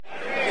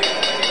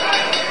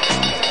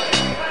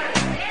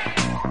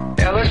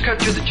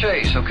to the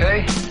chase,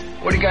 okay?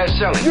 What are you guys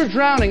selling? If you're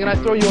drowning and I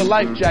throw you a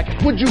life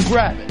jacket, would you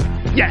grab it?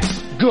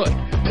 Yes. Good.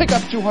 Pick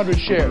up 200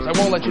 shares. I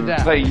won't let you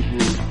down. Pay him.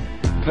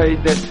 Pay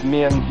that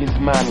man his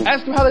money.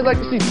 Ask them how they'd like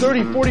to see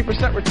 30,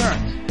 40%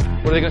 returns.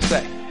 What are they going to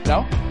say?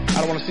 No? I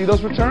don't want to see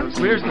those returns?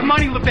 Where's the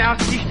money,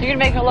 Lebowski? You're going to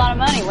make a lot of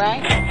money,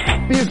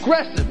 right? Be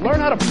aggressive. Learn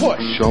how to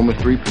push. Show him a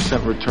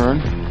 3% return,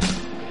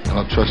 and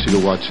I'll trust you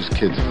to watch his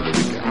kids for the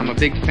weekend. I'm a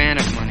big fan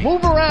of money.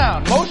 Move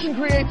around. Motion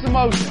creates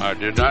emotion. I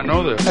did not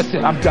know this. That's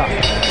it. I'm done.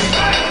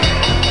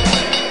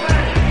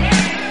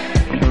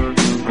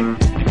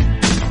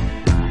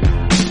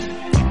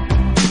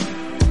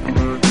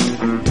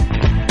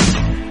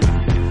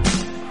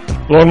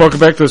 Hello and welcome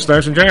back to the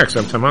Snacks and Jacks.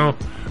 I'm Tom Howell.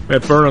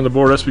 Matt Byrne on the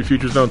board. SP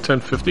futures down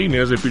 10.15.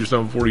 NASDAQ futures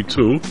down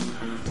 42.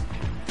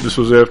 This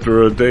was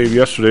after a day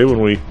yesterday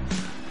when we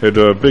had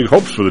big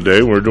hopes for the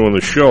day. We were doing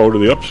the show to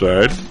the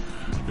upside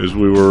as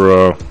we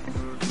were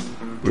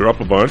up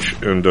a bunch,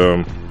 and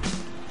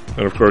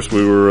of course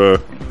we were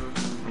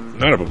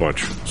not up a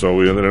bunch.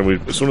 So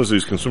as soon as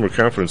these consumer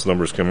confidence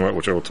numbers came out,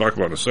 which I will talk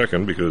about in a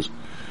second, because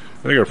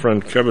I think our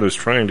friend Kevin is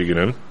trying to get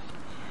in.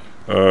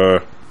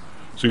 So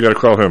you got to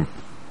call him,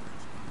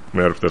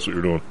 Matt, if that's what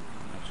you're doing.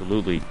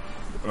 Absolutely.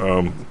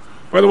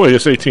 By the way,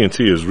 this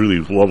AT&T is really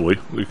lovely.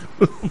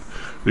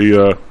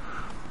 The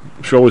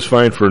show was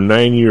fine for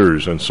 9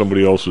 years on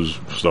somebody else's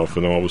stuff,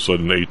 and all of a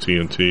sudden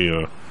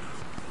AT&T.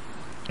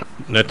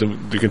 Not to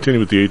continue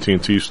with the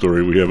AT&T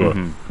story, we have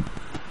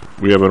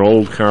an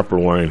old copper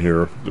line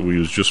here that we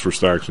use just for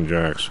Stocks and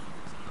Jacks,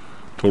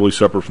 totally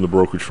separate from the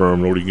brokerage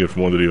firm. Nobody can get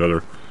from one to the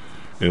other,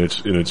 and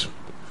it's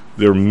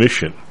their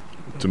mission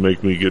to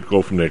make me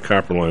go from that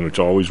copper line, which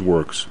always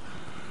works,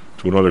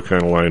 to another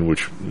kind of line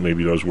which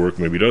maybe does work,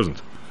 maybe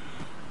doesn't.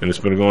 And it's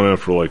been going on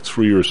for like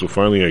 3 years, so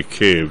finally I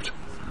caved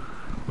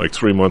like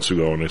 3 months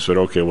ago, and I said,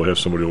 okay, we'll have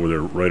somebody over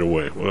there right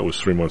away. Well, that was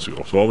 3 months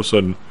ago. So all of a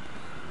sudden,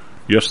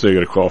 yesterday I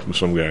got a call from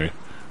some guy,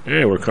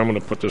 hey, we're coming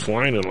to put this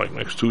line in like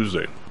next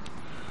Tuesday.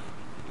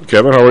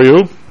 Kevin, how are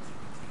you?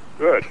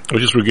 Good. I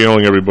was just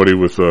regaling everybody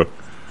with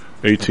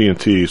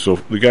AT&T. So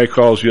the guy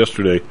calls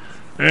yesterday,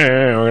 hey,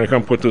 I'm going to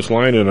come put this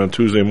line in on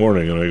Tuesday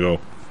morning, and I go,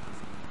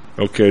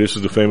 okay, this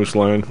is the famous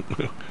line.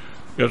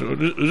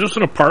 Is this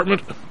an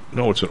apartment?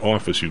 No, it's an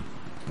office, you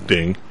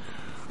ding.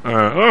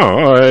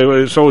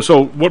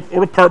 So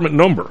what apartment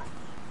number?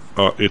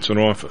 It's an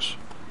office.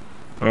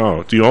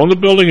 Oh, do you own the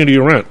building or do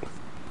you rent?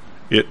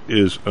 It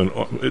is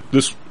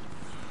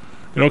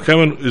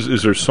Kevin,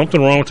 is there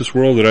something wrong with this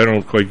world that I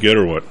don't quite get,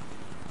 or what?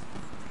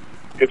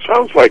 It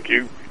sounds like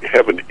you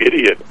have an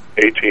idiot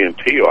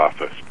AT&T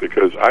office,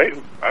 because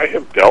I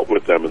have dealt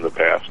with them in the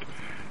past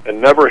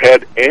and never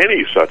had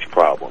any such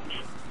problems.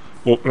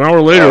 Well, an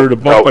hour later,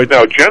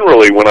 now,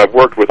 generally, when I've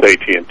worked with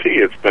AT&T,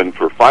 it's been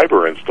for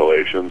fiber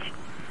installations,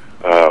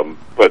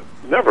 but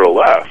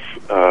nevertheless,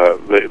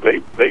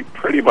 they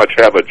pretty much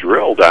have a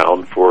drill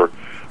down for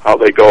how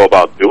they go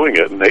about doing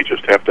it, and they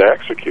just have to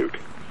execute.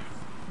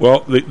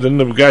 Well, then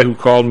the guy who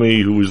called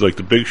me, who was like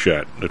the big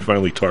shot, that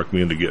finally talked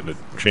me into getting it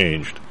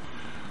changed,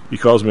 he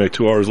calls me like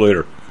 2 hours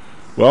later.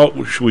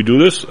 Well, should we do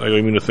this? I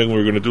mean, the thing we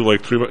were going to do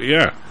like 3 months.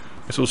 Yeah.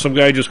 So some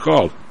guy just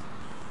called.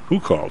 Who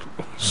called?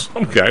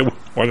 Some guy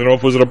wanted to know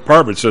if it was an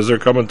apartment. Says they're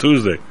coming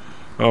Tuesday.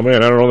 Oh,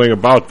 man, I don't know anything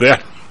about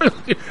that.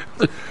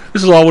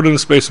 This is all within the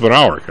space of an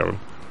hour, Kevin.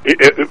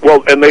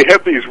 Well, and they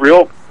have these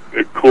real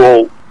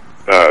cool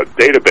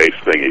database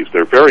thingies.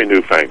 They're very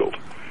newfangled.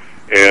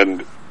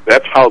 And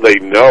that's how they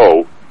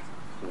know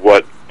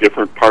what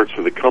different parts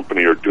of the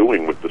company are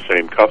doing with the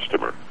same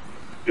customer.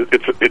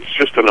 It's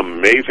just an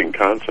amazing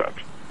concept.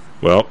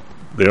 Well,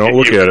 they don't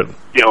look at it.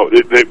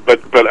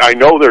 But I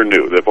know they're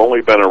new. They've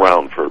only been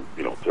around for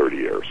 30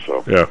 years.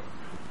 So yeah.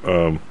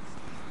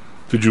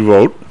 Did you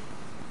vote?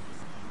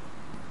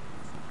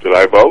 Did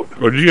I vote?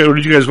 Or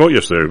did you guys vote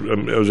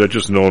yesterday? Was that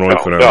just an Illinois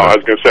phenomenon? No, I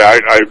was going to say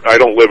I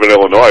don't live in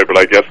Illinois, but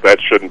I guess that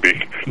shouldn't be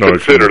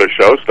considered a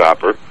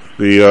showstopper.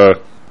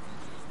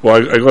 Well,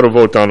 I got to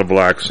vote down the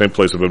block, same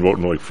place I've been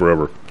voting like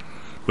forever.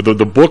 But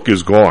the book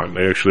is gone.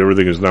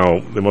 Everything is now.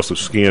 They must have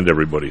scanned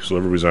everybody, so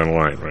everybody's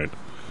online, right?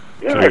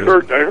 Yeah, so I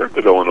heard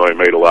that Illinois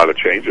made a lot of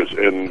changes,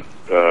 and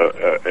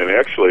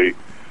actually,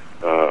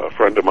 a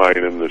friend of mine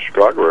in the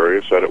Chicago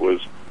area said it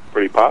was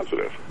pretty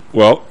positive.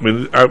 Well, I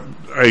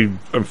mean,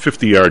 I'm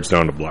 50 yards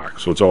down the block,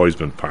 so it's always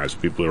been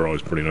positive. People are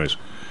always pretty nice.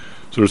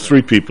 So there's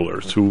 3 people there,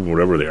 2,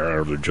 whatever they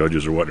are, they're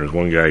judges or what. And there's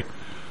one guy.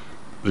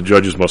 The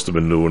judges must have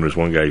been new, and there's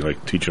one guy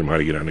like teaching them how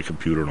to get on the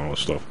computer and all this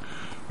stuff.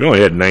 We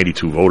only had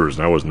 92 voters,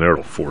 and I wasn't there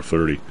till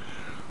 4:30.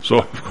 So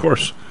of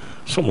course,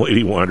 some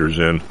lady wanders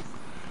in,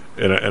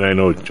 and I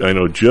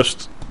know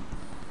just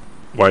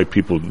why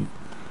people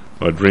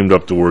dreamed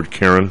up the word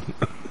Karen.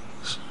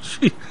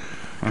 She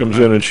comes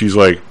in and she's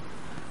like,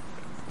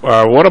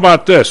 "What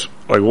about this?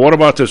 Like, what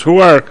about this?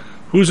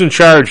 Who's in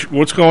charge?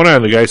 What's going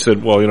on?" The guy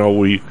said, "Well,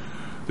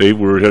 They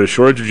had a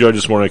shortage of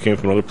judges this morning. I came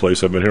from another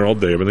place. I've been here all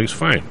day. Everything's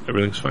fine.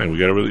 We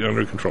got everything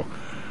under control."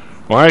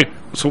 Why?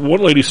 So one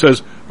lady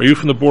says, "Are you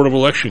from the Board of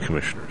Election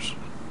Commissioners?"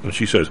 And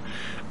she says,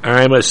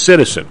 "I'm a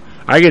citizen.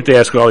 I get to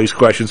ask all these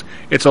questions.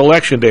 It's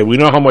election day. We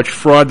know how much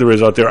fraud there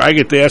is out there. I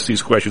get to ask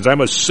these questions. I'm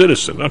a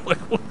citizen. I'm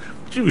like, well,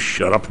 you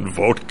shut up and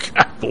vote.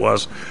 God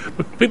bless.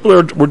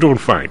 We're doing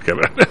fine,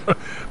 Kevin.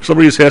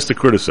 Somebody just has to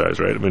criticize,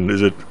 right? I mean,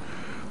 is it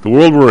the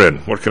world we're in?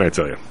 What can I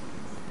tell you?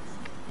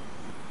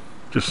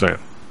 Just saying.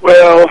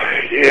 Well,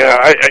 yeah,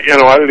 I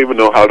don't even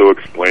know how to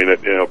explain it.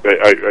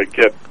 I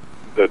get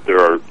that there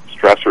are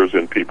stressors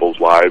in people's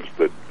lives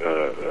that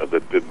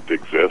didn't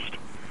exist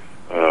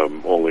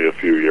only a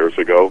few years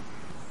ago,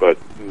 but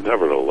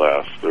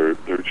nevertheless, there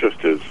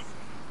just is.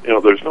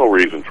 There's no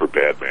reason for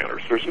bad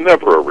manners. There's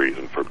never a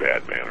reason for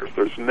bad manners.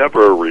 There's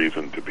never a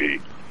reason to be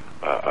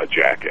a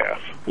jackass.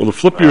 Well, to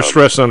flip your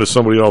stress onto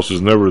somebody else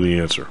is never the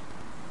answer.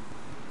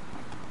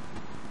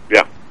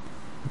 Yeah.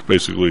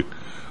 Basically,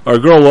 our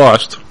girl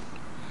lost,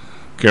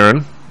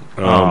 Karen.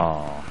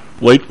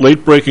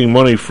 Late breaking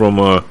money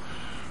from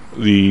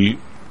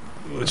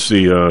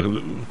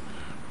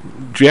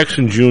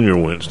Jackson Jr.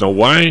 wins. Now,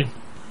 why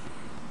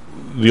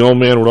the old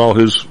man with all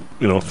his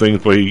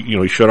things, but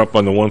he shut up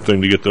on the one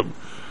thing to get the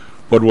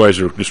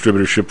Budweiser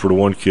distributorship for the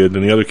one kid,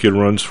 and the other kid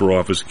runs for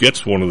office,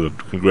 gets one of the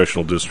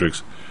congressional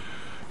districts.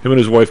 Him and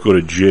his wife go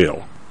to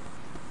jail,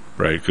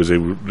 right? Because they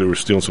were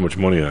stealing so much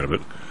money out of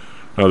it.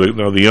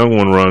 Now the young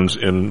one runs,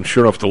 and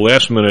sure enough, the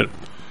last minute,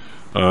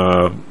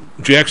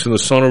 Jackson, the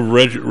son of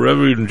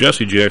Reverend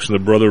Jesse Jackson, the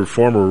brother of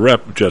former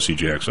Rep. Jesse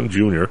Jackson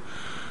Jr.,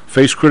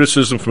 faced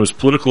criticism from his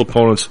political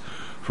opponents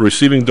for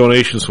receiving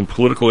donations from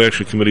political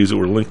action committees that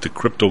were linked to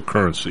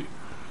cryptocurrency.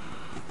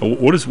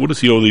 What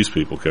does he owe these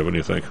people, Kevin,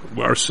 you think?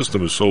 Our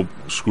system is so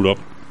screwed up.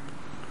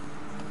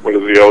 What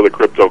does he owe the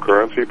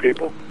cryptocurrency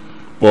people?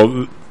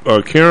 Well,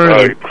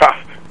 Karen... He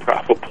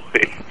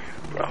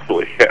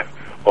probably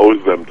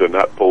owes them to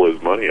not pull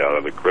his money out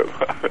of the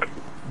crypto.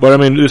 But, I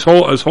mean, this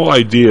whole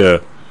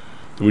idea,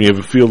 when you have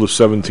a field of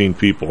 17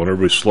 people and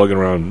everybody's slugging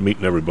around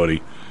meeting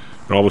everybody,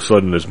 and all of a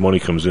sudden this money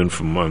comes in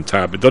from on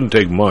top, it doesn't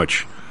take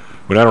much.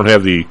 I mean, I don't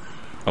have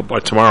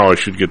tomorrow I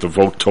should get the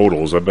vote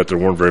totals. I bet there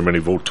weren't very many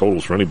vote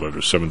totals for anybody.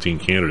 There's 17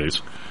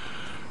 candidates.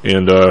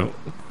 And,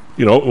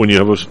 when you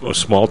have a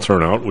small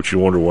turnout, which you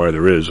wonder why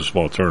there is a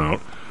small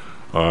turnout,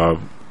 all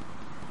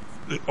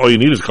you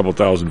need is a couple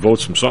thousand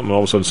votes from something. All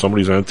of a sudden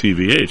somebody's on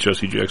TV. Hey, it's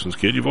Jesse Jackson's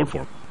kid. You vote for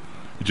him.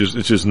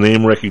 It's just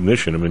name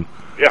recognition. I mean,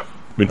 yeah.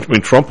 I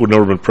mean, Trump would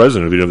never have been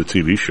president if he didn't have a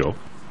TV show.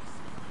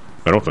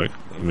 I don't think.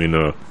 I mean,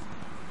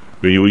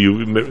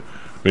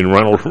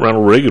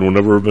 Ronald Reagan would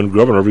never have been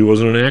governor if he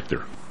wasn't an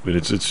actor. I mean,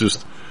 it's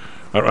just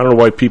I don't know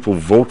why people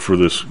vote for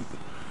this.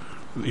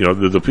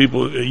 The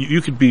people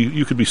you could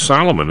be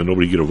Solomon and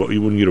nobody get a vote.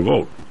 You wouldn't get a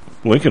vote.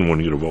 Lincoln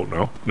wouldn't get a vote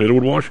now. Neither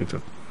would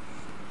Washington.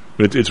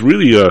 It's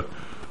really a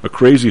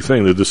crazy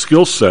thing that the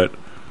skill set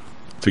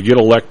to get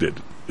elected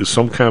is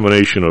some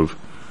combination of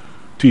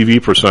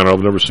TV persona.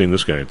 I've never seen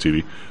this guy on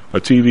TV. A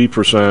TV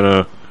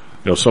persona,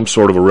 some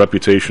sort of a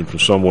reputation from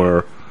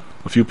somewhere.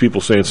 A few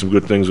people saying some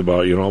good things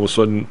about you, and all of a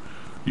sudden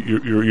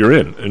you're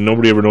in, and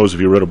nobody ever knows if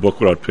you read a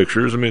book without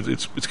pictures. I mean,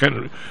 it's kind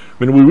of. I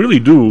mean, we really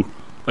do.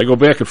 I go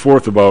back and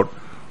forth about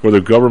whether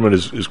government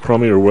is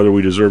crummy or whether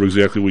we deserve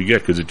exactly what we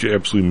get, because it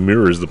absolutely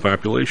mirrors the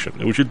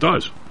population, which it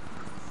does.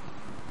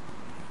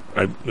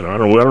 I don't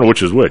know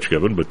which is which,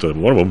 Kevin, but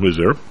one of them is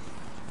there.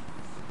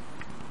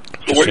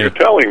 So what you're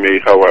telling me,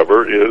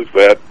 however, is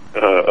that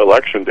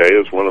Election Day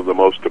is one of the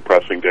most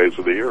depressing days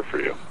of the year for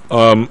you.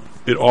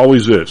 It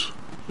always is.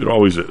 It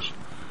always is.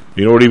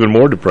 You know what? Even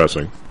more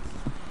depressing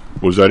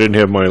was I didn't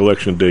have my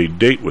Election Day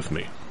date with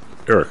me,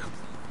 Eric.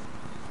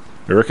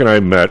 Eric and I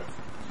met,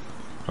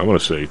 I'm going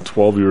to say,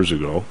 12 years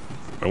ago.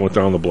 I went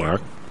down the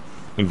block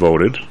and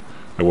voted.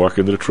 I walk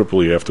into the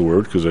Tripoli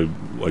afterward because I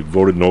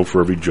voted no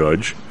for every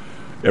judge.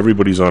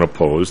 Everybody's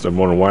unopposed. I'm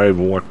wondering why I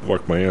even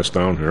walked my ass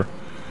down here.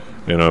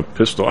 And I'm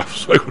pissed off.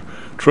 So I go to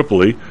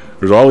Tripoli.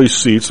 There's all these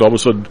seats. All of a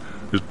sudden,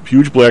 this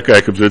huge black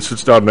guy comes in,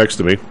 sits down next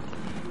to me.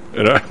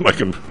 And I'm like,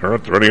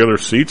 aren't there any other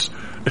seats?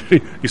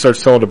 He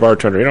starts telling the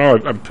bartender,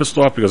 I'm pissed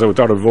off because I went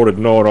down and voted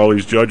no on all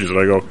these judges. And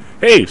I go,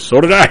 hey,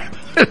 so did I.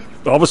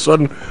 All of a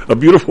sudden, a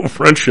beautiful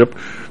friendship.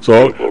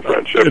 Beautiful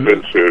friendship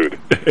ensued.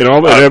 In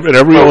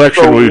every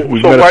election, we've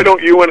met. So why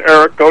don't you and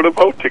Eric go to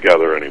vote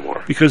together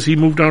anymore? Because he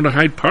moved down to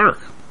Hyde Park.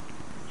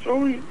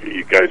 So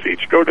you guys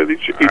each go to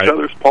each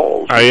other's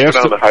polls. I asked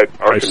him.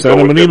 I sent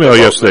him an email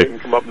yesterday.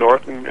 And come up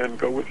north and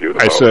go with you.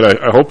 I said,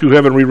 I hope you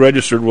haven't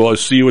re-registered. Well, I'll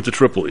see you at the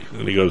Tripoli.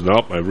 And he goes,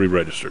 nope, I've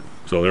re-registered.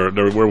 So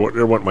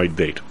they want my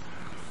date.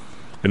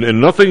 And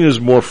nothing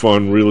is more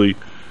fun, really,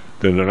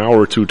 than an hour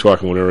or two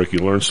talking with Eric. You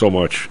learn so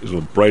much. He's one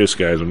of the brightest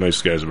guys and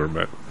nicest guys I've ever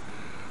met.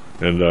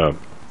 And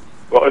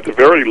well, at the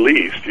very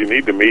least, you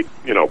need to meet,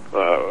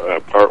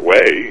 part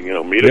way.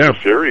 Meet at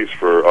the series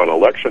on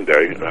Election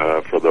Day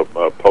for the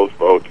post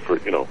vote for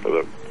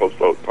the post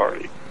vote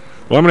party.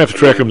 Well, I'm gonna have to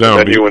track him down.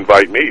 And you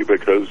invite me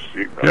because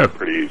it's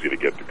pretty easy to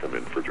get to come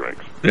in for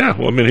drinks. Yeah,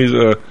 well, I mean, he's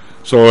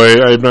so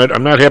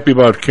I'm not happy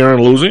about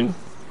Karen losing.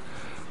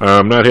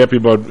 I'm not happy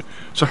about.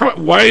 So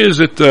why is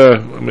it?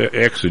 I'm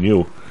asking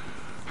you.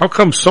 How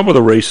come some of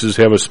the races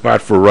have a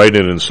spot for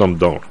write-in and some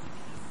don't?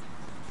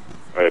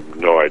 I have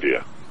no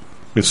idea.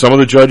 mean, some of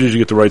the judges you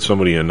get to write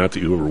somebody in, not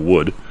that you ever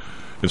would,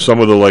 and some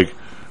of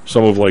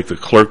the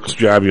clerk's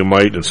job you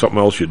might, and something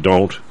else you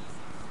don't.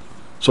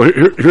 So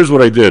here's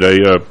what I did.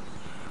 I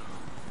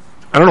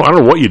don't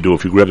know what you do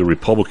if you grab the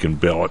Republican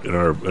ballot in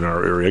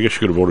our area. I guess you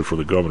could have voted for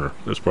the governor.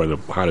 That's probably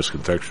the hottest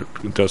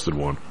contested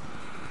one.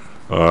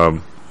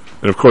 And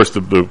of course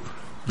the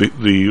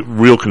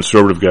real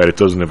conservative guy that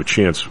doesn't have a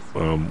chance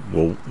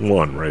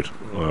won, right?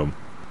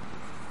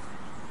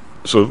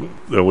 So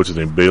what's his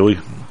name, Bailey?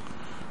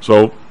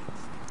 So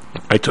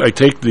I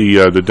take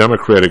the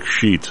Democratic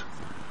sheet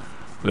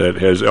that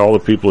has all the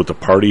people that the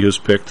party has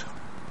picked,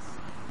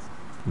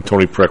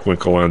 Tony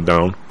Preckwinkle on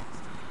down,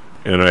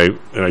 and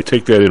I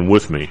take that in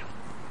with me,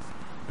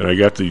 and I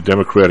got the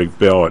Democratic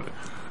ballot,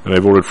 and I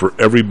voted for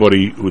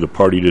everybody who the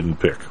party didn't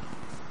pick.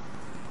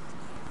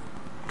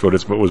 So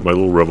that was my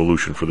little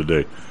revolution for the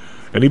day.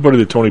 Anybody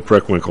that Tony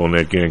Preckwinkle and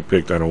that gang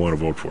picked, I don't want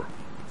to vote for.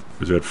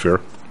 Is that fair?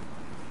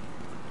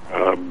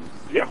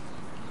 Yeah,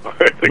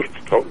 I think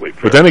it's totally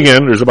fair. But then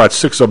again, there's about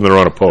 6 of them that are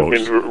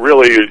unopposed. I mean,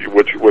 really,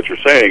 what you're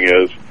saying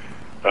is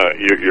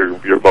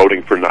you're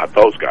voting for not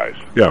those guys.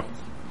 Yeah.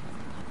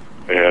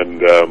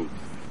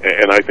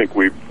 And I think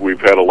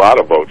we've had a lot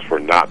of votes for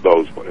not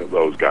those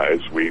guys.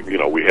 We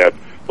had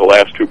the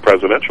last 2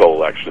 presidential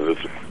elections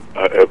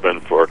have been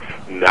for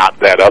not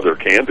that other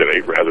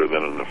candidate rather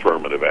than an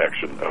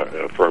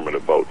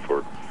affirmative vote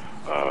for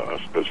a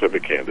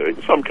specific candidate.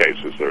 In some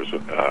cases, there's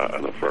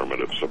an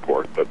affirmative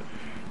support, but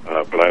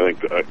I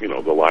think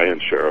the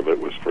lion's share of it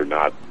was for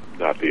not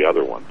the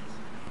other one.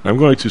 I'm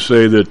going to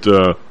say that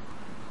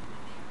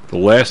the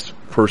last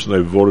person I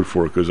voted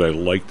for because I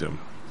liked him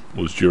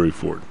was Jerry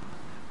Ford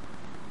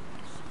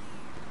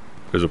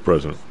as a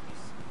president.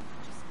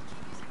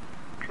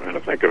 I'm trying to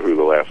think of who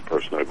the last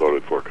person I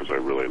voted for because I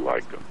really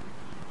liked him.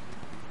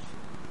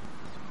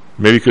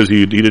 Maybe because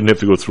he didn't have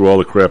to go through all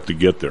the crap to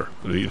get there.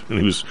 He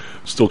was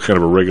still kind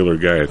of a regular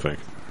guy, I think.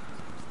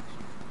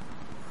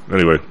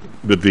 Anyway,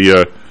 but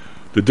the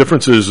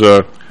difference is,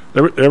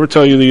 ever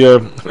tell you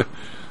the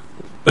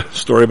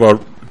story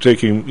about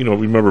taking,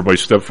 remember my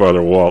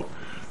stepfather Walt,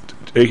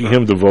 taking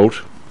him to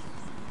vote?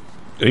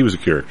 And he was a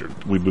character.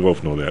 We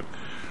both know that.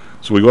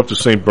 So we go up to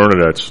St.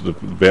 Bernadette's,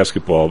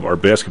 our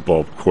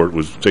basketball court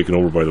was taken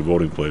over by the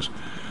voting place.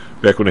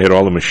 Back when they had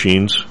all the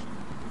machines.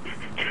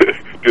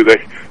 Do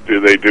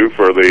they do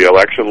for the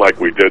election like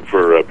we did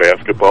for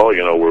basketball,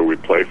 where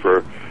we'd play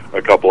for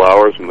a couple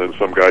hours and then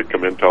some guy'd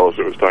come in, tell us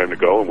it was time to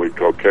go, and we'd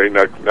go, okay,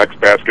 next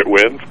basket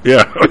wins?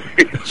 Yeah.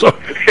 So,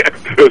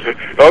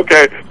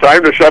 okay,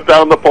 time to shut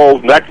down the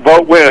polls, next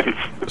vote wins.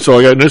 So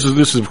yeah, this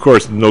is of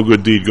course, no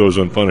good deed goes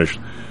unpunished.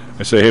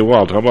 I say, hey,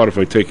 Walt, how about if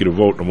I take you to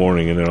vote in the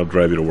morning and then I'll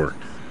drive you to work?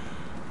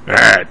 All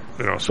right.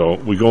 So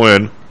we go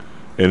in,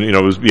 and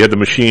you had the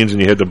machines,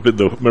 and you had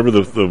remember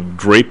the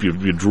drape you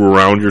drew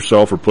around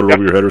yourself or put it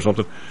over your head or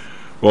something.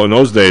 Well, in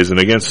those days, and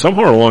again,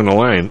 somewhere along the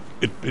line,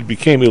 it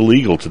became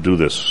illegal to do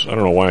this. I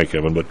don't know why,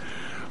 Kevin, but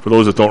for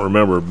those that don't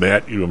remember,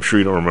 Matt, I'm sure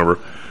you don't remember.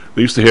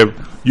 They used to have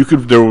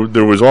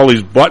there was all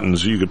these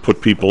buttons you could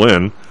put people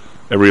in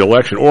every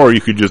election, or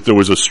you could there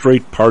was a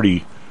straight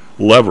party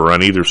lever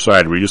on either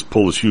side where you just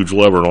pull this huge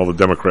lever and all the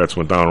Democrats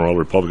went down or all the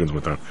Republicans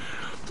went down.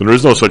 So there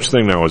is no such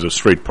thing now as a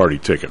straight party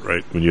ticket,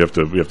 right? When we have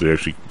to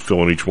actually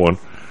fill in each one.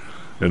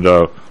 And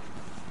so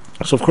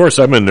of course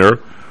I'm in there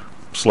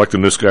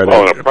selecting this guy.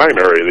 Well, in a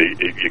primary,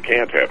 you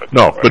can't have it.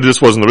 No, right? But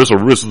this wasn't. This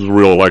is the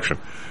real election.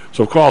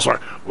 So of course,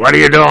 what are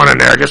you doing in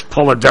there? Just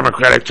pull a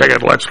Democratic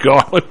ticket. Let's go.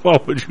 I'm like,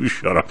 well, would you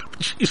shut up?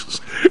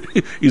 Jesus,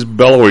 he's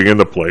bellowing in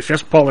the place.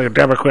 Just pull a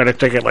Democratic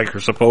ticket like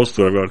you're supposed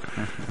to. I'm going,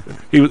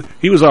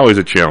 he was always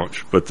a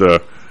challenge. But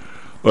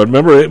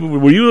remember,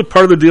 were you a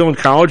part of the deal in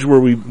college where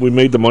we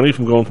made the money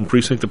from going from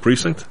precinct to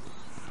precinct?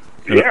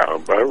 Yeah,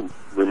 I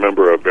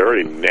remember a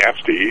very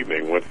nasty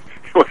evening when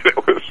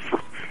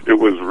it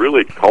was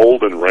really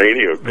cold and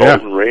rainy. It was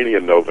cold and rainy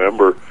in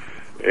November,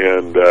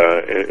 and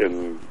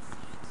it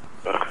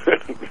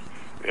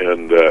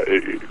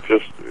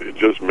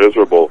just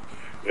miserable.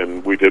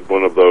 And we did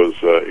one of those,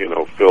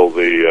 fill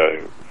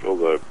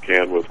the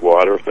can with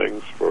water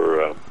things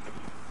for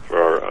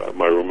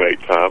my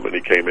roommate Tom, and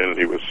he came in and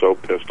he was so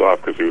pissed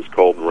off because it was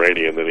cold and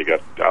rainy, and then he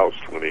got doused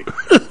when he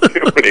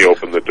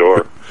opened the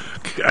door.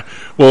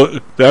 Well,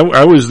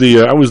 I was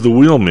the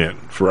wheelman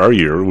for our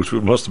year, which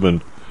must have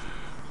been.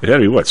 It had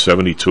to be what,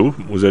 72?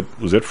 Was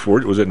that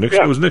Ford? Was that Nixon?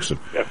 Yeah. It was Nixon.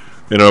 Yeah.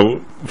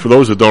 For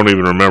those that don't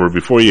even remember,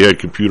 before you had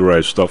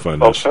computerized stuff on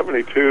this.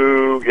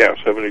 72,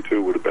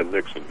 72 would have been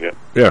Nixon, yeah.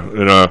 Yeah,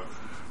 and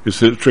his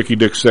Tricky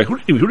Dick said, who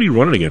did he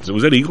run against?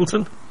 Was that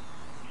Eagleton?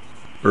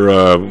 Or,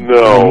 no,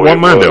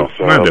 Mondale. Was,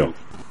 Mondale.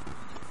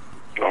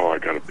 I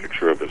got a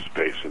picture of his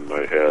face in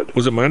my head.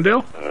 Was it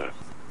Mondale?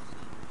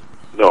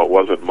 No, it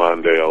wasn't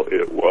Mondale.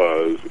 It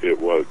was,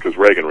 because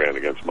Reagan ran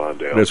against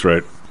Mondale. That's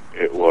right.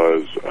 It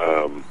was,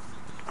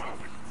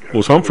 it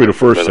was Humphrey the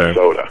first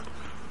Minnesota.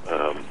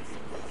 time.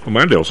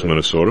 Mondale's from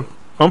Minnesota.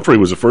 Humphrey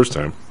was the first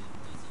time.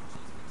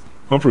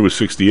 Humphrey was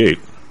 68.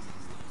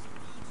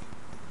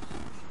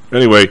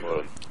 Anyway,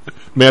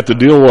 Matt, the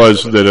deal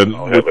was that...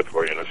 I'll have it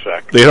for you in a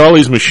sec. they had all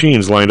these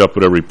machines lined up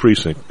at every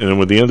precinct, and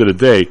then at the end of the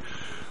day,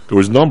 there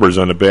was numbers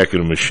on the back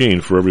of the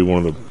machine for every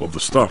one of the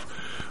stuff.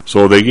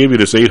 So they gave you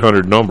this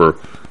 800 number,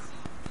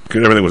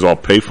 because everything was all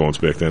payphones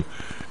back then,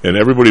 and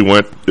everybody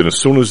went, and as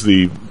soon as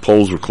the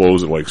polls were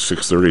closed at like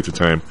 6:30 at the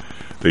time,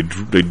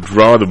 they'd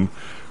draw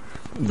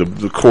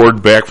the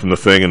cord back from the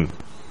thing, and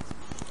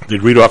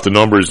they'd read off the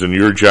numbers, and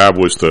your job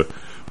was to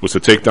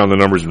take down the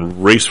numbers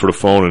and race for the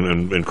phone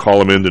and call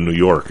them into New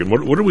York. And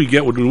what did we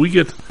get? What did we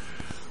get?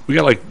 We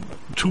got like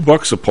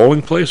 $2 a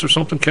polling place or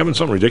something, Kevin,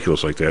 something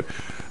ridiculous like that.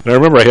 And I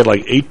remember I had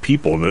like 8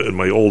 people in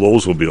my old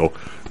Oldsmobile.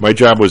 My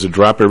job was to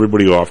drop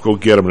everybody off, go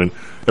get them, and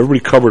everybody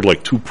covered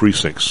like 2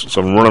 precincts.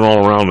 So I'm running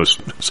all around this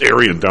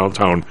area in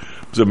downtown.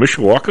 Was it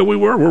Mishawaka we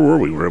were? Where were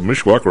we? We were at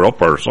Mishawaka or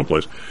Elkhart or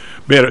someplace.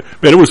 Man,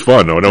 it was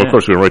fun, though. And then, of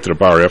course, we went right to the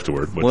bar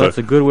afterward. But, well, that's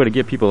a good way to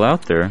get people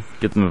out there,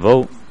 get them to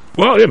vote.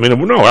 Well, yeah, I mean,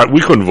 no, we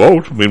couldn't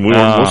vote. I mean,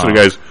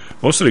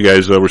 most of the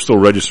guys were still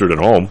registered at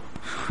home.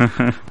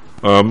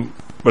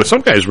 But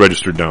some guys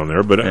registered down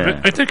there. But yeah.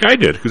 I think I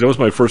did, because that was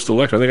my first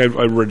election. I think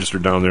I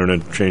registered down there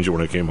and then changed it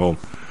when I came home.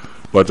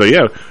 But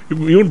yeah, you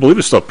wouldn't believe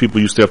the stuff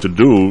people used to have to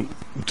do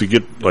to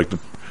get like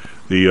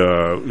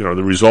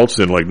the results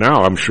in. Like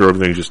now, I'm sure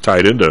everything's just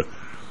tied into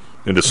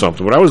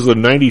something. But I was the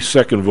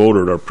 92nd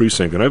voter at our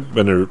precinct, and I've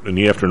been there in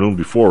the afternoon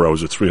before. I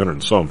was at 300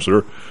 and some, so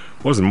there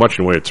wasn't much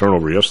in the way of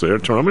turnover yesterday.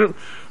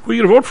 Who are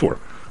you going to vote for?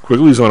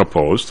 Quigley's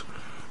unopposed.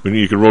 I mean,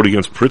 you could vote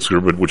against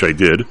Pritzker, which I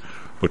did,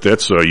 but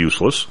that's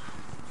useless.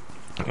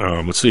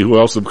 Let's see who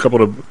else. A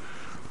couple of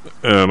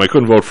I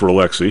couldn't vote for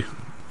Alexei.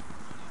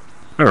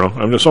 I don't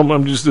know.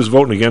 I'm just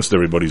voting against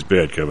everybody's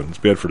bad, Kevin. It's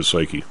bad for the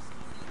psyche.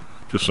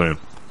 Just saying.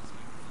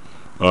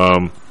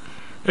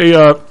 Hey,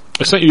 I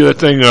sent you that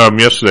thing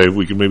yesterday.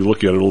 We can maybe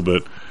look at it a little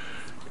bit.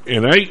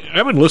 And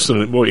I've been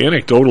listening,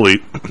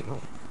 anecdotally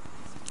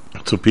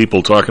to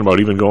people talking about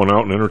even going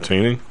out and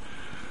entertaining.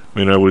 I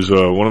mean, I was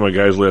one of my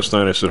guys last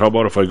night. I said, "How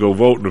about if I go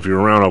vote, and if you're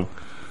around,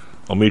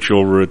 I'll meet you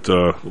over at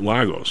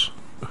Lagos."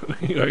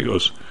 He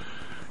goes,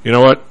 "You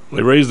know what?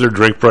 They raised their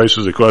drink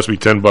prices. It cost me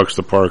 $10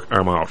 to park.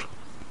 I'm out."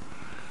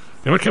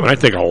 You know what, Kevin? I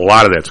think a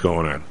lot of that's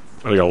going on.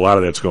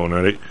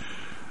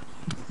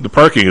 The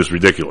parking is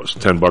ridiculous.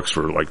 $10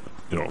 for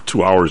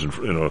 2 hours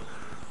when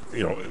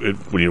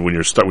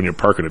you're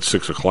parking at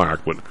 6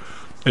 o'clock. But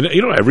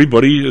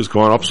everybody has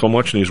gone up so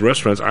much in these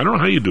restaurants. I don't know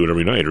how you do it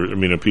every night.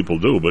 If people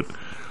do, but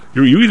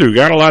you either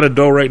got a lot of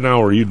dough right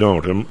now or you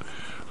don't.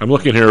 I'm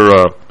looking here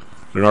at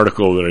an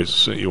article that I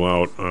sent you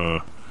out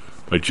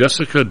by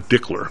Jessica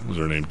Dickler. Was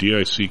her name?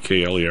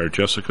 Dickler.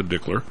 Jessica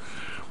Dickler.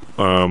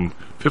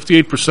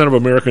 58% of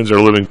Americans are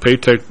living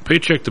paycheck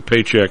to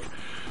paycheck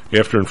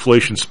after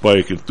inflation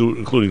spike,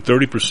 including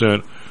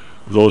 30%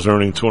 of those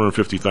earning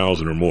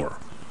 $250,000 or more.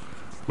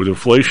 With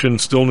inflation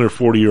still near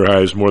 40-year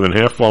highs, more than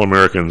half of all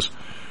Americans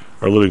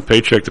are living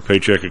paycheck to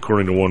paycheck,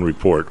 according to one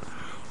report.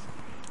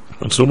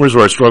 Consumers who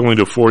are struggling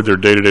to afford their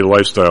day-to-day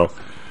lifestyle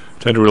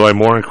tend to rely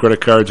more on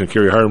credit cards and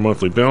carry higher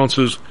monthly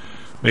balances,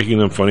 making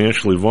them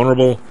financially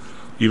vulnerable.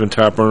 Even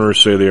top earners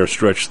say they are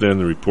stretched thin,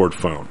 the report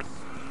found.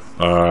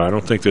 I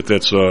don't think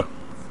that's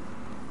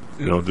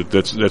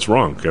that's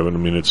wrong, Kevin. I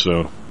mean, it's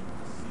I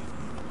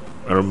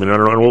don't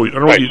know.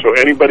 Right. So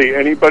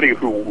anybody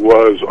who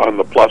was on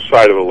the plus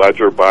side of the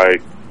ledger by,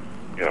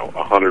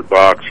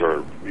 $100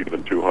 or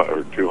even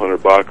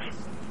 $200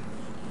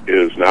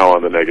 is now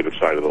on the negative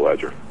side of the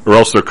ledger. Or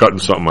else they're cutting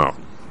something out.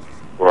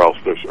 Or else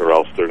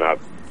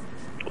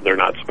they're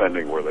not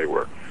spending where they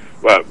were.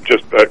 Well,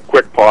 just a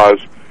quick pause.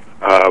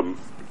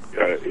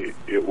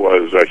 It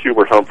was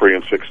Hubert Humphrey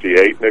in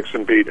 '68.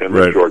 Nixon beat, and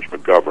then George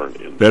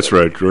McGovern. That's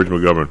right, George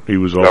McGovern. He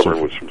was also.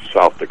 McGovern was from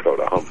South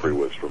Dakota. Humphrey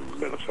was from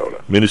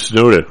Minnesota.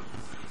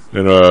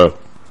 And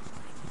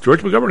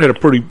George McGovern had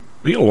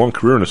a long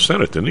career in the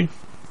Senate, didn't he?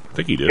 I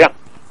think he did. Yeah.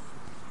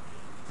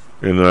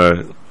 And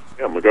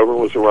McGovern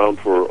was around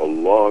for a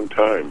long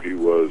time. He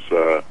was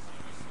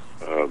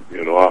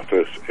in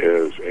office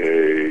as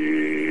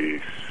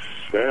a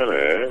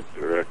Senate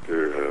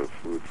director of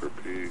Food for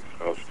Peace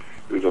House.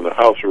 He was in the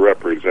House of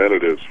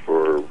Representatives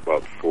for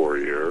about 4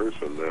 years,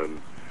 and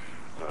then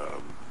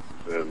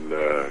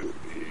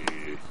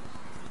he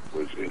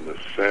was in the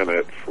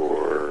Senate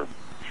for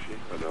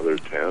another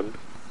 10,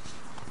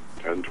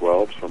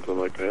 12, something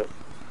like that.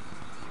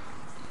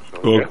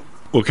 So,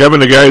 well, Kevin,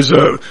 the guys.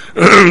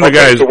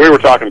 So we were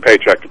talking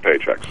paycheck to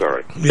paycheck.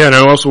 Sorry. Yeah, and I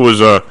also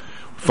was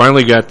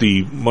finally got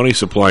the money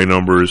supply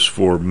numbers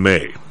for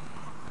May.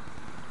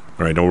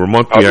 All right, now we're a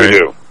month behind. How'd you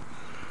do?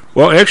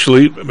 Well,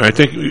 actually, I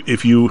think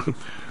if you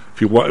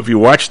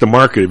watch the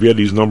market, if you had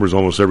these numbers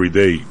almost every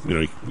day,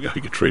 you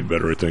could trade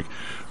better. I think.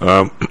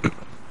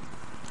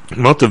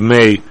 Month of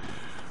May,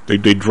 they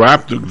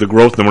dropped the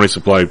growth in the money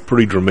supply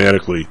pretty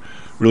dramatically,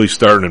 really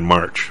starting in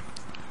March.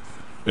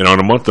 And on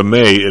the month of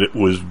May, it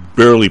was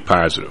barely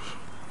positive,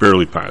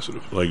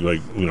 like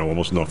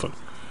almost nothing.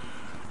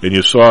 And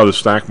you saw the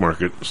stock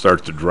market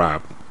start to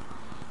drop.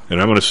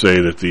 And I'm going to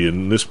say that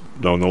in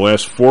the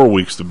last 4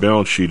 weeks, the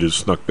balance sheet has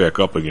snuck back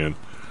up again.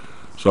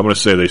 So I'm going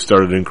to say they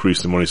started to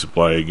increase the money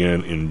supply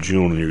again in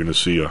June, and you're going to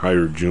see a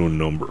higher June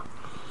number.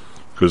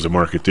 because the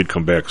market did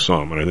come back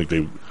some, and I think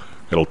they got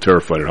a little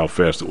terrified at how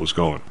fast it was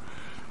going.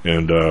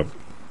 And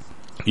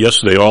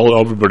yesterday,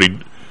 everybody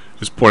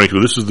is pointing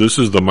to this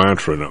is the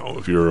mantra now.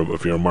 If you're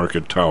a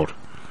market tout,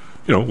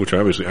 which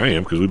obviously I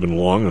am because we've been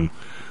long, and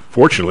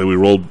fortunately we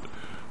rolled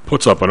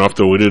puts up enough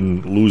that we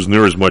didn't lose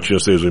near as much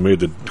yesterday as we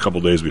made the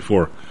couple days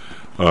before.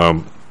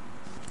 But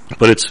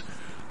it's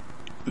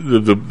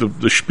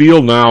the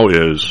spiel now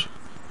is,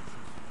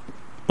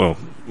 well,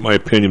 my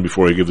opinion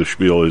before I give the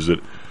spiel is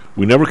that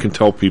we never can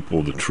tell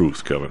people the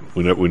truth, Kevin.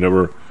 We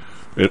never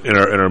in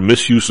our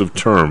misuse of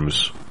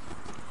terms.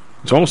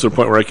 It's almost to the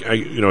point where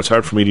it's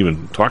hard for me to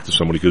even talk to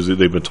somebody because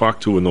they've been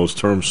talked to in those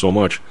terms so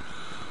much.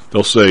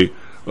 They'll say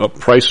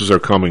prices are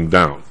coming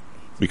down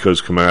because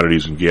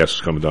commodities and gas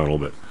is coming down a little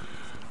bit.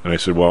 And I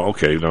said, well,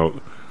 okay, now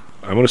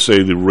I'm going to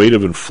say the rate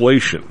of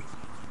inflation,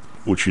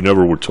 which you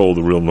never were told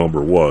the real number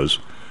was,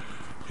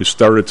 has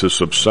started to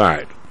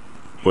subside.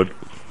 But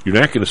you're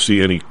not going to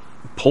see any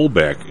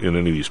pullback in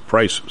any of these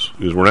prices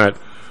because we're not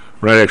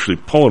actually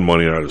pulling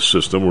money out of the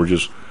system. We're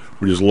just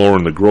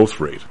lowering the growth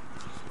rate.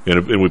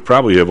 And we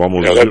probably have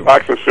almost... Yeah, that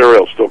box of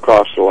cereal still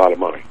costs a lot of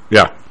money.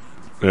 Yeah.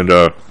 And,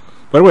 by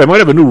the way, I might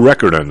have a new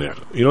record on that.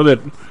 You know that...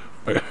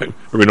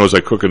 Everybody knows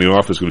I cook in the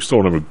office because we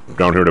still don't have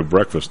down here to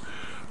breakfast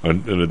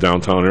in the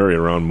downtown area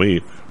around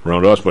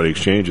us by the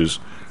exchanges.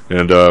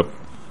 And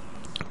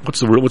what's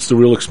the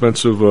real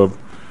expensive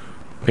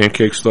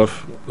pancake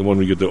stuff? The one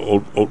we get the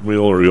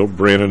oatmeal or the oat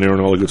bran in there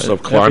and all the good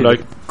stuff?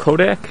 Klondike?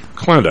 Kodak?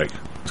 Klondike.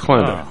 It's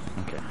Klondike.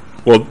 Oh, okay.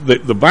 Well,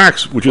 the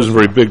box, which isn't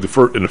very big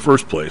in the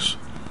first place,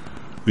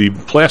 the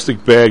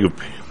plastic bag of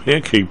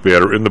pancake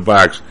batter in the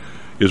box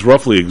is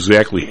roughly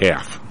exactly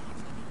half.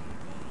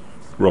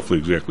 Roughly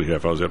exactly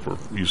half. How's that for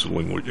use of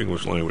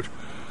English language?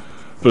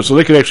 But so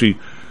they could actually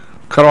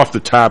cut off the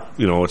top,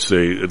 let's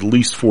say at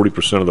least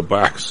 40% of the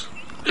box.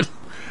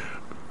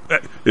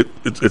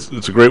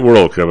 It's a great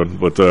world, Kevin.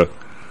 But and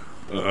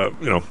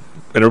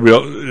everybody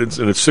else,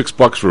 it's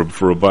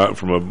 $6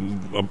 from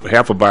a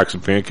half a box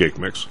of pancake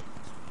mix.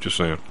 Just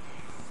saying.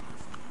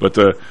 But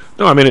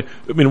no, I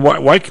mean,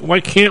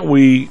 why can't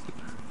we,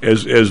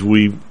 as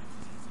we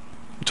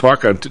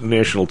talk on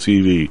national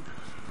TV,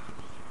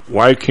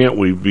 why can't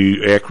we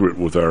be accurate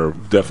with our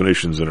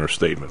definitions and our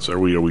statements? Are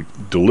we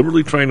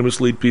deliberately trying to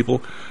mislead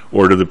people,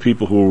 or do the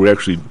people who are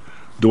actually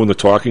doing the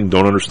talking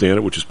don't understand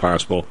it, which is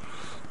possible?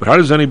 But how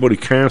does anybody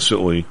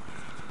constantly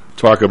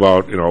talk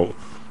about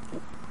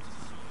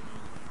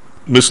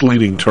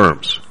misleading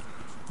terms?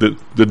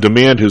 The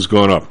demand has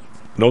gone up.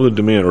 No, the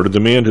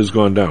demand has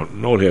gone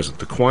down. No, it hasn't.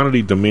 The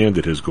quantity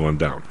demanded has gone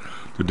down.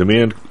 The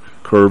demand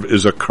curve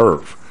is a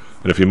curve.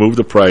 And if you move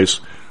the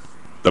price,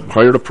 the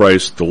higher the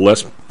price, the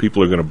less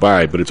people are going to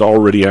buy, but it's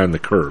already on the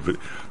curve.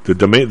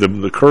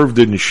 The curve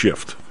didn't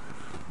shift.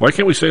 Why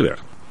can't we say that?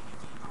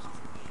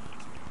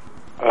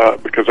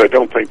 Because I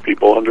don't think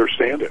people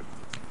understand it.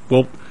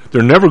 Well,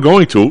 they're never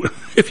going to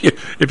if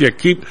you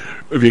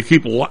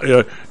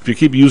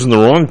keep using the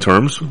wrong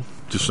terms.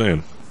 Just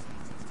saying.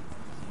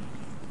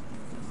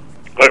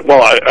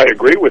 Well, I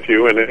agree with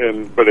you,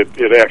 but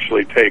it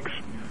actually takes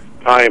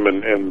time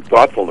and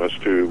thoughtfulness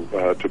to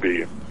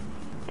be,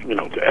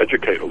 to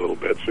educate a little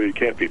bit. So you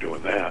can't be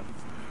doing that.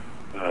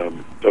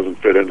 Doesn't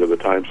fit into the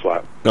time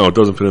slot. No, it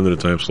doesn't fit into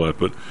the time slot.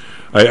 But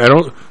I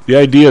don't. The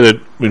idea that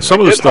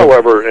some of the stuff.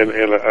 However,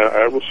 and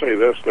I will say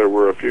this: there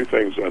were a few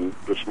things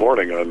this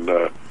morning on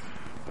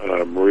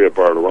Maria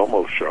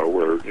Bartiromo's show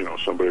where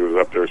somebody was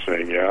up there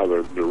saying,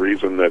 the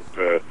reason that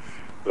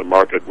the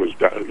market was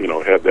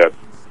had that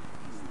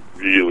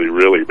really,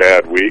 really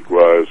bad week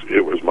was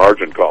it was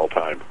margin call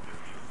time.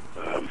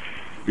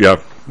 Yeah.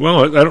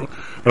 Well, I don't.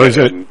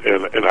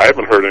 And I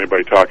haven't heard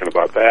anybody talking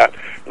about that.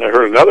 And I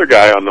heard another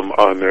guy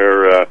on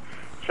there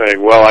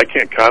saying, "Well, I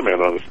can't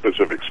comment on a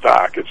specific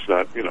stock. It's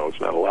not, it's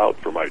not allowed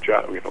for my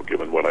job,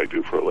 given what I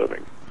do for a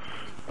living."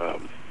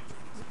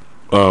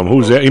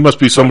 Who's that? He must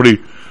be somebody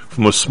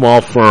from a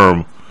small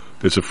firm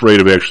that's afraid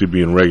of actually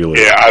being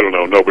regulated. Yeah, I don't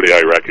know. Nobody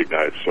I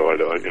recognize, so I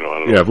don't. I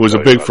don't know. Yeah, if it was a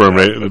big firm,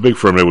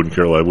 they wouldn't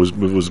care a lot. If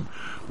it was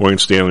Morgan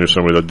Stanley or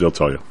somebody, they'll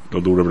tell you.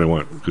 They'll do whatever they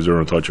want because they're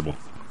untouchable.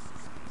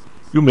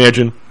 You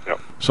imagine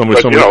somebody.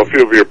 A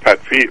few of your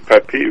pet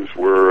peeves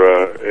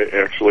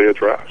were actually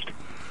addressed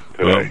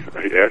today.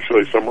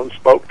 Actually, someone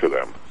spoke to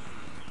them.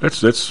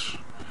 That's.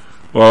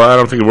 Well, I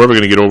don't think we're ever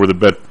going to get over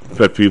the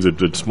pet peeve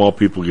that small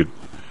people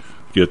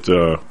get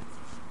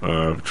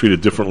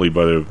treated differently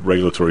by the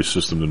regulatory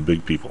system than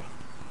big people.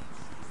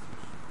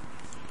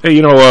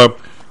 Hey,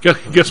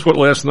 guess what?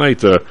 Last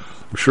night, I'm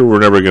sure we're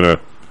never going to.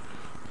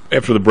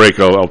 After the break,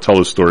 I'll tell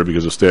this story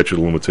because the statute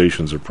of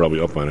limitations are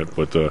probably up on it.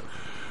 But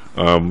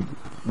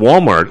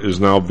Walmart is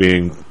now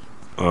being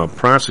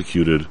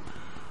prosecuted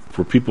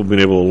for people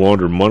being able to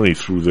launder money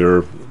through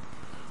their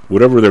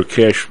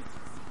cash.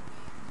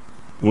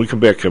 When we come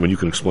back, Kevin, you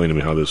can explain to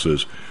me how this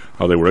is,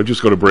 how they were. I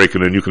just go to break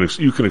and then you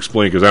can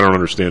explain because I don't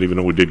understand. Even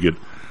though we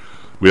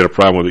had a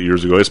problem with it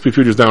years ago. SP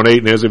futures down 8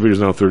 and NASDAQ futures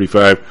down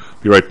 35.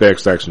 Be right back.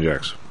 Stocks and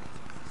Jacks.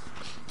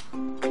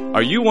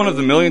 Are you one of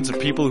the millions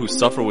of people who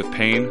suffer with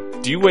pain?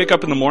 Do you wake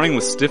up in the morning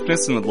with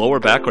stiffness in the lower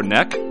back or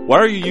neck? Why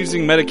are you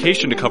using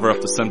medication to cover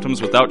up the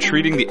symptoms without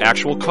treating the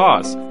actual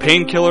cause?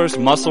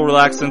 Painkillers, muscle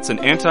relaxants,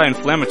 and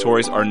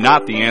anti-inflammatories are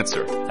not the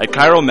answer. At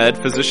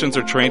ChiroMed, physicians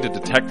are trained to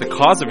detect the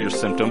cause of your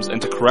symptoms and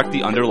to correct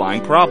the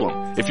underlying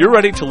problem. If you're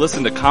ready to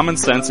listen to common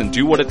sense and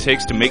do what it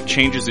takes to make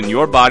changes in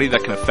your body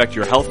that can affect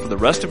your health for the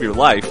rest of your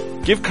life,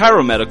 give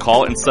ChiroMed a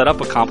call and set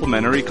up a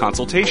complimentary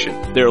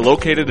consultation. They are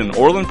located in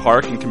Orland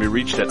Park and can be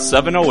reached at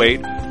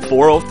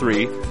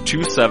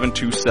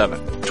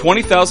 708-403-2727.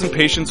 20,000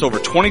 patients over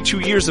 22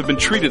 years have been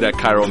treated at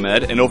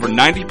ChiroMed, and over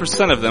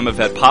 90% of them have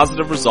had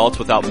positive results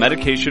without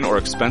medication or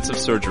expensive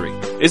surgery.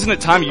 Isn't it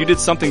time you did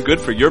something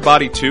good for your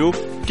body too?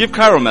 Give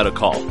ChiroMed a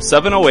call,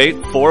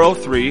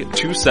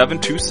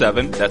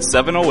 708-403-2727. That's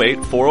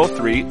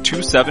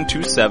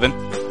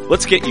 708-403-2727.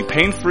 Let's get you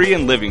pain-free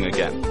and living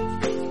again.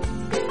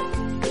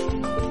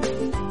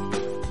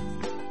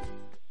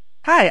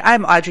 Hi,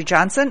 I'm Audrey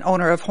Johnson,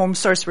 owner of Home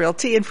Source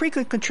Realty and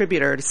frequent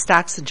contributor to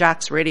Stocks and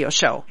Jocks radio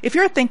show. If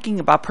you're thinking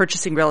about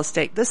purchasing real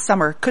estate, this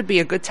summer could be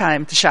a good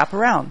time to shop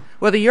around.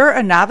 Whether you're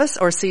a novice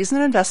or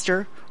seasoned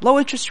investor, low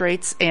interest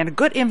rates and a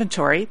good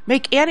inventory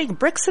make adding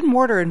bricks and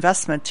mortar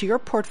investment to your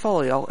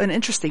portfolio an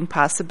interesting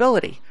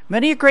possibility.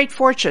 Many a great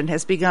fortune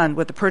has begun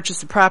with the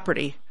purchase of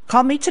property.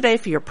 Call me today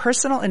for your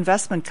personal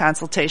investment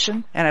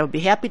consultation, and I would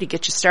be happy to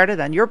get you started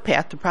on your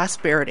path to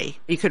prosperity.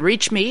 You can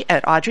reach me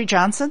at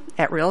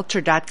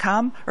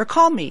audreyjohnson@realtor.com or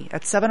call me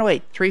at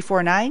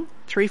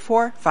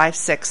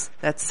 708-349-3456.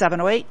 That's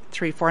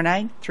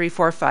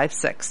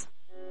 708-349-3456.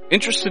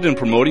 Interested in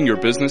promoting your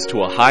business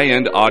to a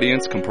high-end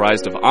audience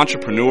comprised of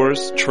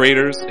entrepreneurs,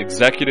 traders,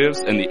 executives,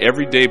 and the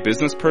everyday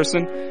business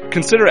person?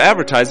 Consider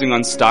advertising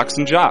on Stocks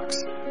and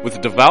Jocks. With a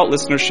devout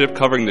listenership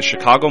covering the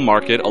Chicago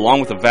market,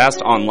 along with a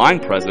vast online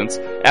presence,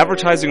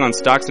 advertising on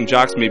Stocks and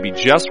Jocks may be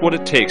just what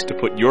it takes to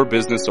put your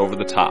business over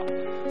the top.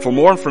 For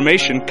more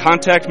information,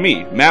 contact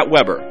me, Matt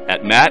Weber,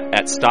 at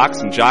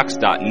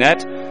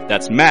matt@stocksandjocks.net.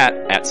 That's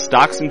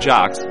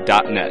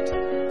matt@stocksandjocks.net.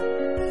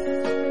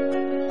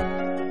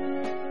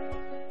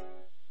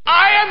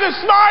 I am the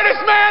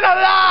smartest man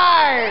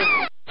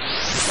alive!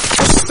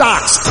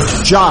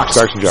 Stocks, Jocks.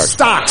 Stocks and Jocks.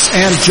 Stocks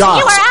and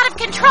Jocks. You are out of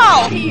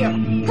control! Here,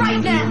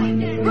 right now,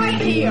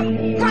 right here,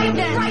 right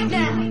now, right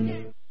now.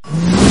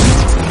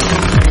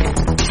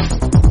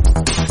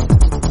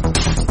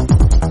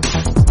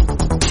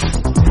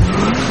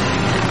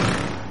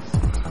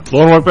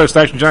 Hello and welcome back to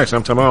Stocks and Jocks.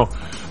 I'm Tom Al.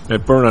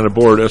 At Burn on the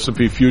board,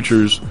 S&P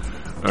futures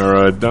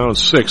are down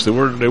 6. They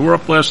were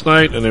up last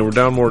night and they were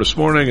down more this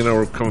morning, and now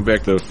we're coming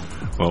back to,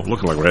 well,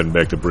 looking like we're heading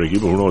back to break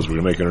even. Who knows if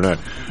we're going to make it or not.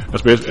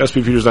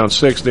 SP futures down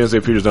 6,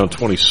 NASDAQ futures down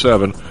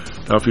 27,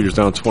 Dow futures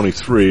down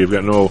 23. You've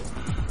got no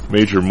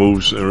major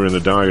moves that are in the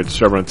Dow. You got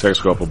Chevron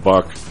Texaco up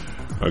 $1,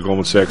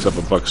 Goldman Sachs up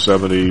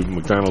 $1.70,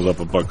 McDonald's up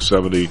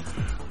 $1.70,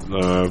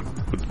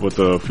 but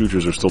the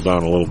futures are still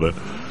down a little bit.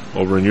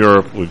 Over in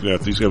Europe, we've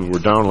got these guys were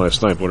down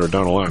last night, but they're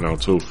down a lot now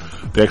too.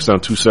 DAX down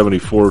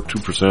 274,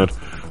 2%.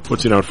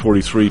 FTSE down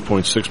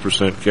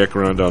 43.6%. CAC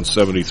around down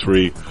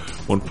 73,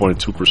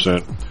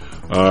 1.2%.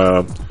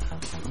 Let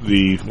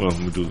me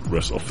do the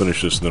rest. I'll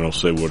finish this and then I'll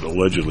say what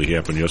allegedly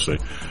happened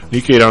yesterday.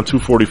 Nikkei down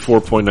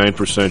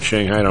 244.9%.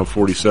 Shanghai down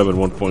 47,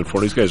 1.4.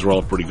 These guys were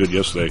all pretty good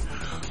yesterday,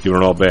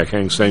 giving it all back.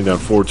 Hang Seng down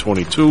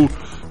 422,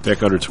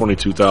 back under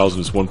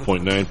 22,000 is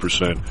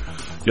 1.9%.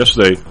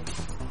 Yesterday,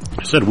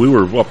 I said we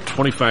were up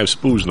 25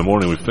 spoos in the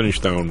morning. We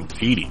finished down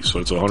 80, so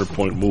it's a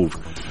 100-point move.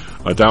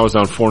 Dow was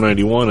down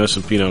 491,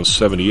 S&P down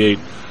 78,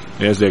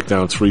 NASDAQ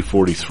down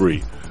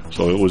 343.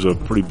 So it was a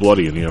pretty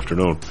bloody in the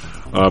afternoon.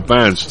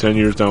 Bonds, 10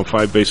 years down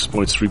 5 basis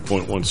points,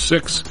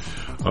 3.16.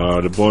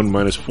 The bond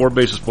minus 4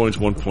 basis points,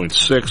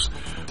 1.6.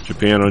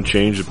 Japan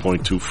unchanged at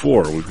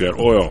 0.24. We've got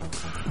oil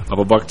up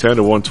 $1.10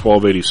 to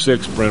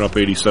 112.86. Brent up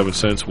 87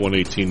 cents,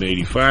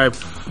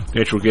 118.85.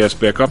 Natural gas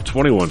back up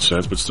 21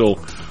 cents, but still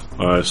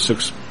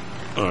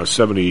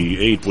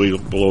 6.78, way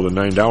below the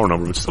 $9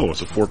 number, but still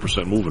it's a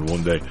 4% move in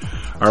one day.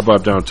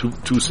 RBOB down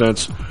 2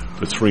 cents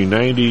to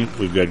 3.90.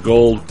 We've got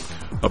gold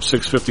up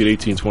 6.50 to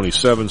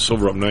 18.27.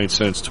 Silver up 9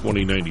 cents,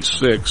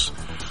 20.96.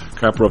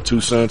 Copper up 2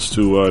 cents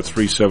to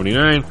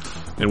 3.79.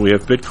 And we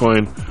have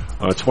Bitcoin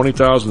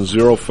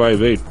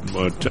 20,058.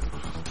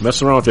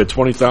 Messing around with that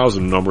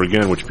 20,000 number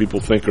again, which people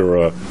think are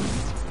a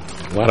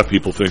lot of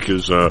people think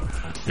is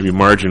maybe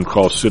margin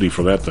call city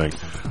for that thing.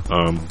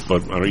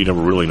 But you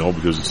never really know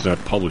because it's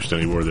not published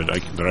anywhere that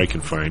I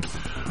can find.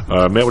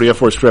 Matt, what do you have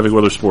for us? Traffic,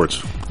 weather,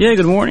 sports. Yeah,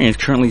 good morning. It's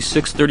currently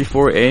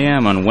 6:34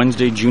 a.m. on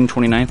Wednesday, June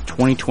 29th,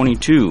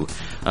 2022.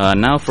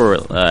 Now for,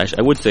 I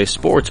would say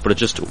sports, but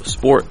it's just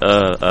sport,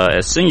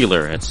 as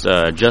singular. It's,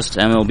 just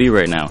MLB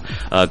right now.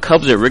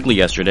 Cubs at Wrigley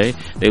yesterday.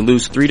 They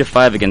lose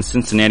 3-5 against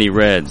Cincinnati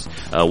Reds.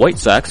 White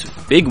Sox,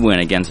 big win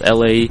against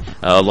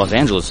Los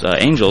Angeles,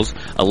 Angels,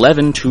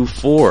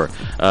 11-4.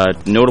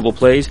 Notable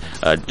plays,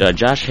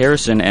 Josh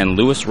Harrison and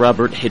Luis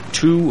Robert hit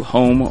 2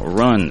 home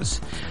runs.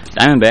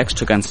 Diamondbacks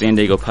took on San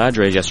Diego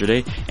Padres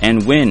yesterday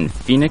and win.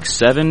 Phoenix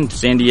 7,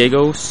 San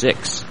Diego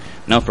 6.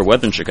 Now for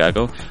weather in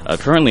Chicago.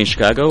 Currently in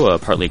Chicago,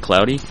 partly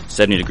cloudy,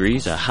 70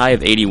 degrees, a high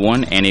of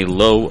 81, and a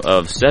low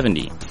of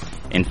 70.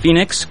 In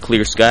Phoenix,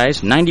 clear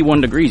skies,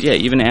 91 degrees, yeah,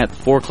 even at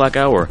 4 o'clock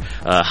hour,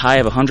 a high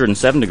of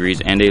 107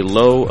 degrees and a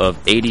low of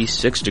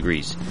 86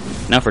 degrees.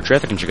 Now for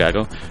traffic in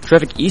Chicago.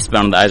 Traffic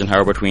eastbound on the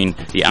Eisenhower between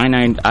the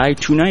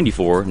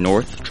I-294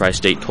 North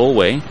Tri-State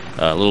Tollway,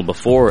 a little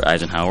before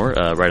Eisenhower,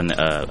 right on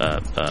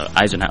the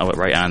Eisenhower,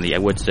 right on the, I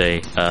would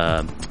say,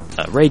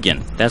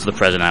 Reagan. That's the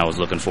president I was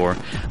looking for,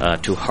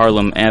 to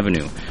Harlem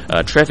Avenue.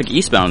 Traffic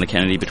eastbound on the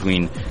Kennedy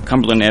between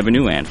Cumberland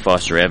Avenue and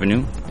Foster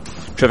Avenue.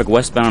 Traffic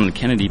westbound on the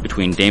Kennedy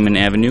between Damon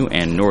Avenue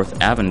and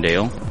North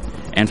Avondale.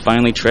 And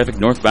finally, traffic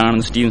northbound on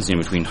the Stevenson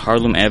between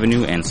Harlem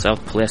Avenue and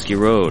South Pulaski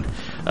Road.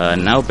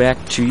 Now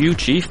back to you,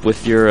 Chief,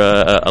 with your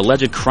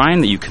alleged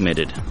crime that you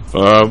committed.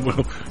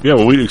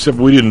 Except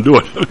we didn't do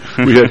it.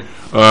 We had,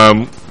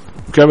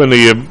 Kevin,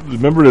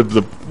 remember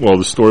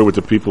the story with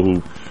the people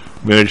who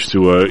managed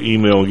to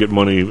email and get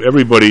money.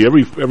 Everybody,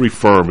 every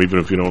firm, even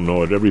if you don't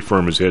know it, every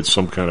firm has had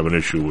some kind of an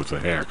issue with a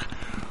hack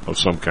of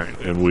some kind,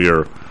 and we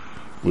are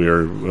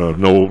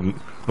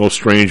no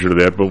stranger to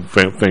that. But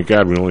thank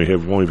God we've only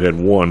had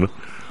one,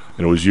 and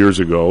it was years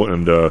ago.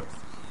 And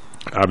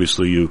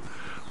obviously, you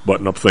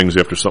button up things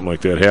after something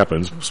like that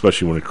happens,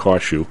 especially when it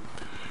costs you.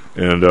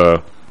 And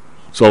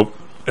so,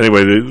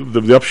 anyway,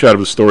 the upshot of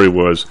the story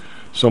was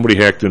somebody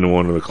hacked into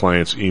one of the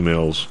client's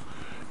emails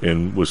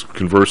and was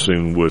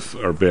conversing with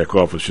our back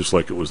office just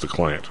like it was the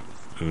client.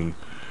 And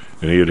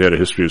he had a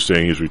history of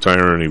saying he was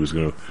retiring, he was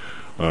going to,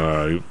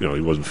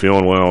 he wasn't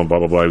feeling well, and blah,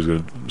 blah, blah. He was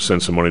going to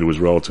send some money to his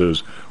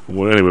relatives.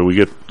 Well, anyway, we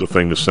get the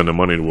thing to send the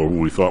money to who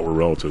we thought were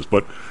relatives.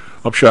 But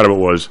upshot of it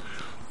was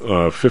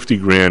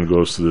 $50,000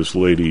 goes to this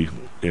lady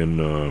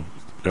in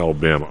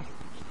Alabama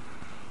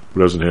who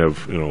doesn't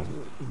have,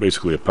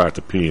 basically a pot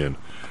to pee in.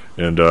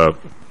 And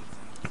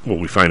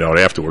we find out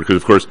afterward, because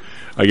of course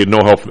I get no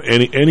help from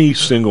any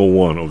single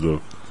one of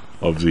the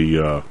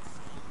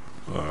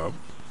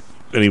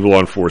any law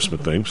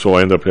enforcement thing. So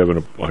I end up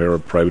having to hire a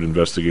private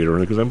investigator,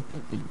 because I'm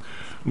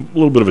a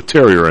little bit of a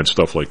terrier on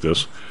stuff like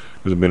this.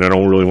 Because I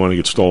don't really want to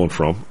get stolen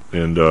from.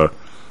 And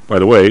by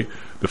the way,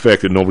 the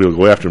fact that nobody will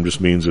go after them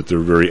just means that they're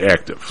very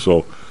active.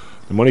 So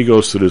the money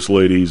goes to this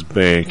lady's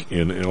bank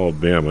in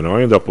Alabama. Now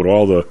I end up with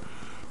all the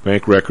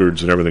bank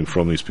records and everything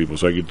from these people,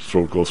 so I get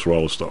to go through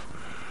all the stuff.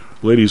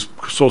 Lady's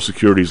Social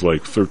Security is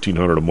like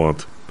 $1,300 a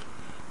month,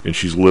 and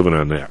she's living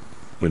on that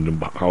in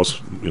the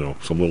house,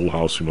 some little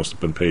house she must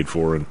have been paid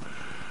for, and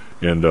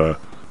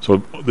so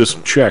this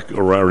check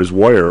or his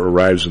wire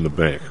arrives in the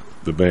bank.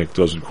 The bank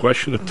doesn't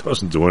question it,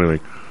 doesn't do anything.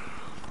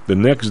 The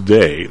next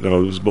day,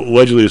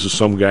 allegedly this is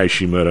some guy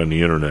she met on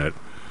the internet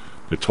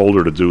that told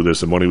her to do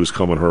this. The money was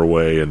coming her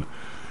way, and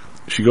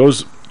she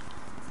goes.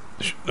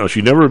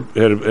 She never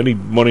had any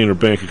money in her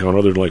bank account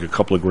other than like a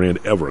couple of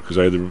grand ever, because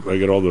I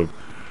get all the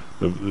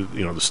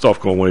stuff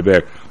going way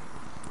back.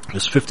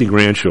 This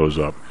 $50,000 shows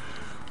up.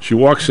 She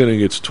walks in and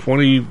gets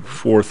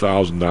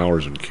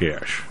 $24,000 in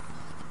cash.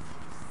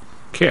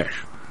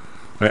 Cash.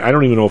 I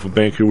don't even know if a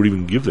bank here would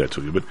even give that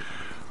to you, but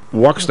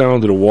walks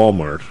down to the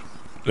Walmart.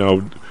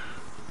 Now,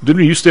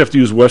 didn't we used to have to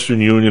use Western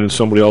Union and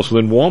somebody else?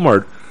 Well, then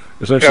Walmart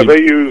essentially. Yeah,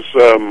 they use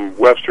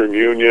Western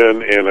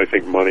Union and I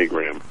think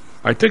MoneyGram.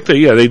 I think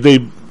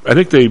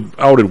they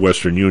outed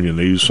Western Union.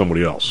 They used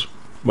somebody else.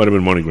 Might have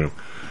been MoneyGram.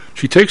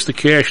 She takes the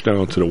cash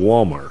down to the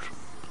Walmart,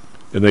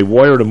 and they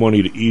wire the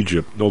money to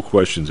Egypt, no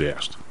questions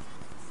asked.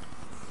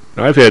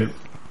 Now, I've had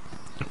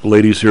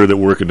ladies here that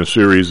work in the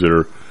series that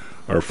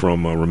are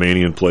from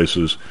Romanian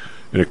places,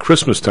 and at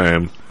Christmas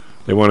time,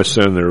 they want to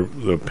send their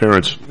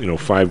parents,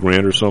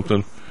 $5,000 or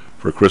something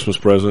for a Christmas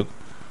present.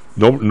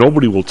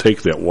 Nobody will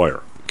take that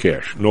wire,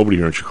 cash. Nobody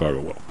here in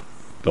Chicago will.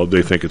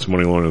 They think it's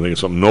money laundering, they think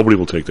it's something. Nobody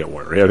will take that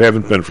wire. I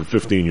haven't been for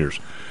 15 years.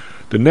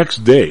 The next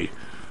day,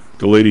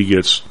 the lady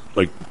gets,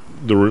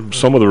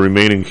 some of the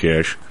remaining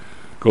cash,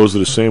 goes to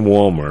the same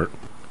Walmart.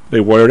 They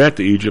wire that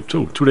to Egypt,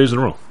 too, 2 days in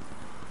a row.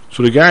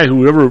 So the guy,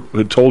 whoever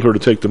had told her to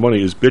take the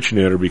money, is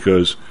bitching at her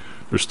because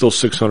there's still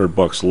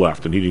 $600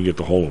 left, and he didn't get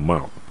the whole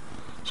amount.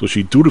 So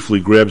she dutifully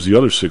grabs the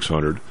other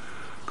 $600,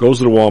 goes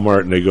to the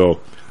Walmart, and they go,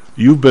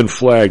 "You've been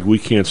flagged, we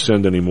can't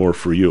send any more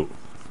for you."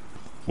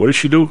 What does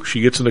she do?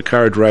 She gets in the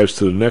car, drives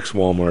to the next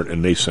Walmart,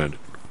 and they send it.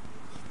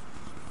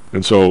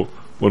 And so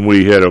when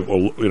we had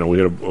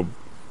a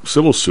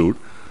civil suit,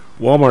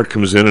 Walmart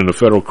comes in the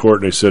federal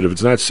court, and they said if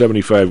it's not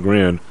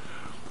 $75,000,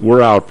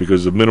 we're out,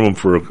 because the minimum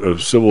for a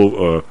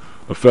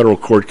federal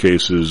court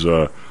case is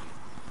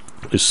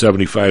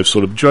 75.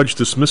 So the judge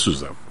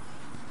dismisses them.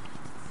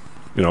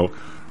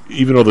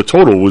 Even though the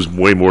total was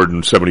way more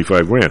than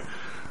 $75,000.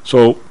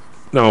 So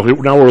now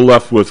we're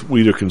left with,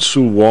 we either can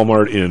sue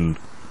Walmart in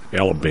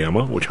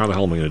Alabama, which how the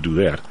hell am I going to do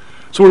that?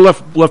 So we're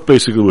left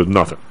basically with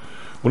nothing.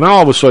 Well, now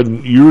all of a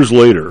sudden, years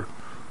later,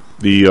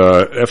 the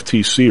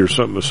FTC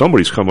or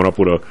somebody's coming up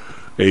with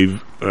a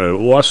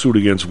lawsuit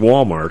against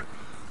Walmart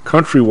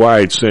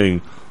countrywide,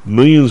 saying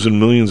millions and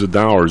millions of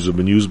dollars have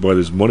been used by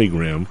this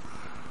MoneyGram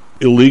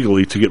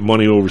illegally to get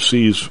money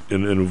overseas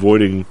and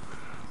avoiding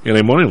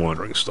anti-money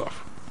laundering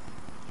stuff.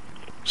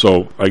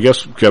 So I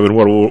guess, Kevin,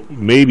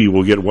 maybe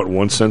we'll get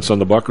 1 cent on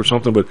the buck or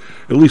something, but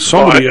at least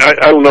somebody. Well,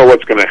 I don't know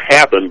what's going to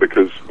happen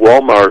because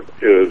Walmart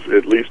is,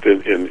 at least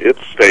in its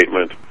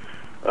statement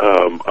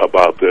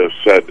about this,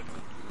 said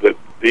that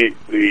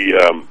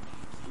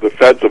the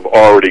feds have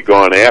already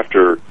gone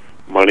after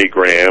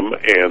MoneyGram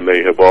and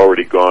they have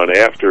already gone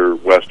after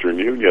Western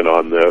Union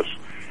on this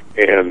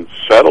and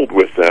settled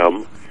with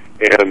them,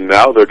 and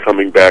now they're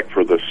coming back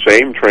for the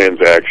same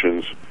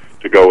transactions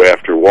to go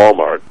after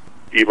Walmart,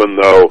 even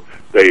though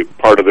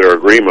part of their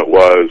agreement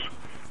was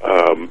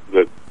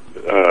that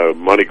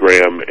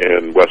MoneyGram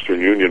and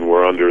Western Union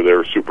were under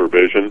their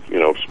supervision,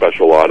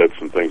 special audits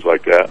and things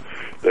like that.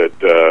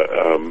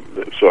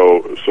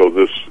 So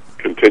this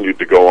continued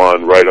to go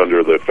on right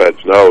under the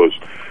Fed's nose,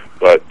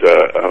 but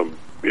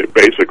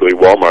basically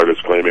Walmart is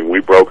claiming we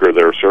broker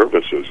their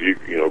services.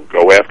 You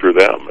go after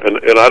them, and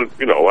I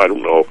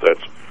don't know if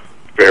that's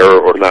fair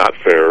or not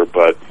fair,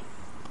 but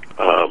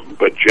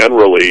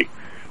generally,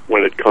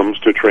 when it comes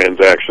to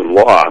transaction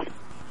law,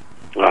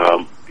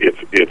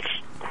 it's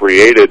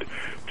created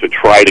to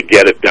try to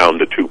get it down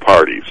to two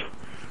parties,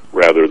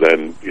 rather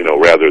than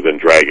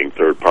dragging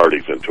third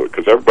parties into it,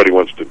 because everybody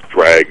wants to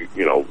drag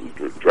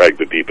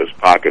the deepest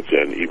pockets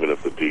in, even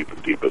if the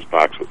deepest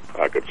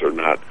pockets are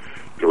not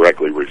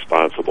directly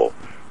responsible.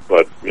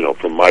 But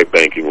from my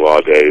banking law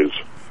days,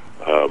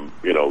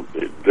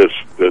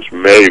 this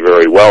may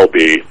very well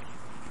be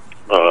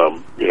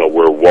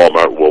where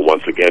Walmart will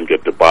once again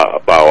get to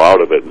bow out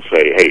of it and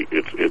say, hey,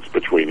 it's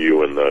between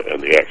you and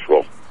the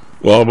actual.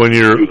 Well, when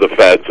you're the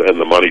feds and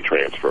the money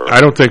transfer. I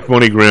don't think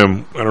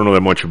MoneyGram. I don't know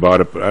that much about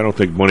it, but I don't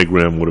think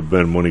MoneyGram would have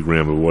been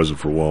MoneyGram if it wasn't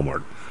for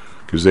Walmart,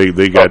 because they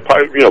got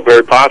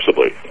very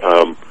possibly.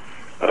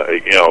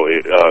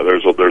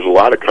 There's a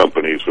lot of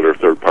companies that are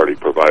third party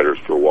providers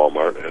for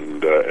Walmart,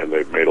 and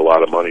they've made a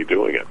lot of money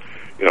doing it.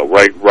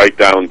 Right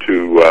down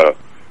to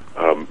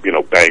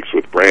banks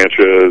with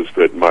branches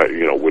that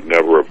would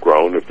never have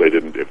grown if they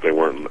didn't have the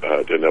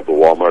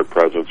Walmart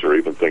presence, or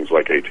even things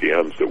like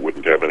ATMs that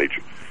wouldn't have any,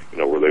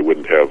 where they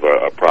wouldn't have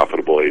a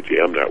profitable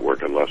ATM network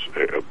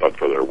but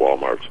for their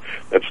Walmarts.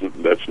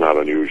 That's not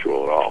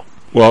unusual at all.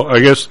 Well, I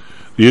guess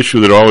the issue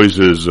that always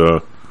is,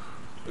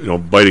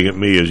 biting at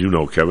me, as you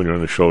know, Kevin, you're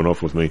on the show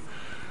enough with me.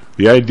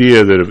 The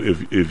idea that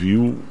if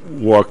you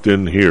walked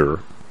in here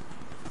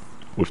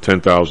with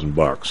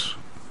 $10,000,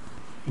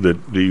 that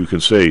you can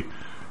say,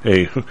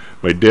 hey,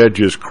 my dad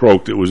just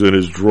croaked, it was in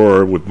his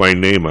drawer with my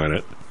name on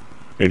it,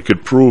 and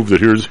could prove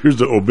that here's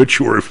the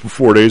obituary from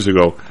 4 days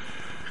ago.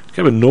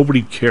 Kevin,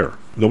 nobody'd care.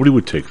 Nobody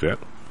would take that.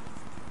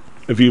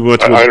 If you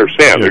went to I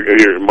understand.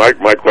 Yeah.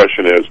 My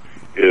question is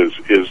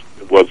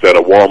was that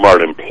a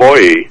Walmart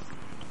employee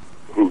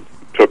who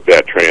took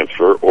that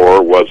transfer,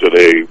 or was it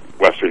a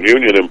Western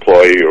Union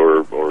employee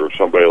or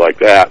somebody like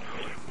that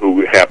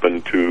who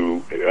happened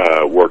to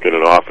work in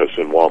an office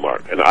in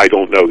Walmart? And I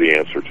don't know the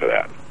answer to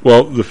that.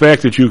 Well, the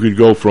fact that you could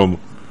go from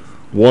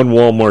one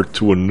Walmart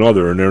to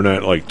another and they're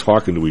not like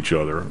talking to each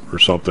other or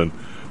something,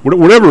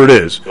 whatever it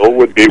is, it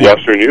would be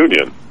Western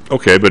Union.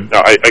 Okay, but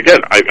now,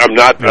 I'm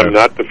not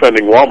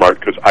defending Walmart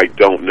because I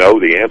don't know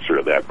the answer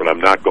to that, but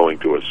I'm not going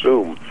to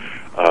assume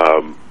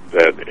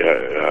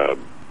that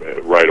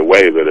right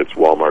away that it's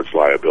Walmart's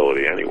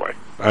liability anyway.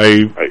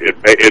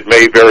 It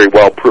may very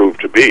well prove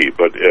to be,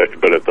 but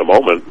at the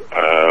moment,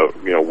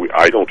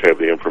 I don't have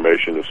the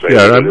information to say.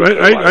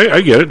 Yeah,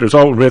 I get it.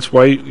 That's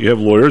why you have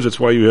lawyers. That's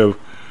why you have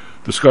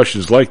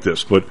discussions like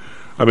this. But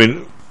I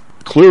mean,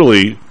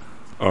 clearly,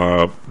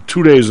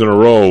 2 days in a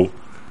row,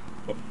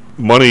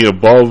 money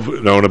above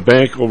now in a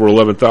bank over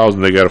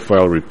 11,000, they got to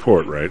file a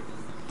report, right?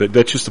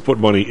 That's just to put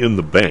money in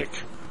the bank.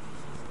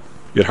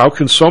 Yet, how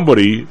can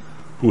somebody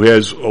who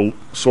has a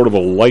sort of a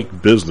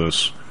like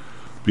business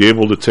be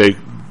able to take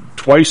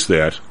twice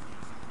that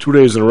 2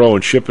 days in a row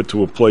and ship it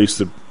to a place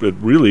that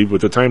really, by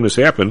the time this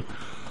happened,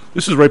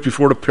 this is right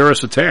before the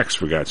Paris attacks,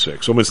 for God's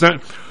sake. So it's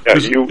not. Yeah,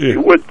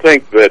 you would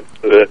think that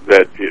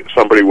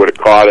somebody would have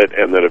caught it,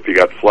 and that if you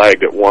got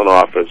flagged at one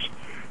office,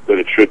 that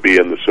it should be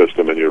in the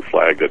system, and you're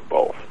flagged at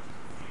both.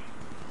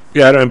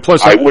 Yeah, and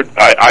plus, I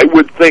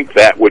would think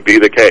that would be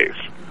the case.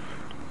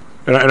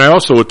 And I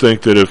also would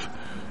think that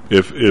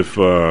if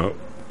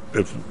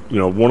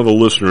one of the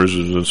listeners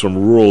is in some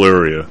rural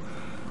area,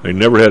 they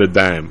never had a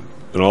dime,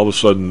 and all of a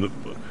sudden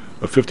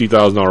a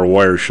 $50,000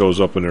 wire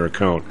shows up in their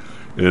account,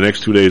 in the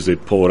next 2 days they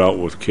pull it out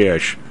with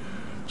cash,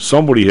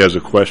 somebody has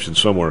a question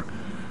somewhere.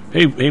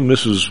 Hey,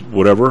 Mrs.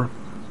 Whatever,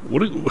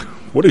 what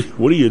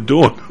are you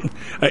doing?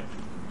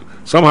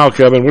 Somehow,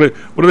 Kevin, what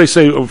do they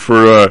say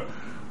for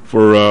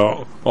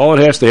all it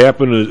has to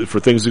happen is for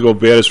things to go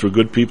bad is for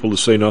good people to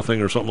say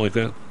nothing, or something like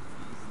that?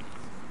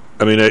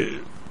 I mean,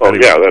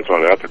 yeah, that's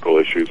on ethical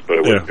issues,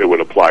 but it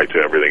would apply to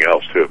everything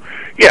else too.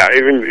 Yeah,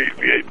 even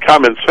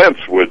common sense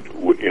would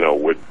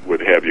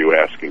have you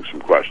asking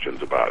some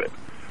questions about it.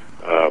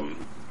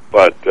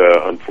 But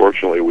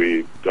unfortunately,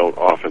 we don't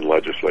often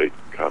legislate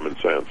common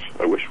sense.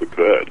 I wish we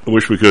could. I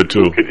wish we could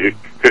too.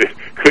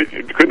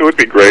 Couldn't it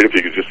be great if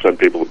you could just send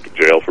people to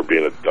jail for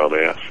being a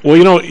dumbass? Well,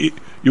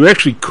 you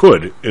actually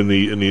could in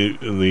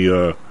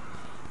the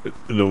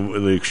in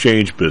the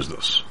exchange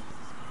business,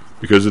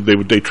 because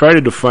they try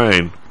to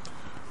define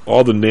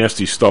all the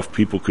nasty stuff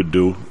people could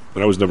do.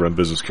 And I was never on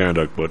business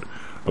conduct, but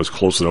I was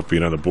close enough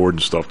being on the board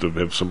and stuff to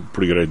have some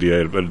pretty good idea. I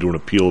had to do an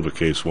appeal of a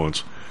case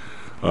once.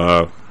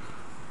 At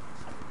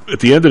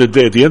the end of the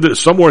day,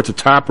 somewhere at the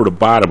top or the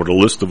bottom of the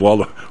list of all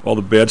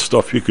the bad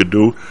stuff you could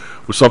do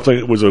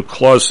was a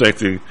clause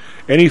saying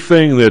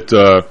anything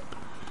that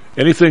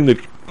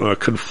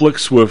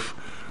conflicts with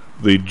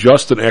the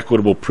just and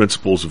equitable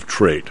principles of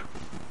trade,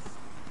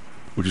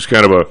 which is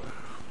kind of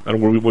I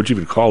don't know what you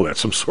even call that,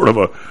 some sort of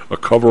a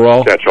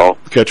coverall,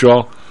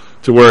 catch-all,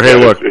 to where, hey,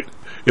 look,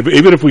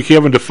 even if we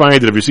haven't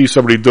defined it, if you see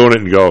somebody doing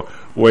it and go,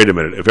 wait a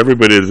minute, if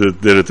everybody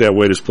did it that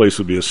way, this place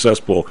would be a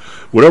cesspool.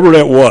 Whatever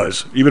that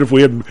was, even if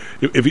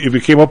if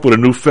you came up with a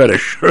new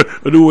fetish,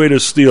 a new way to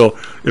steal,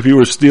 if you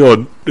were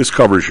stealing, this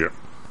covers you.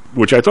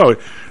 Which I thought,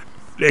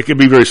 it can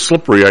be very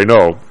slippery, I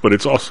know, but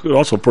it's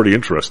also pretty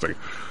interesting.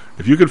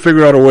 If you can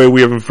figure out a way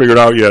we haven't figured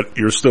out yet,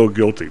 you're still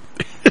guilty.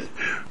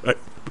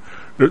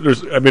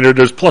 There's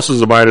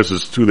pluses and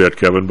minuses to that,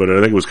 Kevin, but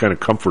I think it was kind of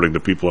comforting to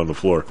people on the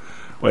floor.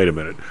 Wait a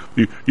minute.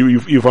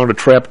 You found a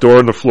trap door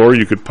in the floor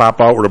you could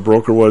pop out where the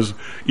broker was,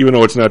 even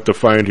though it's not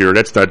defined here.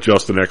 That's not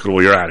just and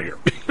equitable. You're out of here.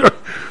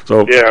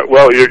 So yeah,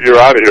 well, you're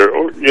out of here.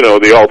 You know,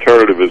 the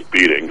alternative is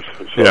beatings.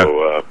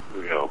 So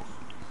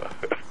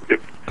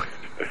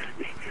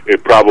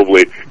it's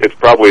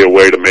probably a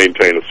way to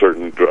maintain a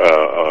certain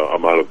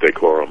amount of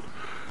decorum.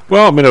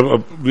 Well, I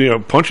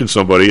mean, punching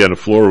somebody on the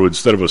floor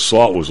instead of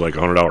assault was like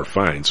 $100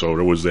 fine. So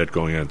there was that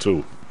going on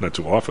too. Not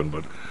too often,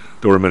 but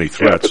there were many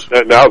threats.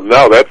 Yeah, now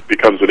that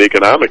becomes an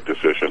economic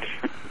decision.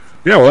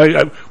 Yeah,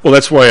 well,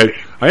 that's why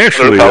I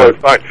actually.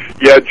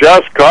 Yeah,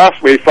 just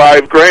cost me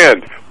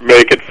 $5,000.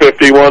 Make it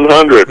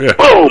 5,100. Yeah.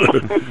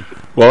 Boom.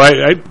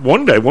 Well,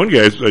 one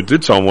guy I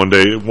did tell him one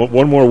day,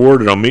 one more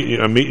word, and I'm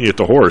meeting you at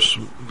the Horse,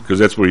 because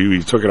that's where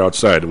he took it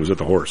outside. It was at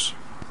the Horse.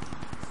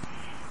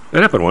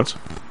 That happened once.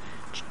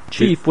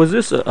 Chief, was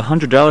this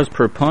 $100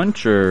 per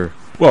punch, or?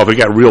 Well, if it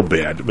got real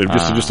bad, I mean,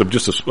 just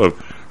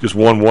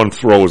one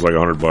throw was like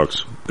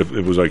 $100 if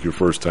it was like your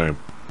first time,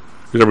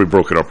 because everybody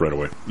broke it up right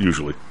away.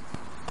 Usually,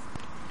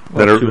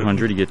 well,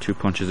 200, you get 2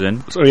 punches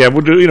in. So yeah, if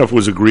it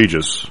was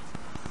egregious,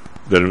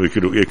 then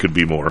it could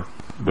be more.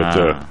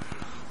 But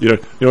you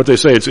know what they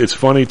say? It's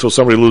funny till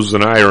somebody loses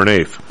an eye or an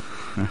eighth.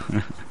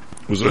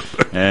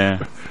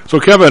 Yeah. So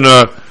Kevin,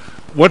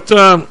 what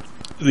are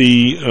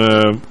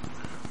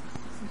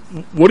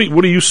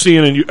you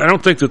seeing? I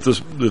don't think that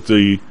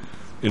the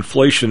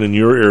inflation in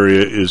your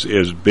area is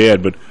as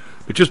bad, but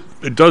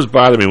it does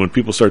bother me when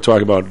people start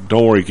talking about,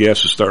 don't worry,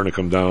 gas is starting to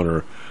come down,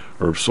 or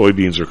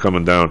soybeans are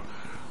coming down.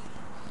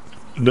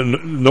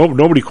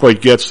 Nobody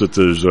quite gets that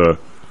there's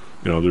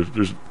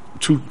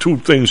two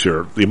things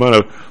here: the amount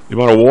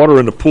of water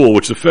in the pool,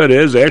 which the Fed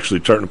is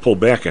actually starting to pull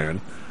back on.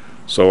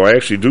 So I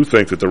actually do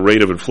think that the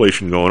rate of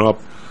inflation going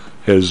up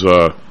has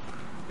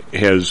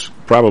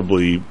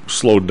probably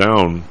slowed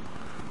down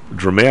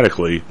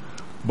dramatically,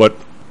 but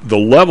the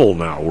level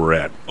now we're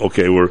at,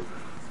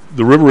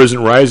 the river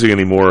isn't rising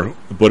anymore,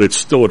 but it's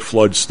still at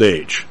flood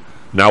stage.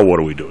 Now what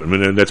do we do? I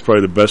mean, and that's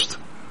probably the best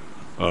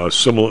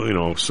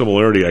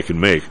similarity I can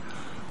make.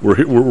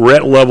 We're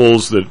at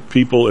levels that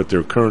people at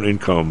their current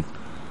income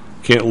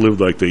can't live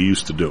like they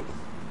used to do.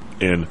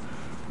 And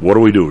what do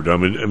we do? I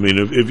mean,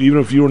 even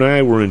if you and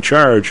I were in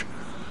charge,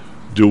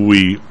 do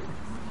we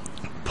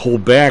pull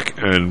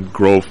back on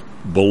growth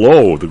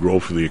below the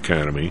growth of the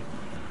economy?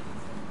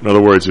 In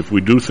other words, if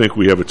we do think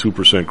we have a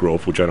 2%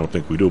 growth, which I don't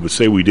think we do, but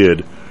say we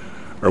did,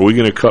 are we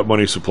going to cut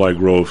money supply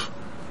growth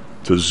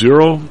to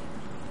zero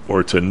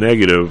or to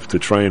negative to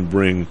try and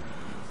bring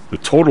the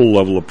total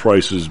level of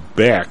prices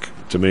back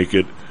to make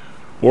it,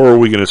 or are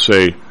we going to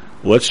say,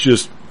 let's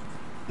just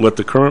let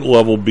the current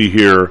level be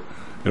here,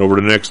 and over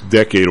the next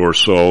decade or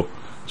so,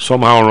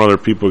 somehow or other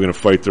people are going to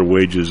fight their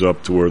wages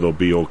up to where they'll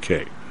be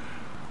okay?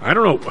 I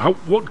don't know.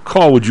 What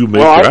call would you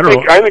make?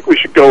 Well, I think we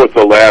should go with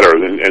the latter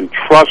and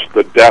trust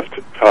the deft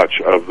touch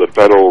of the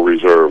Federal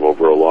Reserve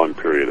over a long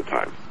period of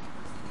time.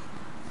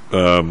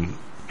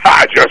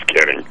 Just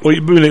kidding.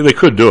 Well, they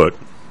could do it.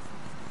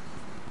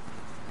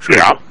 Sure,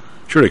 yeah.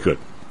 Sure they could.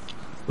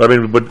 But I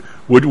mean,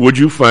 would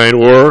you find,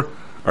 or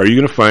are you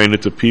going to find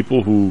that the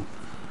people who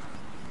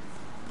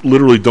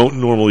literally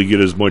don't normally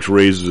get as much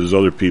raises as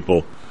other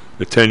people,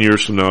 that 10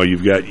 years from now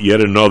you've got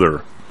yet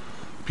another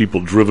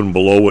people driven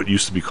below what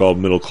used to be called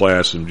middle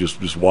class and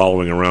just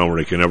wallowing around where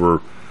they can never...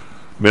 I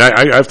mean,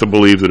 I have to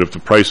believe that if the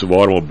price of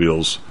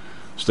automobiles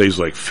stays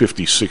like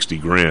 50, 60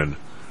 grand,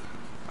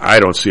 I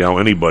don't see how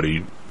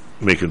anybody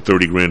making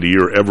 30 grand a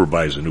year ever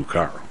buys a new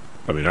car.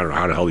 I mean, I don't know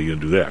how the hell are you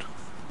going to do that.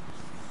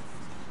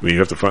 I mean, you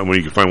have to find, when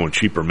you can find one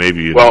cheaper,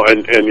 maybe... Well,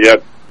 and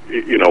yet,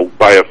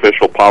 by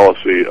official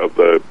policy of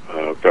the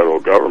federal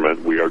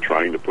government, we are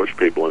trying to push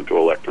people into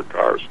electric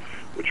cars,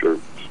 which are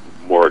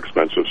more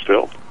expensive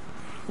still.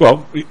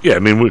 Well, yeah, I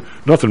mean,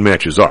 nothing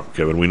matches up,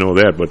 Kevin. We know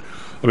that, but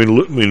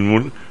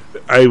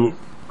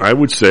I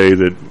would say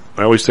that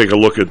I always take a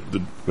look at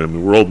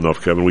we're old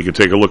enough, Kevin. We can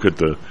take a look at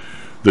the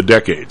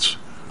decades,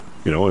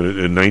 You know,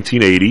 in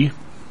 1980,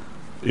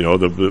 you know,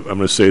 I'm going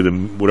to say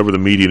whatever the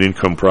median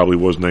income probably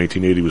was in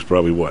 1980 was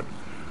probably what,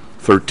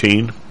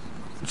 13,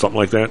 something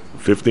like that,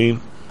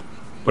 15.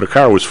 But a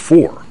car was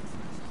 4.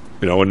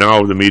 You know, and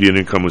now the median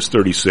income is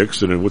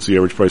 36, and then what's the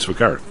average price of a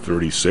car?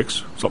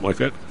 36, something like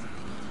that.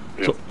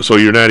 Yeah. So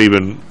you're not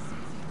even.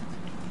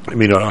 I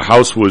mean, a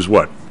house was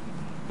what,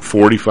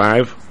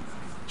 45,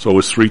 so it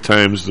was 3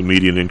 times the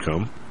median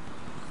income,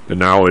 and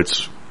now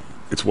it's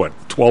what,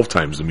 12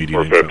 times the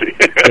median income.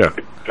 450. Yeah.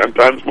 10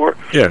 times more.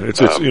 Yeah,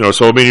 it's you know,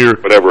 so I mean,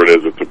 whatever it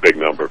is, it's a big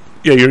number.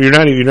 Yeah, you're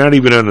not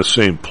even on the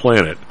same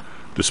planet,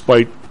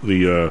 despite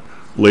the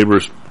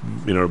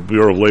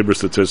Bureau of Labor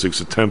Statistics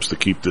attempts to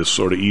keep this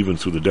sort of even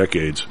through the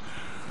decades.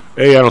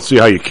 A, I don't see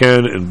how you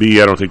can, and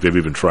B, I don't think they've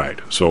even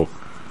tried. So,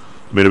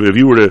 I mean, if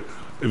you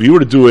were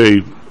to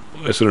do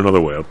I said another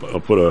way, I'll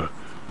put a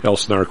Hal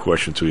Snark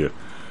question to you.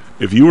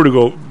 If you were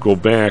to go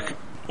back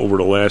over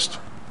the last,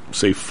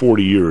 say,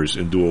 40 years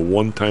and do a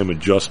one-time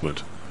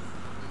adjustment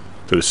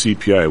to the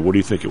CPI, what do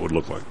you think it would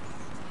look like?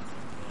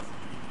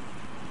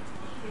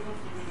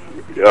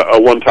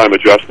 A one-time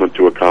adjustment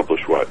to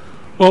accomplish what?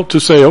 Well, to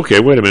say, okay,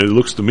 wait a minute, it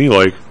looks to me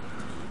like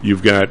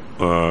you've got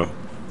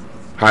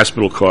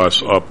hospital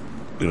costs up,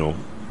 you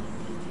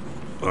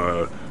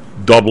know,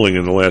 doubling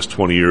in the last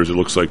 20 years. It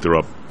looks like they're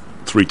up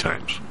 3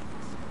 times.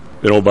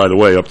 And oh, by the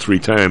way, up 3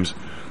 times,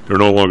 they're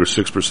no longer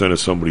 6% of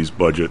somebody's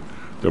budget.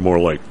 They're more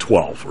like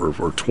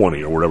 12 or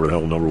 20 or whatever the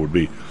hell the number would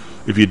be.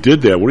 If you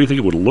did that, what do you think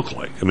it would look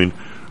like? I mean,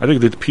 I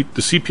think that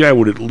the CPI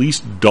would at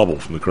least double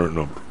from the current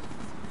number.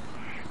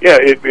 Yeah,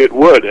 it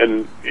would,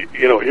 and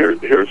you know,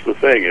 here's the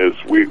thing: is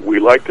we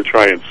like to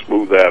try and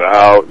smooth that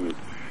out,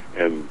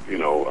 and you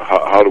know,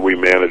 how do we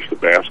manage the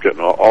basket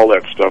and all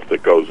that stuff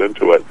that goes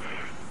into it.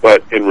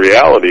 But in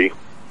reality,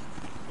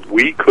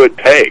 we could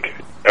take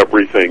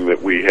everything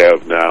that we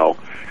have now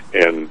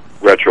and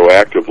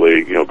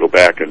retroactively, you know, go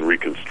back and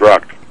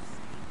reconstruct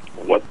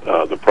what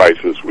the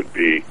prices would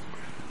be,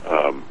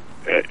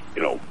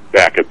 you know,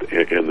 back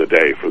in the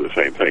day for the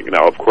same thing.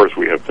 Now, of course,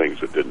 we have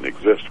things that didn't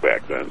exist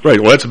back then. Right.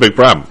 Well, that's a big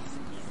problem.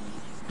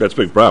 That's a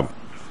big problem.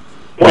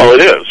 Well,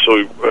 it is.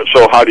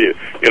 So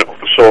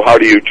how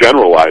do you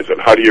generalize it?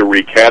 How do you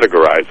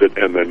recategorize it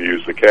and then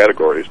use the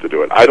categories to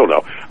do it? I don't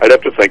know. I'd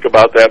have to think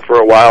about that for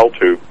a while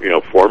to, you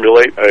know,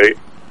 formulate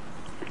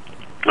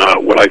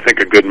what I think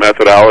a good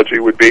methodology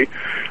would be.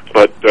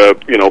 But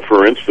you know,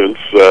 for instance,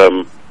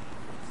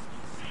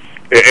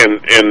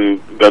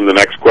 and then the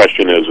next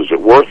question is it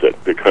worth it?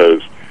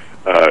 Because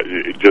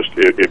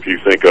if you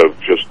think of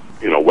just,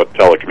 you know, what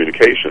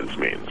telecommunications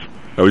means.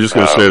 I was just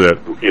going to say that.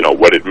 You know,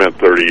 what it meant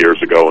 30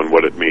 years ago and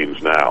what it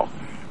means now.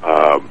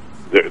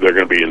 They're going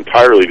to be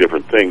entirely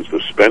different things.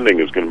 The spending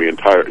is going to be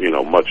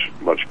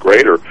much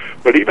greater.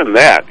 But even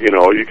that, you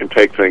know, you can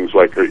take things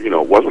like, you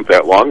know, it wasn't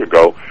that long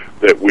ago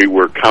that we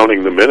were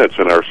counting the minutes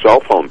in our cell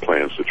phone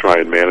plans to try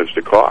and manage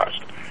the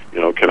cost. You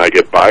know, can I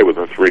get by with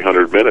a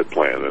 300-minute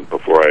plan? And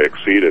before I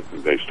exceed it,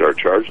 they start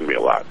charging me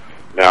a lot.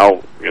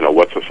 Now, you know,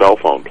 what's a cell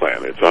phone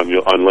plan? It's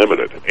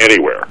unlimited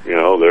anywhere. You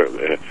know,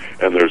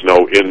 and there's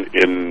no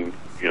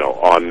you know,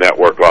 on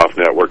network, off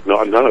network.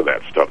 None of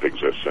that stuff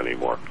exists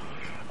anymore.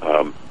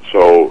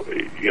 So,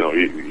 you know,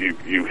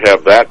 you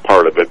have that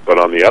part of it, but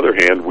on the other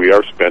hand, we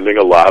are spending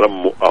a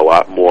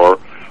lot more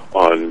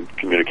on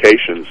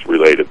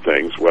communications-related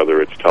things,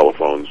 whether it's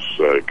telephones,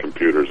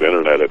 computers,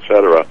 internet,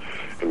 etc.,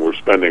 and we're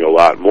spending a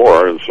lot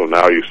more, and so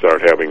now you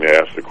start having to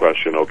ask the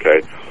question,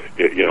 okay,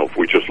 you know, if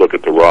we just look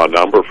at the raw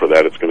number for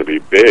that, it's going to be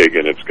big,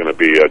 and it's going to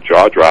be a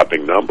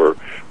jaw-dropping number,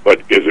 but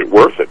is it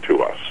worth it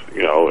to us?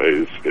 You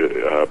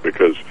know,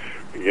 because,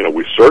 you know,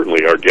 we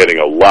certainly are getting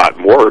a lot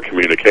more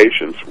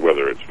communications,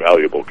 whether it's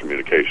valuable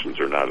communications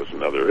or not is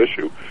another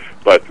issue,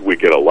 but we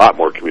get a lot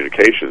more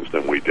communications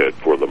than we did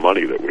for the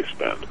money that we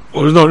spend.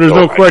 Well, there's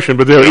no question,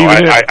 but there,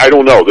 I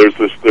don't know. There's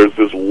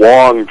this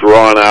long,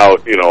 drawn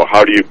out, you know,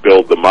 how do you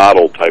build the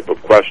model type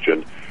of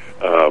question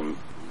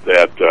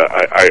that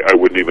I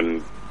wouldn't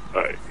even,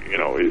 you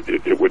know,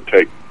 it would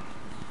take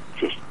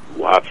just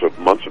lots of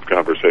months of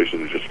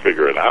conversation to just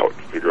figure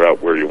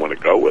out where you want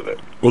to go with it.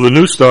 Well, the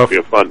new stuff.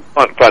 It'd be a fun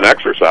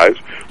exercise.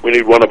 We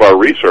need one of our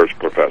research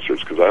professors,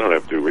 because I don't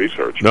have to do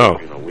research. No.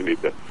 You know, we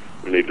need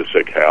to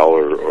sick Hal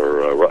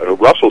or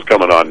Russell's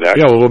coming on next.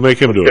 Yeah, well, we'll make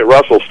him do it. Get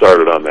Russell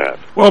started on that.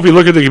 Well, if you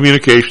look at the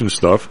communication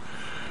stuff,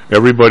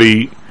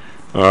 everybody, you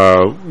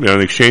know, on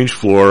the exchange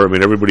floor, I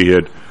mean, everybody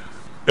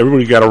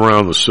got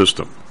around the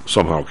system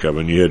somehow,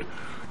 Kevin. You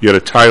had a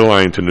tie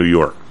line to New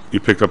York. You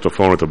picked up the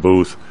phone at the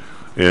booth,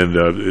 and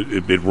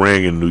it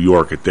rang in New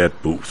York at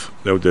that booth.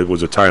 That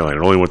was a tie line.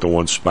 It only went to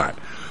one spot.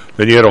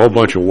 Then you had a whole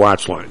bunch of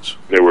watch lines.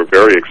 They were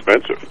very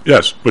expensive.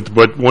 Yes, but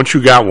once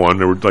you got one,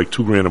 there were like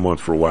 $2,000 a month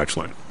for a watch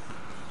line.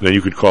 And then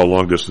you could call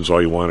long distance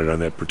all you wanted on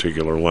that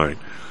particular line.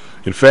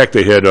 In fact,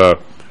 they had,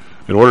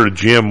 in order to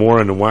jam more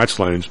on the watch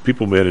lines,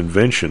 people made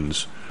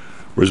inventions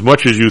where as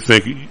much as you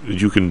think that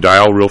you can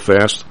dial real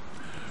fast,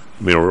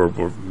 I mean,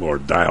 or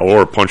dial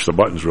or punch the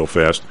buttons real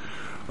fast,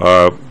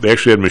 they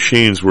actually had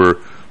machines where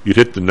you'd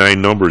hit the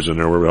 9 numbers in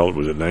there. Where the hell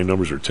was it, 9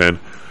 numbers or 10?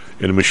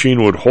 and the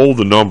machine would hold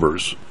the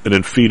numbers and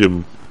then feed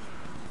them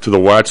to the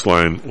watch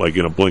line like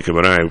in a blink of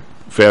an eye,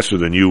 faster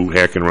than you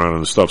hacking around on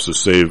the stuff to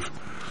save.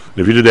 And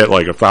if you did that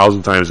like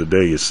 1,000 times a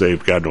day, you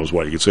saved God knows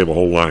what. You could save a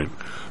whole line.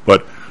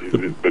 But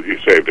you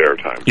saved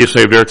airtime. You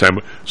saved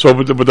airtime. So,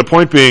 but the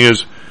point being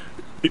is,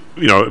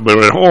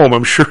 but at home,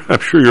 I'm sure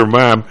your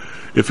mom,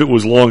 if it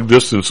was long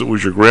distance, it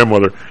was your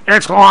grandmother.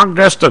 It's long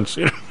distance.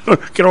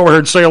 Get over here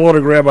and say hello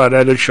to grandma,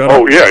 and then shut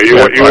up. Oh yeah, you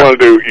wanted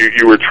to.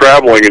 You were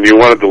traveling and you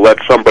wanted to let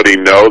somebody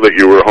know that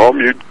you were home.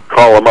 You'd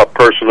call them up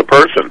person to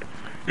person.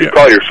 You'd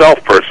call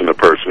yourself person to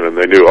person, and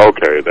they knew.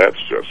 Okay, that's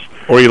just.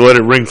 Or you let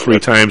it ring 3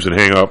 times and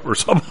hang up, or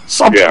something.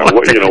 Yeah,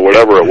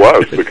 whatever it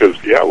was,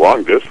 because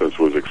long distance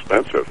was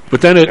expensive.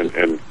 But then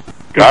and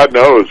God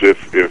knows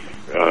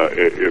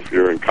if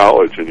you're in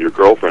college and your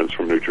girlfriend's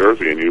from New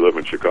Jersey and you live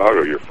in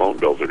Chicago, your phone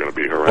bills are going to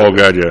be horrendous. Oh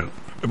God, yeah.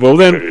 Well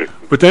then,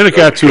 but then it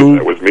got to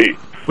that was me.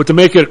 But to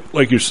make it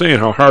like you're saying,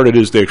 how hard it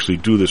is to actually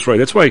do this right.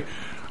 That's why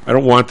I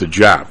don't want the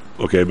job.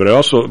 Okay, but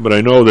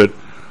I know that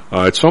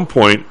at some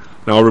point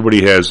now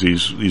everybody has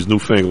these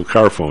newfangled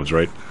car phones,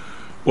 right?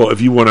 Well,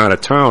 if you went out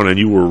of town and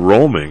you were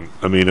roaming,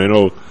 I mean, I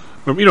know,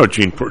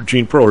 Jean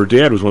Pearl, her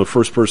dad was one of the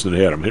first person that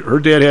had them. Her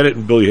dad had it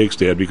and Billy Hicks'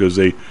 dad because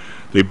they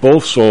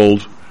both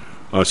sold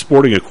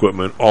sporting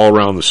equipment all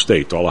around the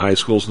state, all the high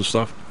schools and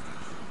stuff.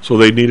 So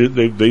they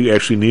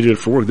actually needed it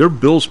for work. Their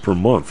bills per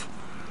month,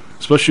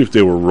 especially if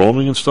they were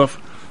roaming and stuff,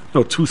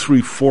 $200,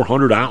 $300,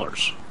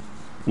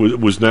 $400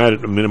 was not.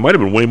 I mean, it might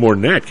have been way more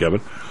than that,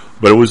 Kevin,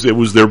 but it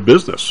was their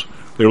business.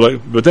 They were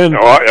like, but then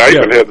I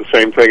even had the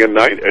same thing in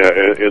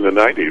the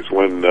 90s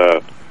when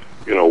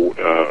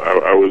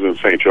I was in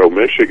St. Joe,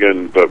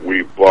 Michigan, but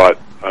we bought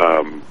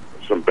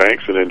some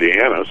banks in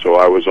Indiana, so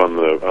I was on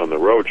the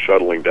road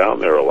shuttling down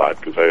there a lot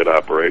because I had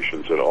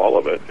operations at all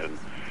of it,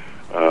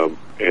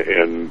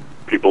 and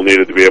people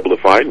needed to be able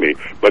to find me.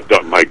 But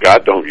my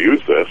God, don't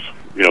use this.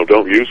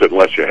 Don't use it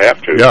unless you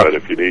have to. Yeah. But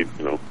if you need,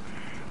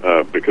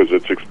 because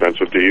it's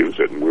expensive to use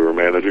it, and we were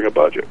managing a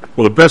budget.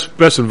 Well, the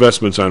best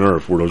investments on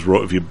earth were those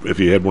if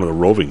you had one of the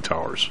roving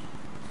towers,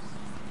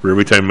 where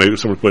every time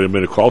someone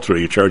made a call to it,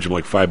 you charge them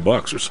like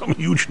 $5 or some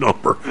huge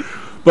number.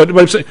 But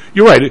I'm saying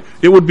you're right.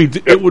 It would be.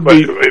 But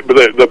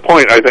the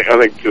point I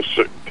think just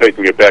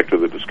taking it back to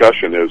the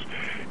discussion is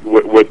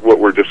what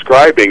we're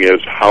describing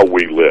is how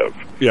we live.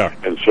 Yeah.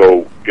 And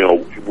so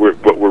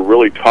what we're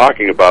really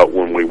talking about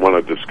when we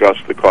want to discuss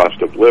the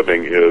cost of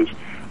living is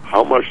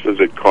how much does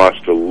it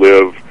cost to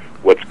live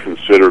what's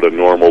considered a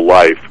normal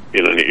life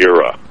in an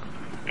era,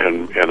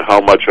 and how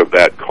much of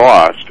that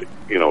cost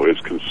is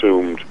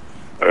consumed.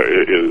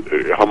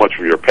 How much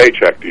of your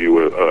paycheck do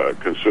you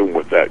consume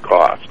with that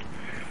cost?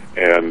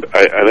 And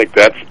I think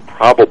that's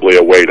probably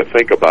a way to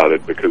think about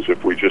it, because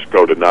if we just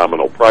go to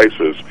nominal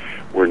prices,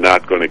 we're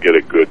not going to get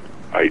a good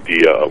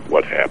idea of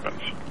what happens.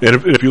 And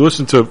if you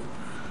listen to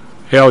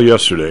Hal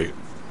yesterday,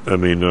 I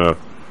mean,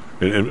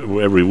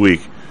 and every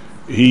week,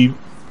 he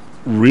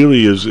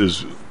really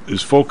is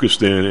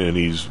focused in, and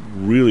he's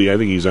really, I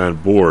think he's on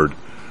board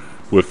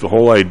with the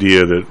whole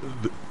idea that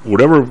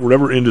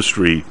whatever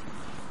industry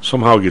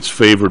somehow gets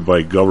favored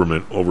by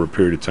government over a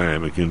period of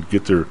time, it can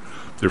get their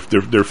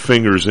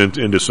fingers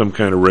into some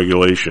kind of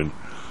regulation.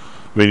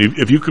 I mean,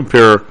 if you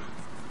compare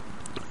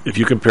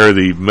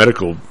the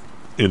medical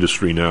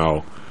industry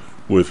now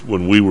with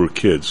when we were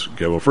kids,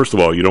 okay, well, first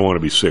of all, you don't want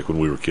to be sick when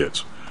we were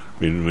kids.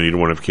 I mean, you don't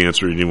want to have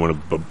cancer, you didn't want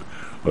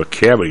a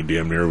cavity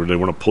damn near when they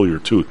want to pull your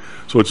tooth.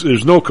 So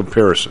there's no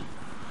comparison.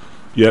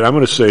 Yet I'm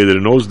going to say that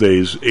in those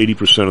days,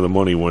 80% of the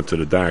money went to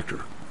the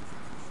doctor.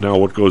 Now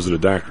what goes to the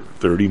doctor?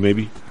 30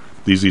 maybe?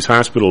 These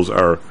hospitals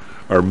are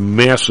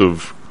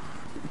massive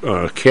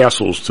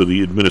castles to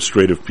the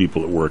administrative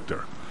people that work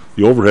there.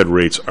 The overhead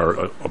rates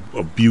are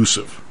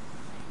abusive.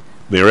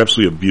 They are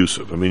absolutely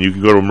abusive. I mean, you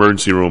can go to an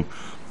emergency room,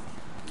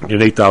 an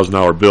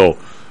 $8,000 bill,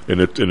 and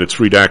the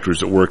 3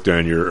 doctors that work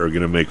down here are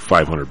going to make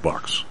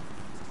 $500.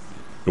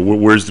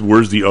 Where's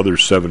the other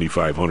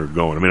 $7,500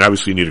 going? I mean,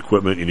 obviously you need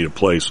equipment, you need a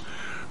place,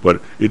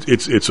 but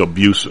it's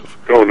abusive.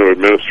 Going to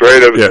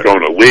administrative, yeah. Going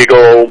to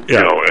legal,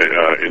 yeah.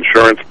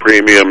 Insurance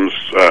premiums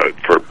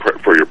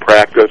for your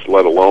practice,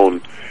 let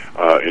alone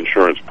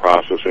insurance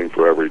processing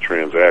for every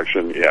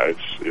transaction. Yeah,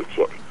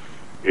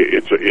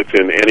 it's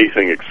in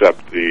anything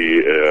except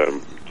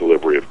the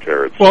delivery of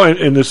care. Well,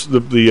 and this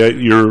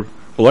your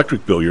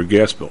electric bill, your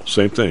gas bill,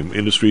 same thing.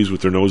 Industries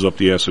with their nose up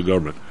the ass of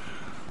government.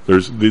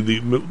 There's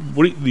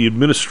the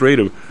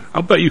administrative.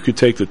 I'll bet you could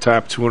take the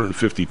top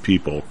 250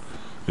 people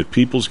at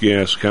People's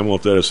Gas,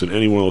 Commonwealth Edison,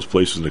 any one of those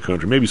places in the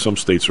country. Maybe some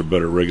states are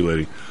better at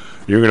regulating.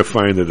 You're going to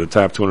find that the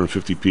top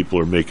 250 people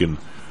are making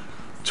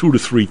 2 to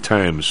 3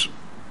 times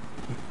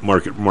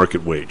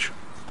market wage,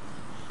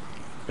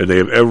 and they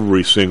have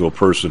every single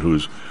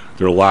person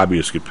their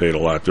lobbyists get paid a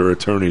lot, their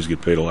attorneys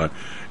get paid a lot.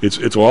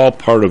 It's all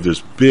part of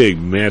this big,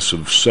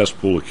 massive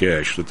cesspool of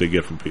cash that they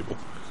get from people.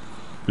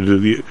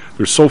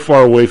 They're so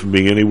far away from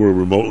being anywhere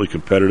remotely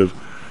competitive,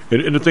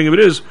 and the thing of it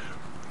is,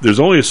 there's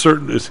only a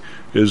certain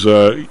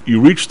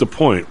you reach the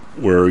point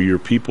where your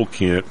people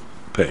can't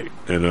pay,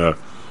 and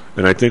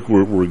I think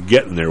we're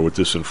getting there with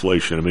this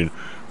inflation. I mean,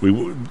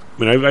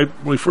 when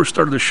we first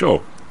started the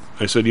show,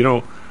 I said,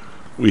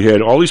 we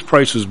had all these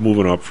prices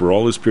moving up for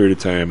all this period of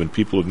time, and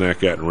people have not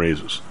gotten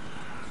raises.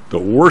 The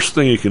worst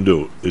thing you can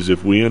do is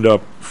if we end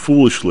up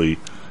foolishly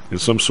in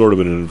some sort of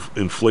an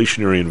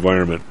inflationary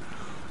environment,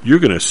 you're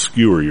going to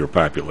skewer your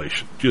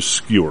population. Just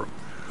skewer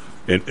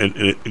them.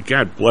 And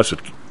God bless it,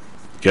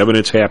 Kevin,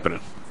 it's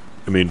happening.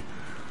 I mean,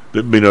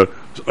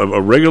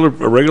 a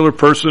regular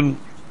person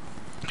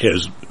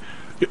has.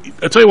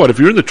 I tell you what, if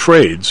you're in the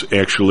trades,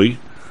 actually,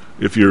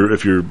 if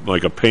you're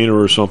like a painter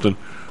or something,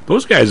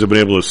 those guys have been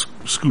able to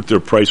scoot their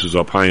prices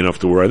up high enough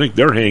to where I think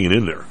they're hanging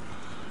in there.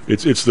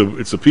 It's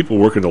the people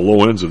working the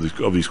low ends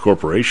of these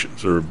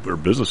corporations or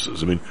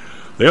businesses. I mean,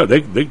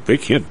 they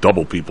can't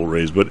double people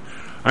raise, but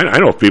I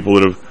know people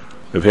that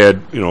have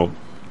had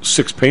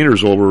 6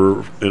 painters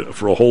over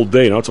for a whole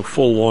day. Now it's a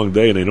full long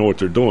day, and they know what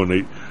they're doing.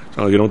 It's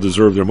not like they don't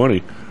deserve their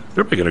money.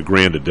 They're making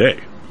 $1,000 a day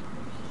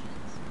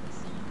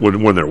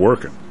when they're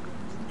working.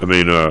 I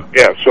mean, but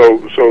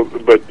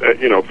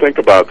think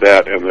about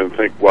that, and then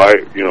think why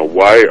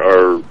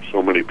are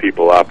so many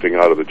people opting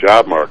out of the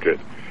job market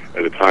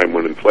at a time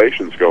when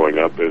inflation's going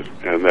up?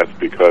 And that's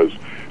because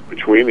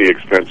between the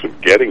expense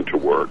of getting to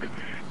work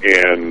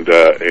and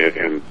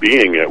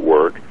being at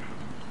work,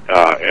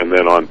 and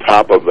then on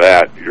top of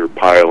that, you're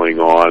piling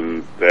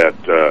on that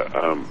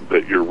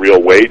your real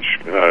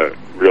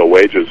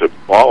wages have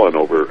fallen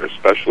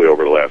especially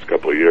over the last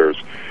couple of years,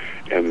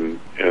 and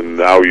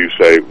now you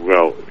say,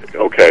 well,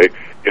 okay,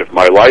 if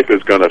my life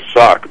is going to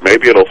suck,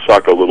 maybe it'll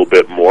suck a little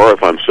bit more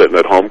if I'm sitting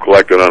at home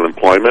collecting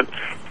unemployment.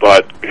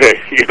 But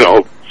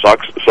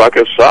suck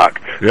is suck.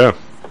 Yeah.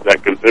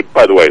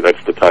 By the way,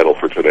 that's the title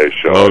for today's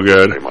show. Oh,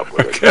 good.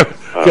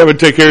 Kevin,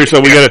 take care of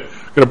yourself. We got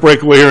to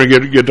break away here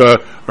and get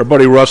our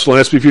buddy Russell.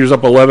 And SP Futures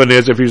up 11,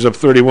 NASDAQ Futures up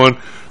 31.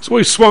 So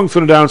we swung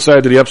from the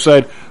downside to the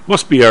upside.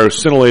 Must be our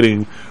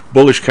scintillating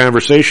bullish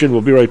conversation.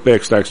 We'll be right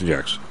back. Stocks and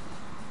Jocks.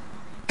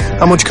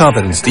 How much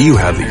confidence do you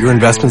have that your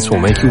investments will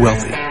make you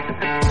wealthy?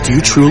 Do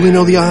you truly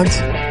know the odds?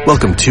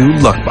 Welcome to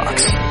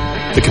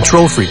Luckbox, the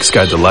control freak's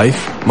guide to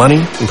life, money,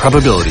 and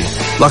probability.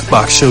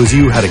 Luckbox shows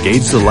you how to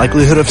gauge the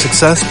likelihood of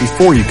success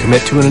before you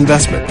commit to an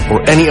investment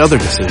or any other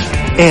decision.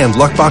 And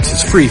Luckbox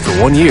is free for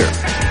 1 year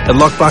at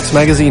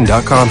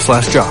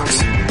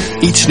luckboxmagazine.com/jocks.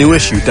 Each new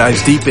issue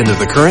dives deep into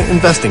the current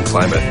investing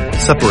climate,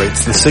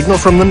 separates the signal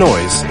from the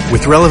noise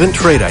with relevant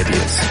trade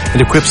ideas,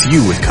 and equips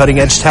you with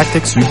cutting-edge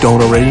tactics you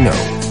don't already know.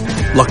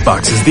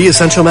 Luckbox is the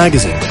essential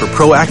magazine for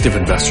proactive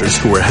investors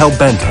who are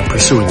hell-bent on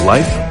pursuing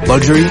life,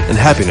 luxury, and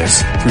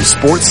happiness through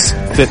sports,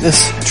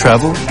 fitness,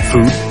 travel,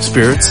 food,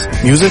 spirits,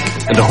 music,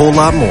 and a whole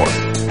lot more.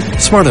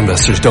 Smart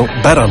investors don't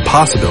bet on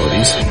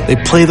possibilities, they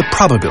play the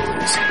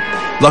probabilities.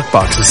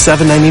 Luckbox is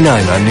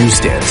 $7.99 on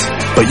newsstands,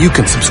 but you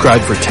can subscribe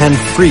for 10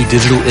 free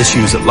digital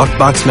issues at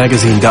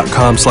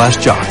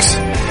luckboxmagazine.com/jocks.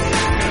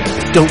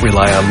 Don't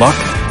rely on luck.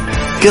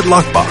 Get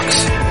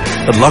Luckbox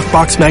at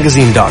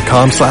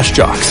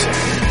luckboxmagazine.com/jocks.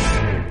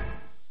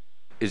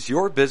 Is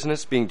your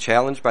business being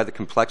challenged by the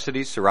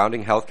complexities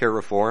surrounding healthcare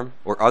reform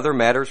or other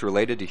matters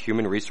related to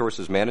human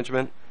resources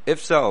management?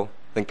 If so,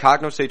 then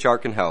Cognos HR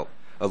can help.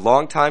 A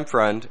longtime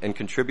friend and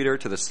contributor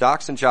to the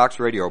Stocks and Jocks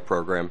radio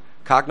program,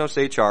 Cognos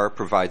HR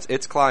provides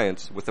its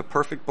clients with a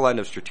perfect blend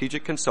of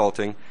strategic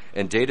consulting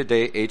and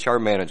day-to-day HR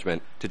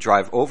management to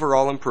drive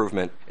overall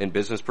improvement in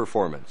business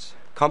performance.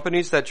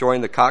 Companies that join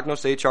the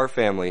Cognos HR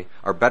family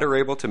are better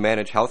able to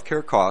manage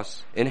healthcare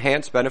costs,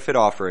 enhance benefit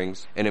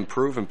offerings, and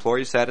improve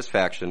employee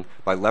satisfaction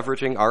by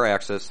leveraging our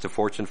access to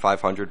Fortune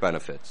 500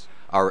 benefits.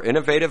 Our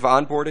innovative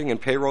onboarding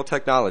and payroll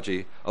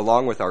technology,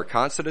 along with our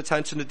constant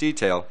attention to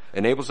detail,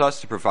 enables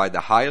us to provide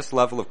the highest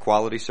level of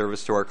quality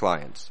service to our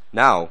clients.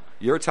 Now,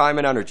 your time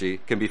and energy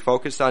can be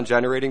focused on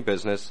generating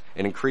business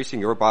and increasing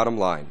your bottom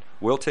line.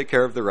 We'll take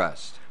care of the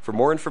rest. For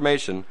more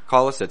information,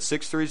 call us at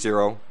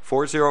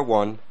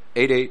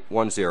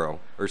 630-401-8810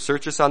 or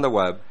search us on the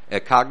web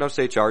at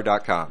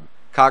cognoshr.com.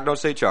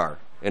 Cognos HR,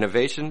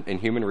 innovation in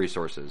human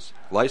resources.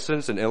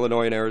 Licensed in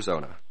Illinois and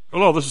Arizona.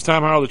 Hello, this is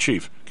Tom Howell, the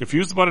Chief.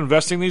 Confused about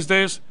investing these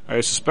days?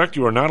 I suspect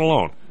you are not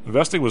alone.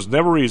 Investing was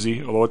never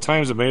easy, although at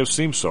times it may have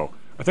seemed so.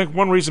 I think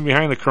one reason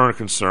behind the current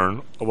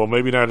concern, although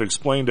maybe not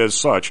explained as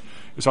such,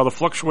 is how the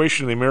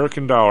fluctuation in the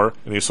American dollar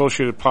and the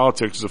associated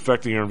politics is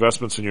affecting your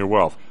investments and your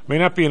wealth. It may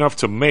not be enough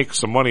to make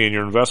some money in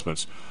your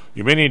investments.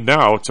 You may need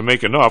now to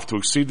make enough to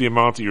exceed the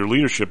amount that your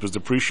leadership is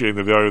depreciating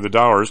the value of the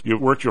dollars you've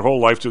worked your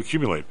whole life to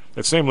accumulate.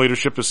 That same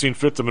leadership has seen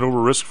fit to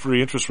maneuver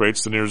risk-free interest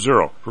rates to near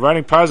zero.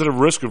 Providing positive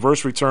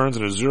risk-averse returns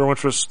in a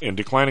zero-interest and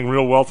declining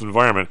real wealth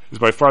environment is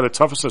by far the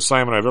toughest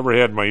assignment I've ever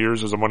had in my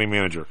years as a money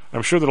manager.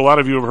 I'm sure that a lot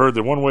of you have heard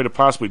that one way to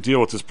possibly deal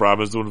with this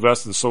problem is to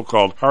invest in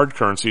so-called hard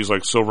currencies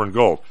like silver and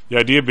gold. The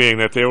idea being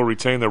that they will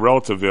retain their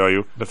relative value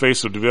in the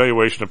face of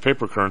devaluation of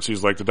paper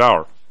currencies like the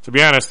dollar. To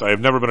be honest, I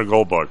have never been a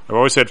gold bug. I've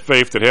always had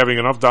faith that having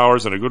enough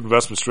dollars and a good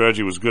investment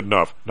strategy was good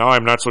enough. Now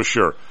I'm not so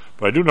sure.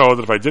 But I do know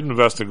that if I did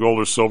invest in gold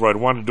or silver, I'd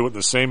want to do it in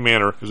the same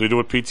manner as we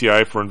do at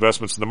PTI for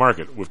investments in the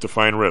market, with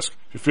defined risk.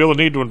 If you feel the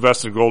need to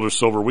invest in gold or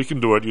silver, we can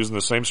do it using the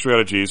same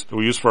strategies that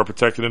we use for our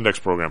protected index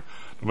program.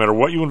 No matter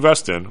what you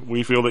invest in,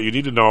 we feel that you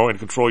need to know and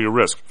control your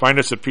risk. Find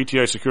us at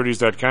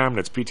PTIsecurities.com.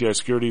 That's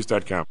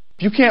PTIsecurities.com.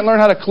 If you can't learn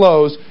how to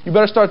close, you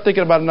better start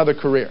thinking about another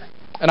career.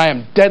 And I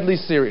am deadly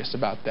serious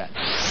about that.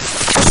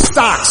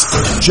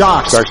 Stocks,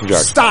 jocks, Stocks and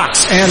jocks.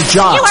 Stocks and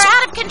jocks. You are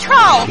out of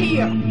control.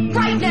 Here,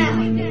 right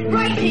now,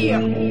 right here,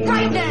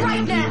 right now,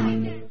 right now.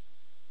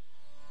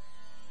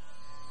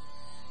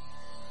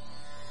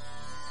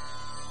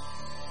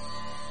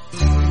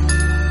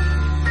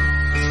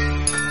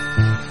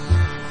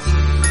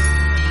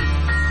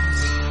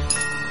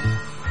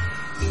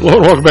 Hello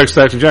and welcome back to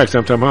Stocks and Jocks.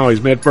 I'm Tom Hollies.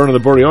 Matt Byrne on the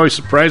board. He always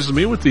surprises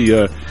me with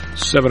the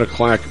 7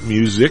 o'clock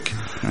music.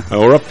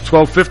 We're up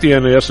 1250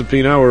 on the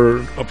S&P now.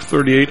 We're up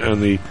 38 on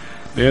the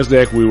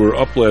NASDAQ. We were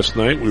up last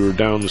night. We were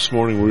down this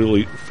morning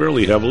really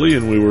fairly heavily,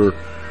 and we were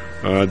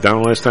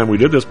down last time we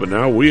did this, but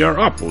now we are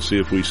up. We'll see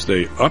if we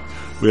stay up.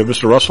 We have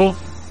Mr. Russell.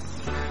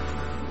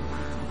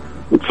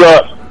 What's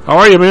up? How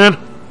are you, man?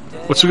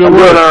 What's the good I'm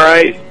word? doing all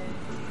right.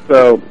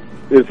 So,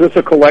 is this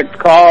a collect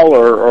call,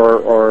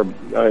 or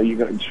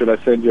should I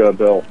send you a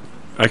bill?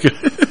 I can.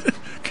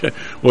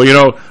 Well, you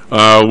know,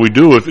 we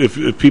do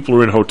if people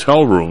are in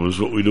hotel rooms.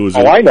 What we do is,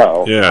 I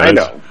know. Yeah, I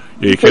know.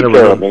 Yeah, you Take can't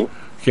care ever of me.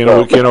 can't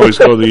always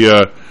go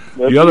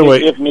the other way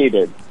if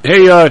needed.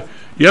 Hey,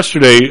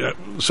 yesterday,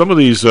 some of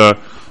these,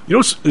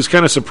 this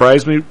kind of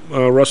surprised me,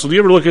 Russell. Do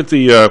you ever look at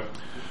the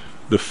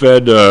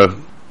Fed,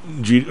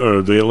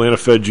 or the Atlanta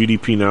Fed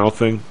GDP Now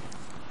thing?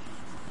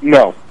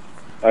 No,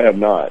 I have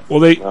not. Well,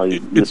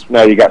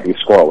 now you got me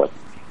scrolling.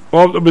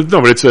 Well, but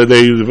it's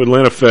the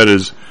Atlanta Fed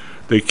is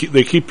they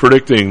keep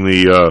predicting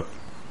the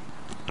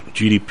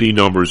GDP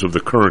numbers of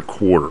the current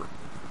quarter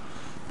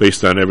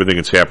based on everything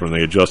that's happening.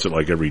 They adjust it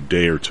like every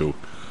day or two,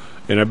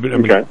 and I've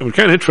been kind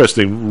of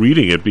interesting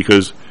reading it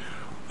because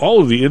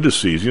all of the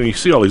indices, you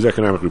see all these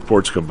economic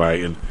reports come by,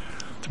 and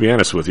to be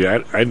honest with you,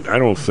 I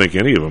don't think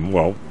any of them.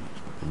 Well,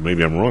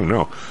 maybe I'm wrong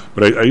now,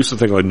 but I used to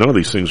think like none of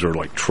these things are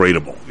like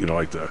tradable.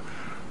 Like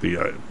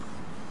the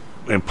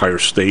Empire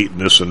State and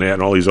this and that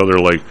and all these other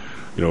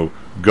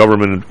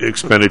government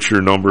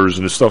expenditure numbers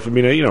and this stuff. I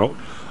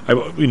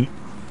mean,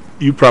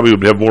 you probably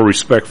would have more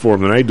respect for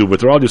them than I do, but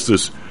they're all just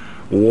this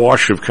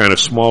wash of kind of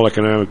small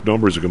economic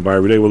numbers that come by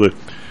every day. Well, the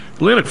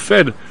Atlantic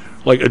Fed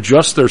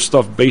adjusts their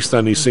stuff based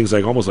on these things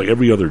almost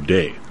every other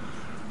day.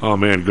 Oh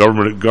man,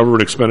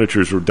 government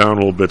expenditures were down a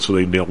little bit, so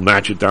they'll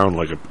notch it down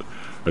like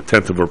a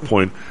tenth of a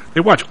point.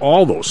 They watch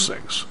all those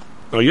things.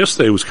 Now,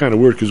 yesterday was kind of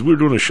weird because we were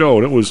doing a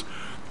show and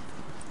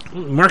the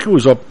market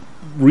was up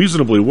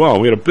reasonably well.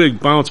 We had a big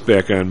bounce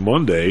back on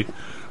Monday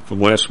from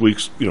last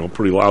week's,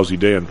 pretty lousy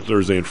day on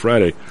Thursday and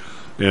Friday.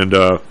 And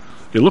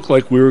it looked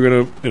like we were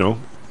going to,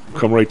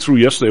 come right through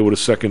yesterday with a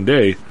second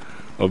day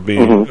of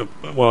being,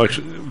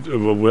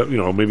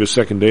 maybe a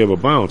second day of a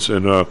bounce.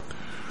 And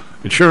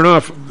sure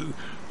enough,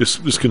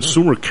 this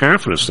consumer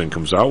confidence thing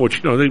comes out,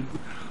 which,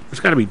 it's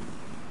got to be,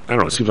 I don't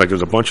know, it seems like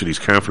there's a bunch of these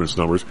confidence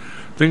numbers.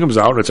 Thing comes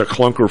out, and it's a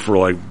clunker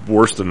for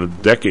worse than a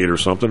decade or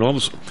something. All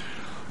this.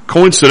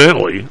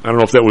 Coincidentally, I don't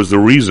know if that was the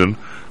reason,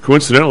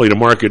 coincidentally the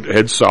market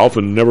heads south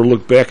and never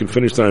looked back and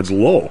finished on its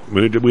low. I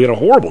mean, we had a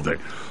horrible day.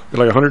 We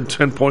had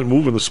 110-point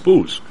move in the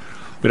SPOOs.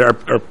 I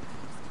mean,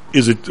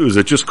 is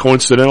it just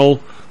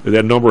coincidental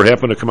that number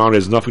happened to come out and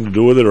has nothing to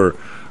do with it, or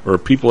are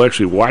people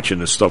actually watching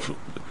this stuff?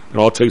 It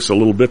all takes a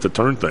little bit to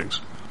turn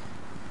things.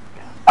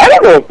 I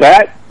don't know if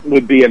that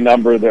would be a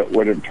number that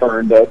would have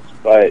turned us,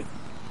 but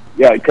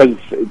yeah, because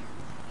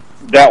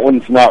that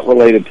one's not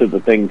related to the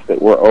things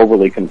that we're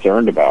overly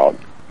concerned about.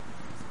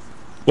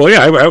 Well,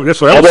 yeah,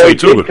 that's what I would say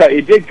too.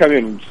 It did come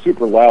in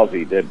super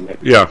lousy, didn't it?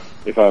 Yeah.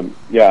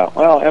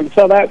 Well, and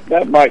so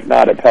that might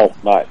not have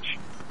helped much.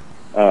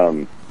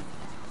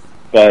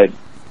 But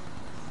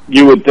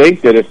you would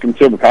think that if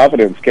consumer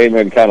confidence came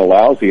in kind of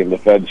lousy and the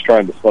Fed's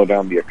trying to slow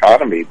down the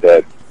economy,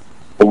 that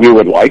we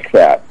would like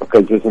that,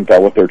 because isn't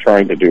that what they're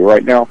trying to do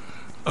right now?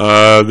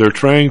 They're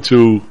trying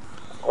to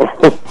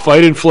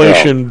fight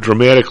inflation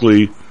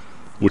dramatically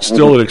with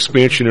still an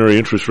expansionary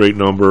interest rate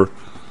number.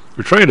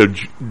 They're trying to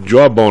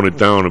jawbone it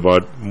down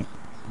about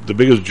the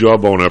biggest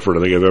jawbone effort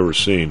I think I've ever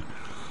seen.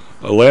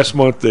 Last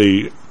month,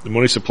 the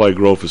money supply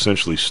growth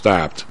essentially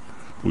stopped.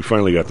 We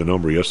finally got the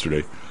number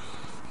yesterday.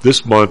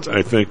 This month,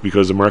 I think,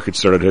 because the market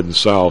started heading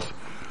south,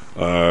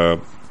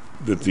 that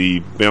the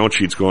balance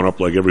sheet's gone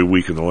up every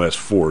week in the last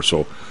 4.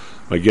 So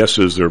my guess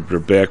is they're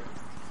back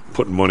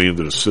putting money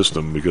into the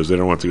system because they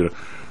don't want to.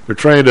 They're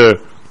trying to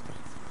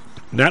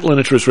not let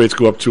interest rates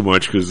go up too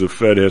much because the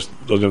Fed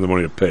doesn't have the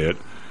money to pay it.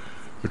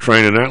 They're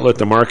trying to not let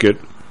the market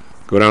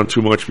go down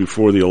too much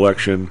before the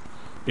election,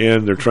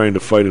 and they're trying to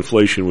fight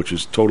inflation, which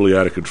is totally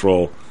out of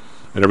control.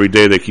 And every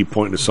day they keep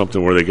pointing to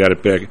something where they got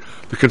it back.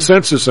 The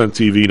consensus on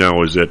TV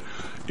now is that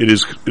it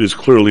is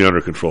clearly under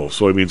control.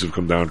 Soybeans have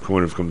come down,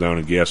 corn have come down,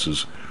 and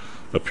gases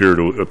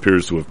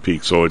appears to have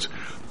peaked. So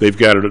they've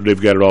got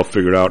it all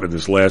figured out. And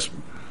this last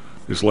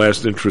this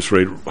last interest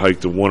rate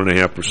hike to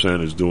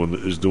 1.5% is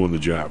doing the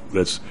job.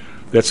 That's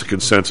the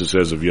consensus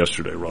as of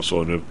yesterday,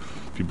 Russell. And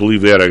if you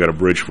believe that, I got a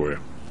bridge for you.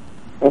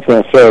 I was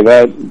going to say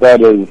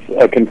that is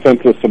a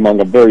consensus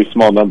among a very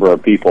small number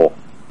of people.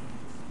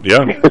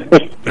 Yeah.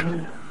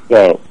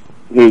 So,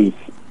 in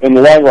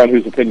the long run,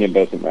 whose opinion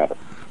doesn't matter.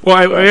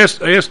 Well, I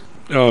asked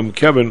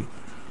Kevin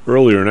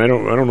earlier, and I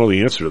don't know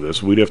the answer to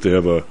this. We'd have to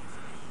have a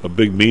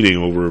big meeting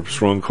over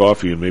strong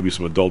coffee and maybe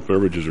some adult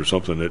beverages or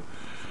something. That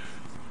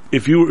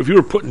if you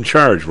were put in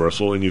charge,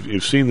 Russell, and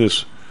you've seen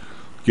this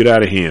get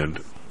out of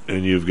hand,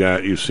 and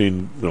you've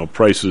seen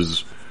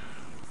prices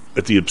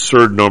at the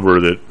absurd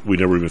number that we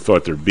never even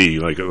thought there'd be,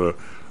 like the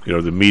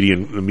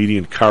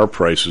median car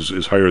price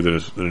is higher than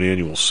an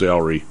annual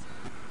salary,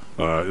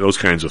 those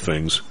kinds of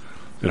things,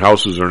 and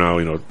houses are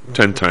now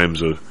 10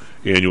 times a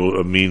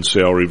mean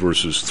salary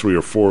versus 3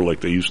 or 4 like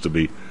they used to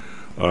be.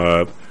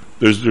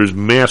 There's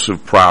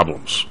massive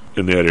problems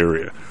in that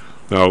area.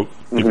 Now,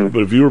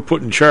 but if you were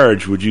put in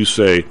charge, would you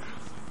say,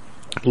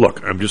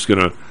 look, I'm going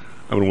to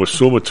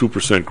assume a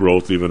 2%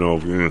 growth, even though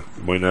it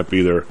might not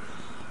be there.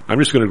 I'm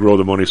just going to grow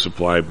the money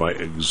supply by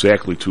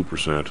exactly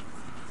 2%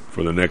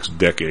 for the next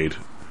decade.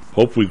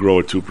 Hope we grow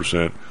at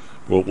 2%.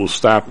 We'll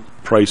stop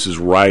prices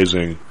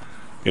rising,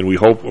 and we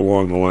hope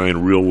along the line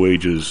real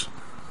wages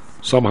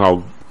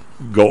somehow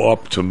go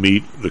up to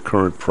meet the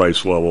current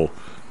price level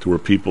to where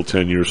people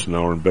 10 years from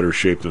now are in better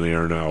shape than they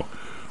are now.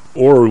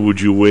 Or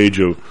would you wage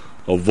a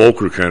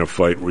Volcker kind of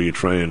fight where you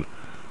try and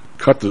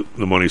cut the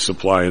money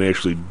supply and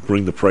actually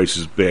bring the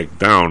prices back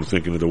down,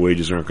 thinking that the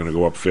wages aren't going to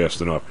go up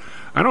fast enough?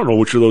 I don't know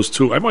which of those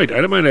two. I might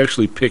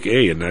actually pick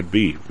A and not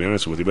B, to be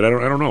honest with you, but I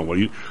don't know.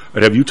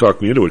 I'd have you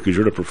talk me into it because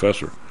you're the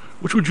professor.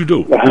 Which would you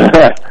do?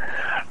 If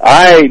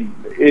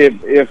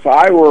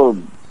I were,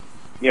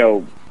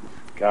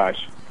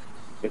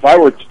 if I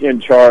were in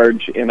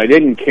charge and I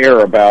didn't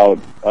care about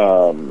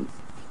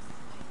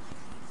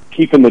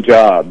keeping the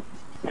job,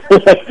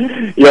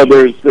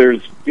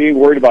 there's being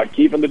worried about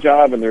keeping the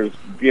job and there's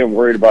being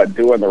worried about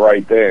doing the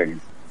right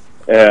thing.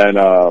 And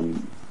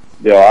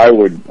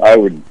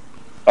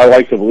I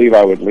like to believe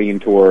I would lean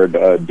toward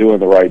doing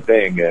the right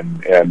thing,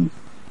 and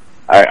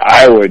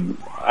I would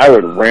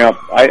ramp.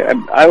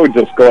 I would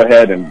just go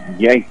ahead and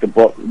yank the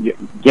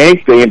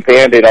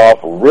Band-Aid off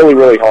really,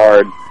 really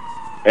hard,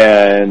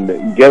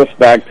 and get us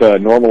back to a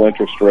normal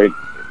interest rate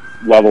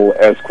level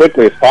as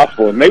quickly as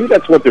possible. And maybe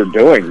that's what they're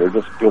doing. They're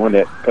just doing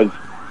it because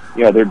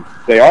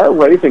they are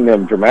raising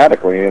them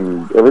dramatically,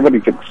 and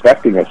everybody's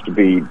expecting us to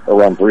be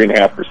around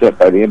 3.5%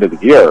 by the end of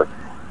the year.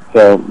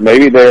 So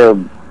maybe they're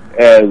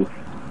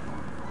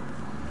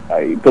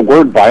the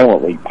word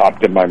violently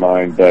popped in my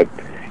mind, but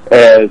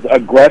as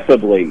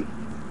aggressively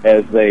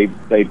as they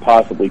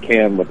possibly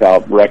can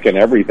without wrecking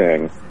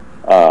everything.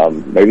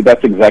 Maybe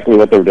that's exactly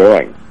what they're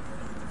doing.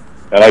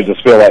 And I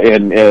just feel like,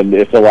 and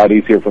it's a lot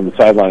easier from the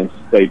sidelines.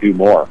 They do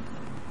more.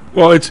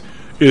 Well, it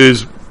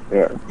is.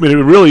 Yeah. I mean,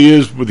 it really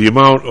is with the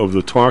amount of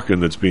the talking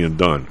that's being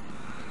done.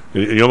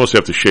 You almost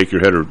have to shake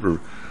your head or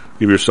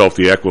give yourself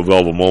the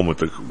Aquavelva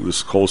moment,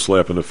 this cold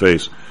slap in the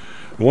face.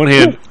 On one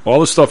hand, all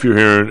the stuff you're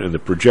hearing and the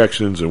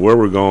projections and where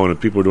we're going and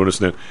people are doing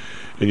this and that,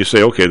 and you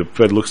say, okay, the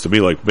Fed looks to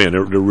me like, man,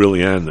 they're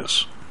really on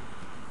this.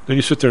 Then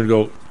you sit there and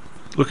go,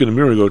 look in the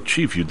mirror and go,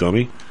 Chief, you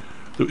dummy.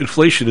 The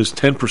inflation is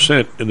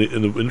 10% and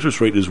the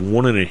interest rate is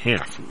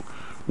 1.5%.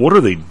 What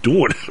are they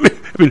doing? I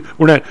mean,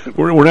 we're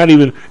not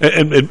even,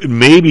 and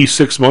maybe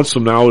 6 months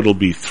from now it'll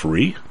be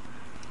 3%.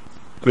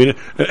 I mean,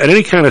 at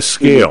any kind of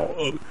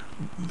scale,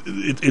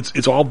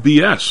 it's all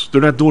BS.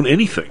 They're not doing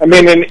anything. I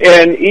mean,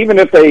 and even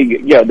if they,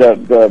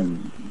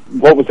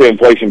 what was the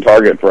inflation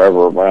target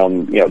forever?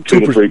 Around 2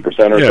 to 3% or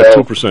so. Yeah,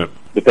 2%,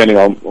 depending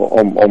on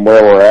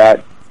where we're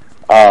at.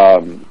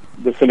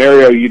 The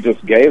scenario you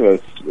just gave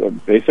us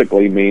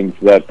basically means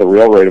that the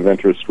real rate of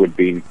interest would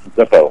be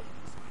zero.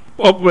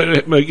 Well,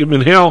 I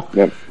mean, Hal,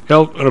 I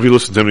don't know if you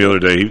listened to him the other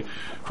day.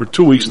 For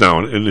 2 weeks now,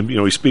 and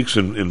he speaks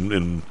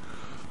in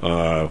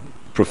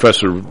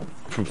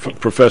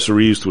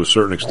professorese to a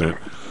certain extent,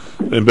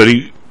 but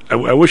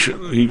I wish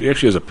he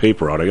actually has a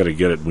paper out. I got to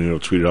get it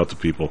and tweet it out to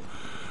people,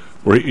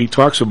 where he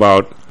talks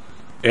about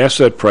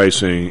asset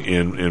pricing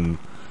and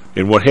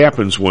what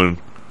happens when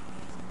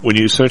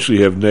you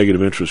essentially have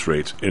negative interest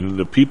rates and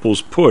the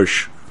people's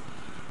push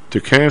to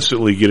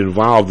constantly get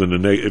involved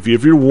in the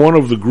if you're one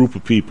of the group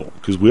of people,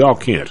 because we all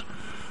can't.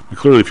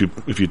 Clearly,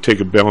 if you take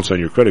a balance on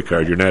your credit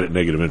card, you're not at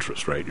negative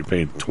interest, right? You're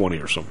paying 20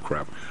 or some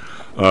crap.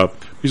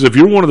 Because if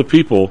you're one of the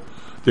people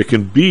that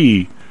can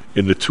be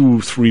in the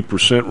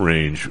 2-3%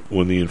 range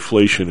when the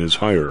inflation is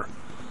higher,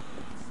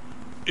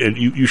 and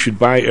you should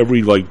buy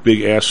every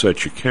big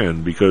asset you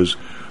can, because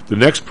the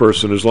next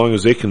person, as long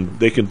as they can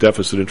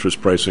deficit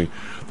interest pricing,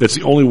 that's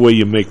the only way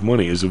you make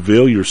money, is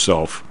avail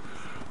yourself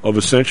of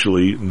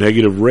essentially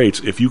negative rates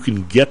if you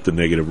can get the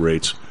negative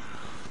rates.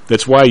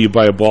 That's why you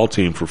buy a ball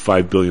team for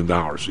 $5 billion,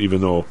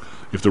 even though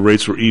if the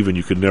rates were even,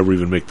 you could never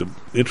even make the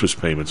interest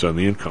payments on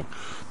the income.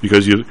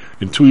 Because in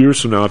 2 years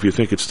from now, if you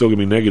think it's still going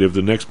to be negative,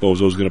 the next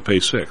bozo is going to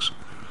pay 6.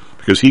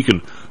 Because he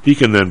can he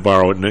can then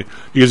borrow it,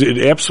 because it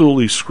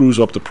absolutely screws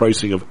up the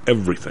pricing of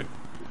everything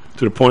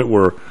to the point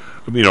where,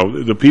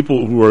 the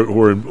people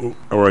who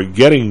are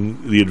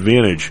getting the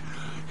advantage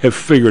have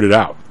figured it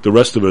out. The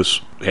rest of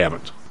us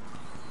haven't.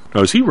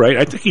 Now, is he right?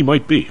 I think he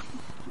might be.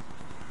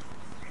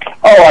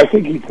 Oh, I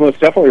think he's most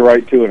definitely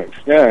right to an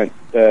extent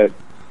that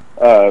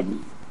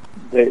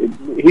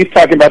he's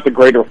talking about the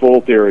greater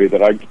fool theory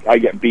that I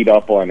get beat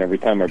up on every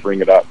time I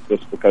bring it up,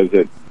 just because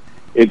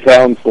it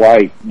sounds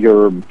like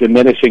you're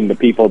diminishing the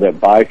people that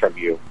buy from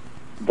you.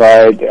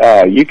 But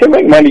you can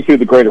make money through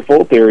the greater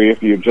fool theory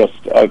if you're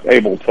just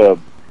able to,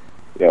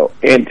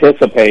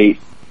 anticipate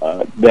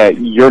that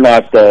you're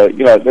not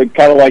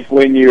kind of like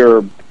when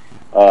you're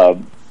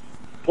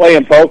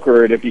playing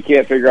poker, and if you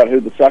can't figure out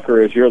who the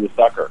sucker is, you're the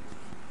sucker.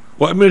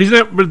 Well, I mean,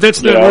 but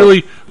that's not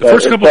really the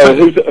first couple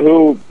of times.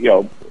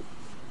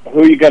 Who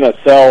are you going to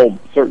sell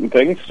certain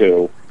things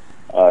to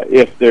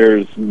if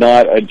there's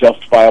not a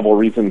justifiable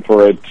reason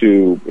for it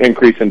to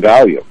increase in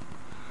value?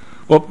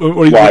 Well,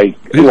 and I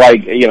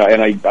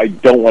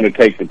don't want to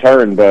take the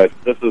turn, but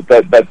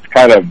that's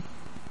kind of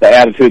the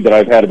attitude that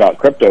I've had about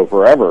crypto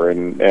forever,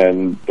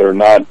 and there are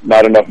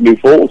not enough new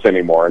fools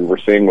anymore, and we're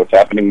seeing what's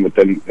happening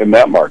in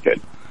that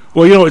market.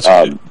 Well, it's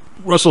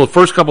Russell. The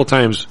first couple of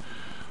times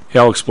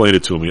Hal explained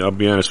it to me, I'll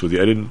be honest with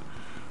you, I didn't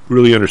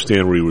really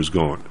understand where he was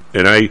going,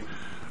 and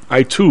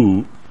I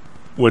too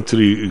went to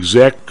the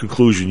exact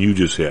conclusion you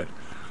just had.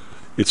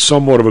 It's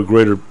somewhat of a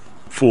greater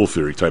fool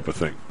theory type of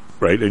thing,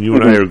 right? And you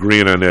and I are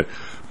agreeing on that.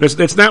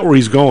 That's not where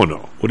he's going,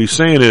 though. What he's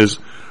saying is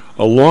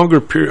a long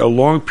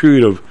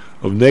period of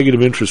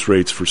negative interest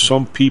rates for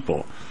some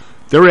people.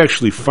 They're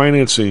actually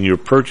financing your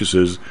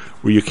purchases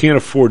where you can't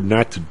afford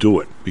not to do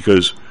it,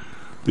 because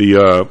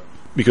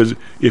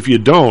if you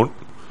don't,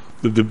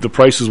 the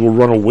prices will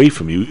run away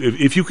from you.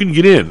 If you can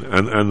get in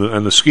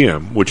on the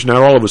scam, which not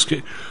all of us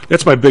can.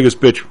 That's my biggest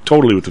bitch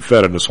totally with the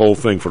Fed on this whole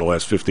thing for the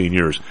last 15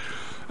 years.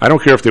 I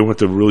don't care if they went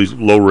to really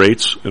low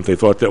rates, if they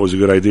thought that was a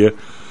good idea,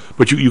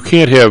 but you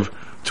can't have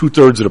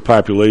 2/3 of the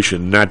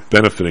population not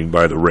benefiting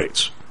by the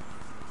rates.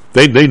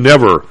 They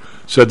never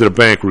said to the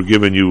bank, we're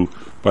giving you,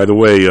 by the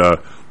way,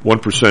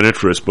 1%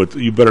 interest, but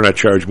you better not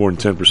charge more than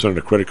 10% on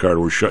the credit card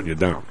or we're shutting you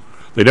down.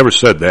 They never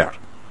said that,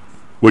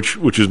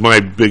 which is my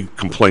big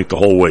complaint the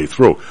whole way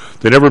through.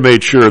 They never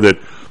made sure that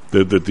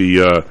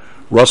the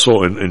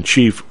Russell and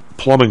Chief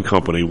Plumbing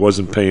Company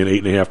wasn't paying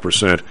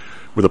 8.5%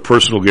 with a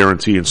personal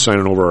guarantee and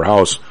signing over our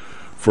house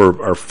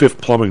for our 5th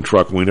plumbing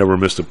truck, and we never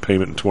missed a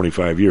payment in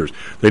 25 years.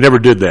 They never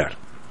did that.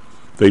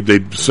 They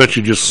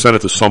essentially just sent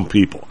it to some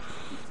people.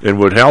 And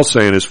what Hal's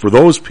saying is, for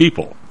those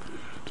people,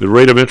 the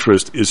rate of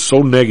interest is so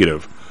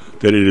negative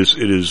that it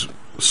is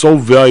so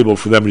valuable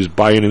for them to just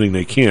buy anything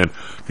they can,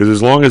 because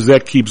as long as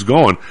that keeps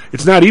going,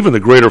 it's not even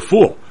the greater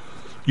fool.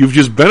 You've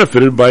just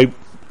benefited by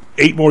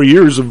 8 more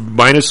years of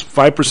minus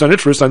 5%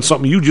 interest on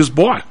something you just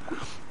bought.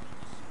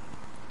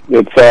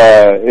 It's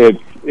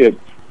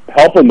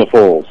helping the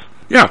fools.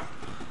 Yeah.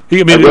 I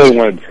really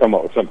wanted to come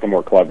up with something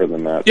more clever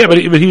than that. Yeah, but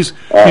he's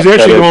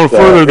actually going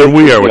further than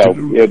we are.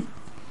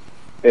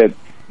 It's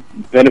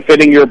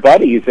benefiting your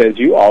buddies, as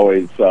you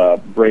always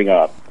bring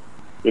up,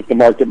 if the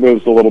market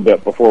moves a little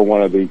bit before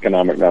one of the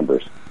economic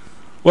numbers.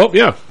 Well,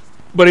 yeah.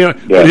 But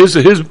his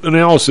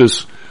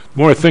analysis, the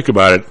more I think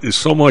about it, is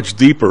so much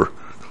deeper.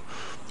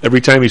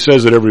 Every time he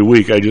says it every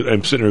week,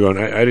 I'm sitting there going,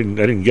 I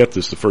didn't get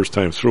this the first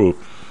time through.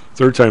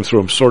 Third time through,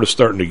 I'm sort of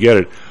starting to get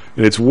it.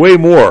 And it's way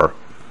more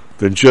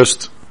than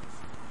just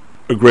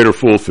a greater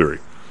fool theory.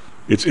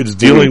 It's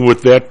dealing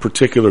with that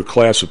particular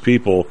class of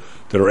people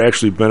that are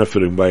actually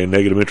benefiting by a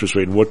negative interest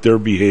rate, and what their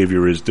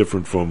behavior is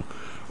different from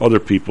other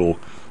people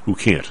who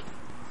can't.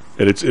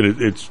 And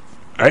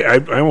I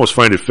almost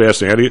find it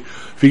fascinating.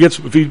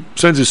 If he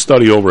sends his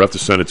study over, I have to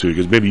send it to you,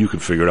 because maybe you can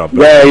figure it out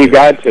better. Yeah, you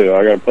got to.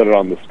 I got to put it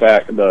on the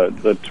stack,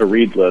 the to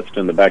read list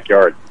in the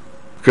backyard.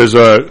 Because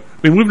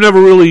we've never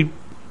really.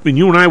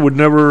 You and I would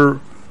never.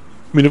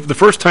 If the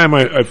first time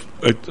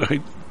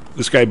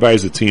this guy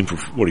buys a team for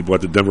what he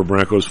bought the Denver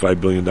Broncos, $5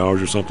 billion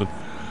or something.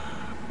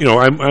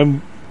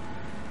 I'm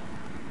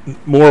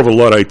more of a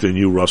Luddite than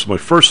you, Russ. My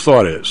first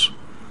thought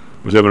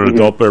was having an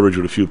adult beverage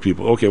with a few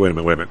people. Okay, wait a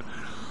minute.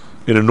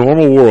 In a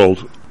normal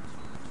world,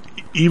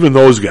 even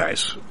those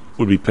guys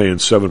would be paying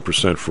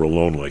 7% for a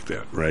loan like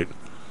that, right?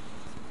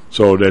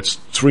 So that's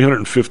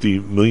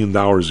 $350 million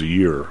a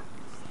year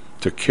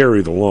to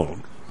carry the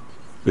loan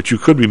that you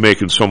could be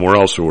making somewhere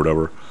else or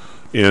whatever.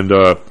 And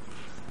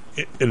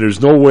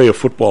there's no way a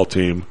football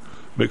team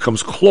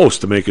comes close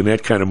to making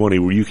that kind of money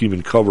where you can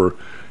even cover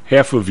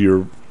half of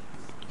your,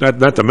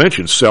 not to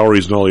mention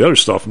salaries and all the other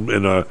stuff,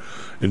 and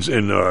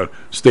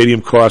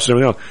stadium costs and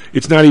everything else.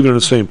 It's not even on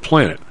the same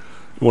planet.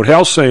 What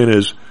Hal's saying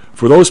is,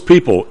 for those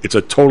people, it's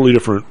a totally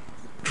different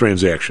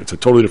transaction. It's a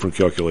totally different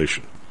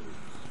calculation.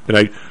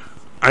 And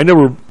I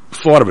never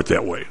thought of it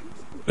that way.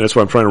 And that's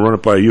why I'm trying to run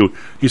it by you.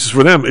 He says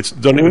for them, it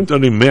doesn't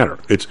even matter.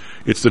 It's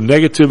the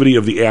negativity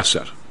of the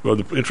asset, or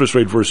the interest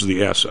rate versus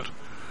the asset,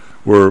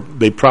 where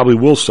they probably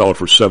will sell it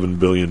for $7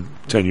 billion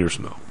 10 years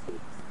from now,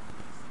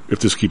 if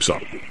this keeps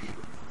up.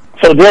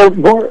 So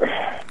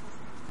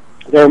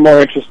they're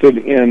more interested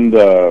in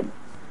the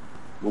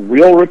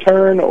real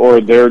return, or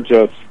they're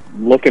just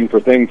looking for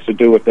things to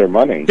do with their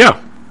money.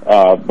 Yeah.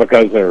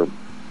 Because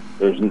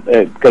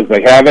because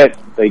they have it,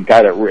 they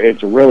got it.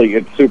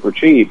 It's super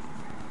cheap,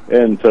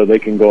 and so they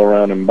can go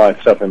around and buy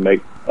stuff and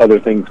make other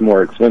things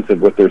more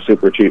expensive with their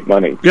super cheap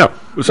money. Yeah,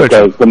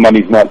 because the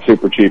money's not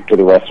super cheap to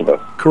the rest of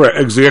us. Correct.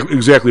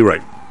 Exactly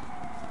right.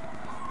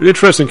 An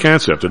interesting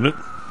concept, isn't it?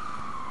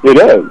 It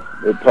is.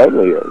 It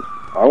totally is.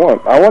 I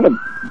want to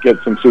get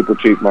some super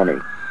cheap money.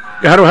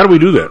 Yeah, how do we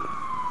do that?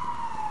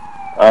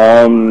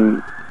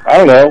 I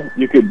don't know.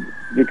 You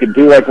could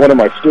do like one of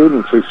my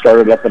students who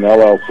started up an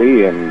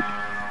LLC and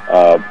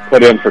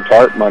put in for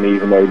TARP money,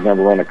 even though he's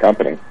never run a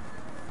company.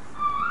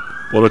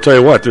 Well, I'll tell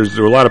you what. There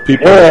are a lot of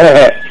people.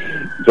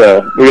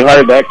 So we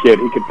hired that kid.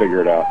 He could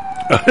figure it out.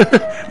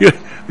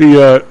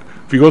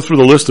 If you go through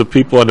the list of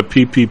people on the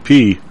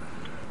PPP,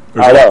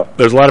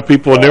 there's a lot of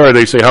people in there.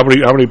 They say, how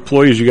many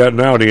employees you got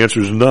now? And the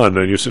answer is none.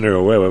 And you're sitting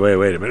there,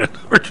 wait a minute.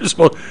 We're just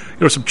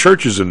some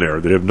churches in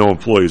there that have no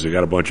employees. They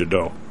got a bunch of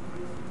dough.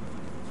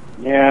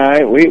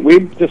 Yeah, we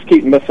just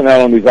keep missing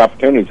out on these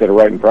opportunities that are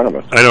right in front of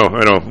us. I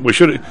know. We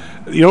should,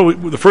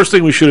 the first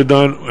thing we should have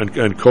done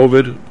on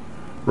COVID,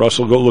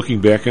 Russell,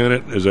 looking back on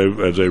it, as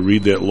I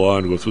read that law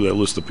and go through that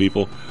list of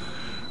people,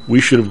 we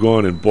should have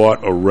gone and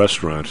bought a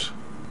restaurant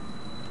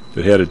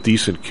that had a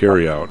decent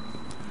carryout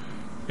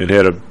and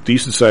had a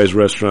decent-sized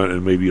restaurant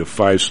and maybe a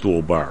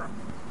 5-stool bar.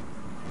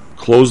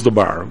 Closed the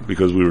bar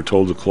because we were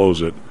told to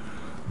close it.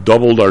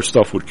 Doubled our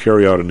stuff with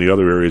carryout in the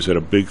other areas. Had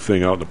a big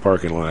thing out in the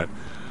parking lot.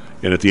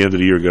 And at the end of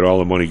the year, get all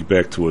the money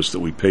back to us that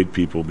we paid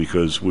people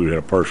because we had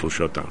a partial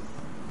shutdown.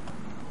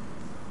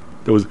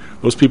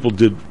 Those people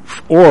did,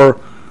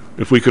 or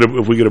if we could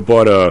have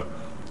bought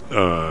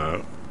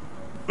a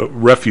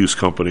refuse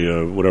company,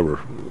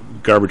 whatever,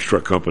 garbage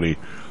truck company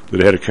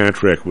that had a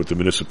contract with the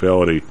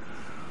municipality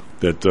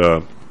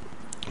that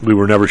we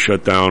were never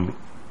shut down,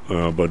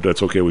 but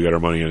that's okay. We got our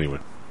money anyway.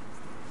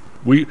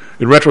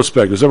 In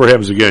retrospect, if this ever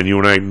happens again, you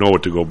and I know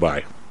what to go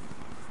buy.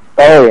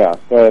 Oh yeah,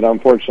 but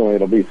unfortunately,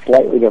 it'll be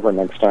slightly different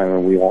next time,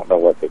 and we won't know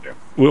what to do.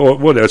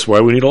 Well, that's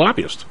why we need a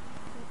lobbyist.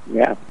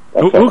 Yeah.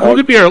 Who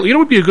could be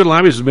would be a good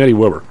lobbyist is Matty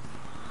Weber.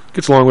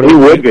 Gets along with He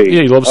everybody. would be.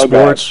 Yeah, he loves Okay.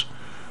 sports.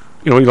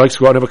 He likes to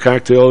go out and have a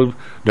cocktail.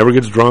 Never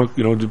gets drunk.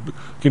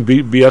 Can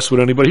be BS with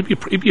anybody.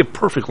 He'd be a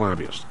perfect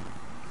lobbyist.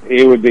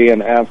 He would be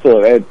an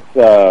absolute. It's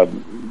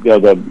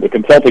the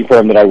consulting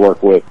firm that I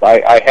work with.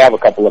 I have a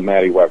couple of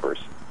Matty Webers.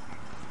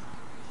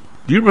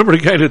 Do you remember the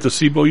guy that at the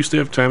SIBO used to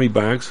have, Tommy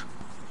Boggs?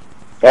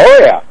 Oh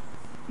yeah,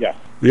 yeah.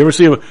 You ever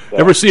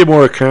see a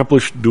more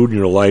accomplished dude in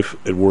your life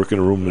at work in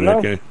a room than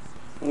that guy?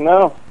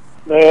 No,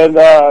 and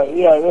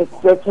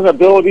that's an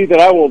ability that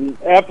I will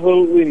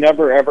absolutely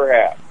never ever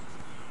have.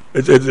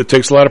 It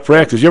takes a lot of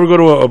practice. You ever go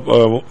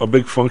to a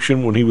big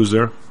function when he was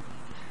there?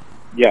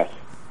 Yes.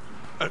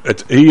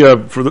 He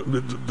for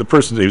the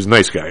person, he was a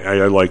nice guy.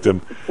 I liked him.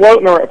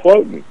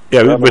 Floating.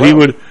 Yeah, but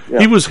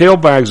he was Hale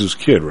Boggs'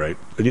 kid, right?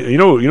 And you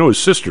know his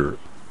sister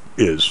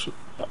is.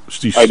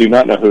 I do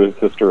not know who his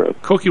sister is.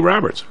 Cokie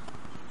Roberts.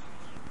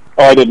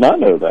 Oh, I did not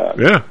know that.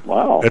 Yeah.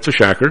 Wow. That's a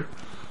shocker.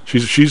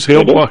 She's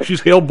Hale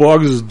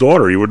Boggs'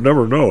 daughter. You would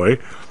never know, eh?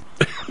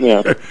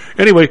 Yeah.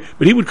 Anyway,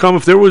 but he would come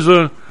if there was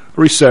a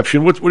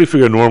reception. What do you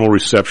figure a normal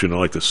reception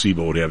like the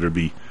SIBO would have? There'd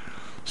be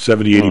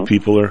 70, 80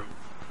 people there.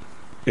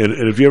 And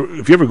if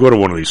you ever go to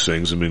one of these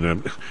things, I mean,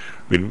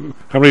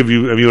 how many of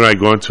you have you and I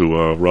gone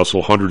to,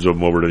 Russell? Hundreds of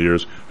them over the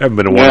years. I haven't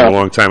been to one in a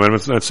long time. I'm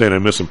not saying I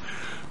miss them.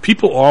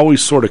 People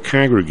always sort of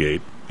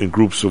congregate in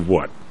groups of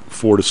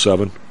 4 to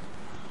 7,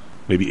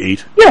 maybe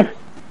 8. Yeah.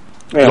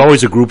 There's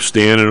always a group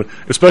stand, and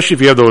especially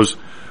if you have those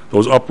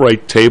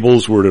upright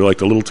tables where they're like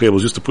the little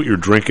tables just to put your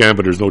drink on,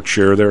 but there's no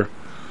chair there.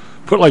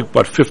 Put like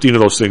about 15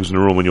 of those things in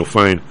the room, and you'll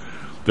find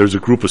there's a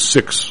group of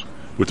 6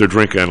 with their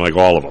drink on, like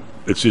all of them.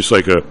 It's just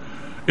like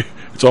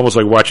it's almost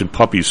like watching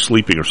puppies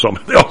sleeping or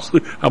something else.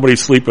 How many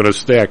sleep in a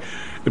stack?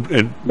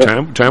 And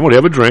Tom would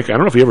have a drink. I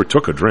don't know if he ever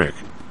took a drink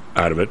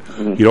out of it.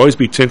 Mm-hmm. He'd always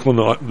be tinkling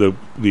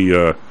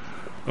the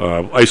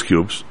ice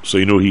cubes, so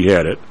you knew he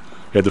had it.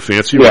 Had the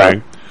fancy ring.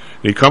 And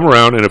he'd come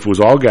around, and if it was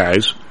all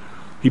guys,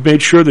 he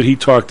made sure that he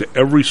talked to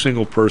every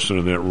single person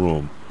in that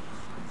room,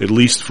 at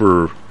least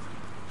for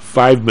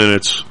 5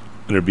 minutes,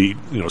 and there'd be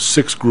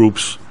 6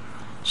 groups.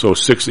 So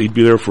 6, he'd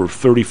be there for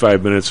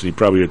 35 minutes, and he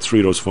probably had 3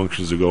 of those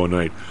functions to go a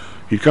night.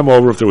 He'd come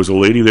over. If there was a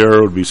lady there,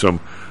 it would be some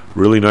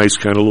really nice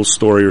kind of little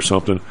story or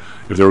something.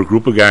 If there were a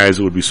group of guys,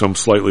 it would be some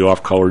slightly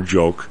off-color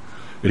joke.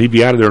 And he'd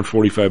be out of there in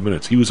 45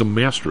 minutes. He was a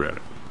master at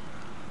it.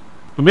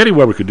 But Matty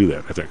Weber could do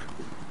that, I think.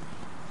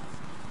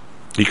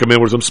 He'd come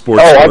in with some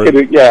sports. Oh, I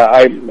could.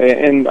 Yeah,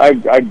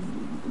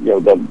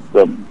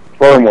 the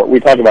firm. We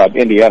talk about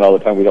Indiana all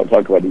the time. We don't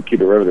talk about EQ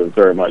derivatives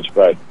very much,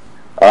 but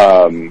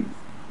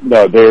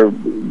no,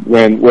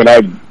 when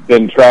I've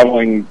been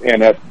traveling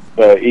and at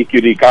the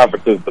EQD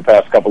conferences the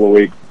past couple of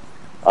weeks,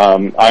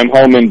 I'm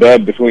home in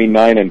bed between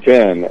 9 and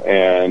 10,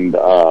 and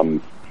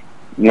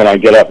then I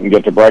get up and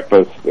get to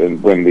breakfast.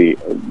 And when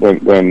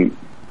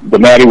the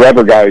Matty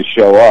Weber guys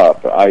show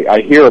up.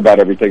 I hear about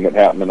everything that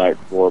happened the night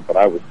before, but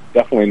I was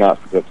definitely not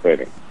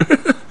participating.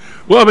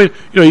 Well, I mean,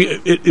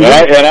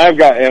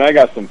 I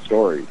got some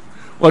stories.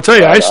 Well, I'll tell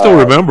you, I still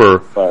remember.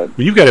 But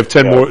you've got to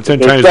have 10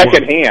 times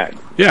second hand.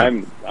 Yeah,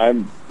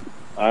 I'm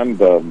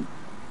the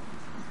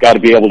got to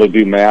be able to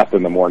do math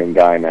in the morning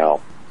guy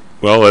now.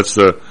 Well, that's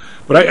the.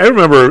 But I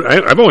remember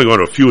I've only gone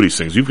to a few of these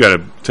things. You've got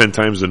 10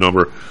 times the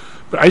number,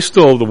 but I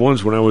still the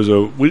ones when I was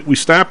we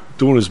stopped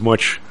doing as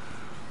much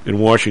in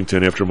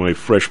Washington after my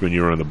freshman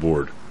year on the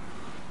board.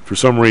 For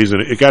some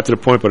reason, it got to the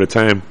point by the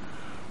time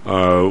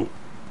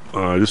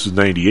this is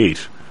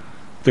 '98,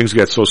 things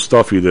got so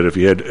stuffy that if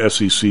you had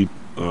SEC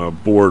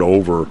board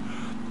over,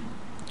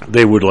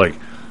 they'd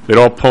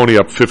all pony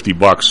up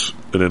 $50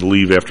 and then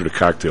leave after the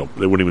cocktail.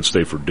 They wouldn't even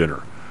stay for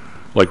dinner.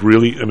 Like,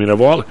 really? I mean,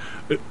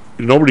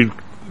 nobody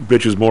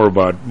bitches more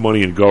about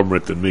money in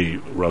government than me,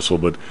 Russell,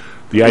 but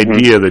the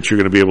idea that you're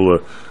going to be able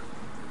to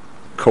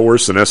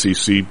coerce an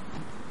SEC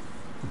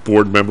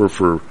board member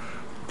for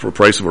the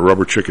price of a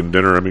rubber chicken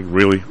dinner, I mean,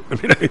 really?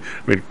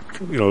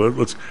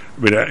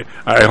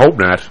 I hope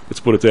not. Let's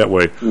put it that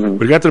way.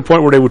 But it got to the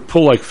point where they would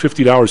pull like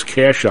 $50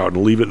 cash out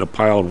and leave it in a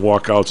pile and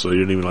walk out, so they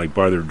didn't even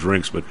buy their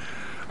drinks. But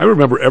I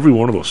remember every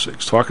one of those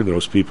things, talking to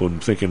those people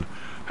and thinking,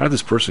 how did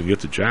this person get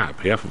the job?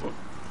 Half of them.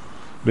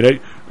 I mean, I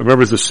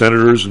remember the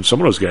senators, and some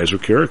of those guys were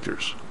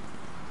characters.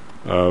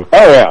 Oh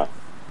yeah,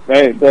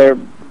 they're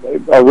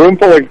a room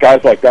full of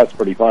guys like that's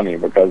pretty funny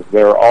because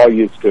they're all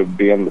used to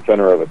being the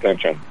center of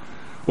attention.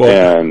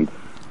 Well, and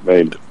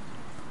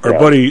our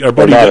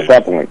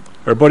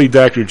buddy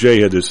Dr.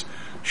 J had this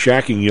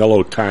shacking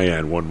yellow tie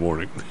on one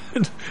morning,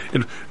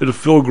 and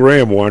Phil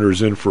Graham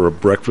wanders in for a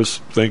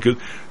breakfast thing.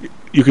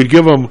 You could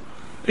give him,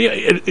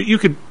 you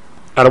could,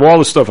 out of all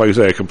the stuff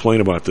I complain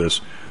about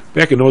this.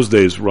 Back in those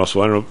days,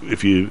 Russell, I don't know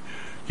if you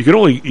could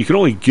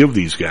only give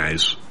these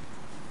guys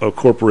a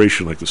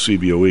corporation like the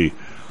CBOE.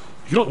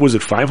 Was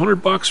it $500 or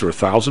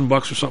 $1,000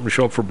 or something to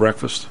show up for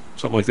breakfast,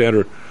 something like that,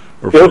 or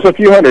it was a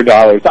few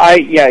 $100s.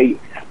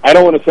 I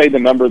don't want to say the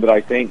number that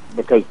I think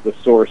because the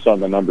source on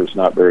the number is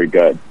not very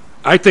good.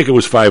 I think it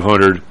was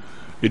 $500.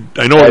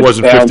 I know it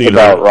wasn't $1,500.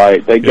 About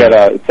right. They get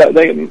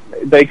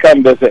they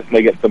come visit and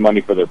they get some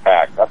money for their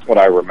pack. That's what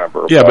I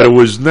remember. Yeah, but it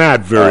was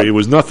not very. It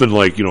was nothing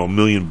like $1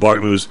 million.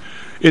 It was.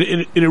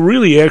 And it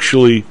really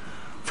actually,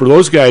 for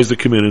those guys that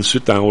come in and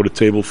sit down with a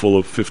table full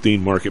of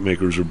 15 market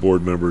makers or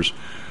board members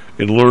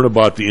and learn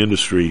about the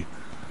industry,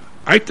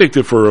 I think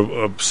that for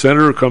a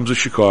senator who comes to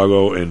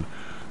Chicago and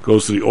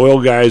goes to the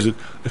oil guys,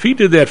 if he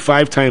did that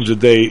 5 times a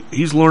day,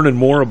 he's learning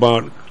more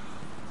about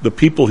the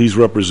people he's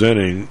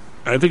representing.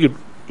 I think it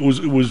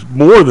was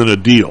more than a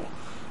deal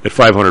at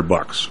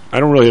 $500. I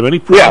don't really have any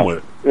problem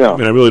with it. Yeah. I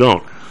mean, I really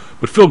don't.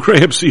 But Phil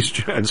Graham sees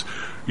John's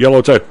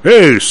yellow tie.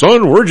 Hey,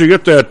 son, where'd you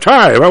get that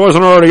tie? If I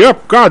wasn't already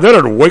up, God,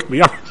 that would wake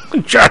me up.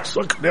 John's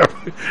looking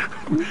at me.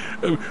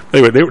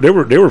 Anyway,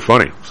 they were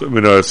funny. So, I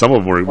mean, some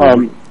of them were.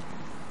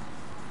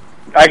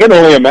 I can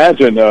only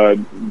imagine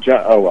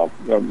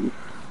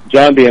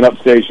John being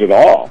upstaged at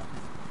all.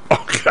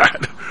 Oh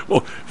God!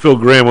 Well, Phil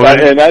Graham,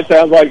 and that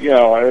sounds like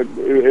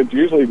it's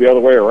usually the other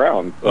way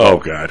around. So. Oh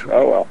God!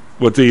 Oh well.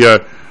 But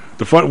the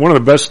one of the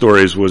best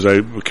stories was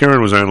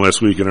Karen was on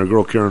last week, and our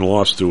girl Karen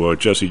lost to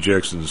Jesse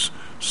Jackson's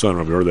son.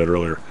 I've heard that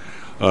earlier,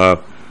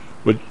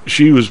 but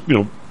she was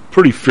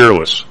pretty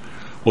fearless.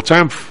 Well,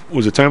 Tom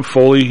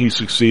Foley? He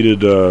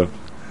succeeded. Who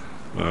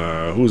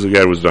was the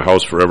guy who was the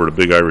House forever? The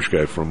big Irish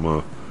guy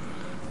from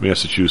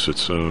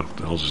Massachusetts. What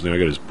the hell's his name? I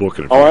got his book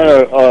in it.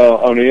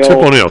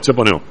 O'Neill. Tip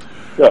O'Neill.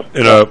 Yep.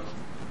 And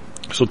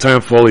so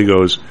Tom Foley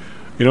goes,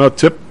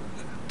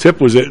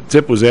 Tip was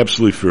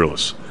absolutely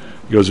fearless.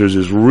 He goes, there's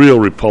this real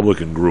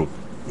Republican group.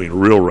 I mean,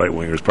 real right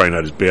wingers, probably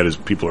not as bad as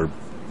people are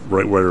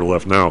right or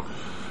left now.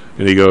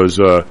 And he goes,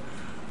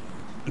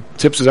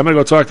 Tip says, I'm going to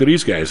go talk to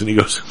these guys. And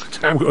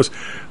Tom goes,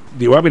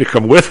 do you want me to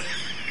come with?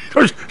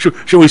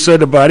 Should we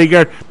send a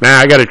bodyguard? Nah,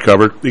 I got it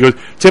covered. He goes,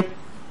 Tip,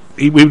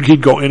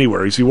 he'd go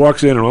anywhere. He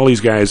walks in and all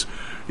these guys,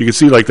 you can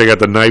see like they got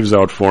the knives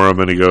out for him.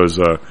 And he goes,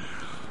 all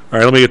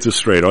right, let me get this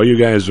straight. All you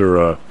guys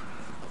are,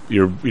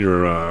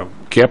 you're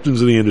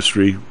captains of the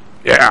industry.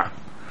 Yeah.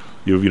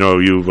 You've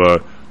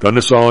done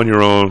this all on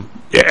your own.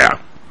 Yeah.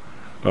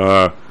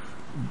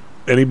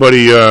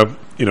 Anybody,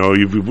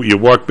 you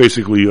walk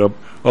basically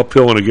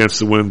uphill and against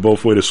the wind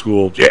both way to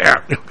school.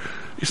 Yeah.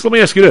 Just let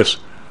me ask you this.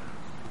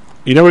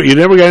 You never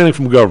got anything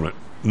from government?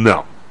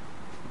 No.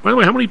 By the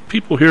way, how many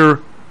people here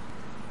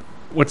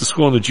went to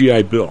school on the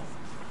GI Bill?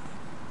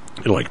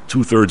 Like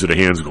 2/3 of the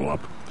hands go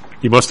up.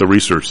 He must have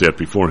researched that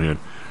beforehand.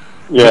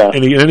 Yeah.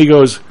 And then he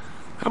goes,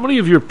 how many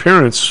of your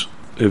parents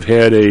have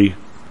had a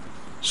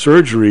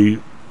surgery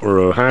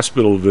or a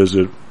hospital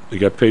visit that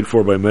got paid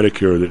for by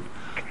Medicare that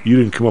you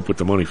didn't come up with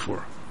the money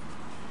for?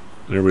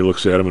 And everybody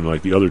looks at him and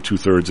like the other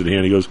 2/3 of the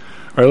hand, he goes, all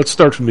right, let's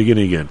start from the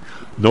beginning again.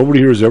 Nobody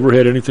here has ever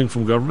had anything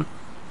from government?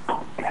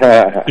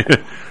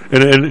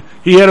 and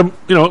he had him,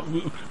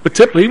 but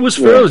Tip, he was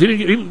fearless.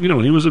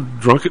 He was a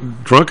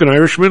drunken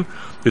Irishman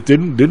that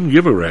didn't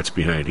give a rat's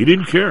behind. He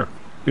didn't care.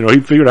 You know,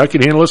 he figured I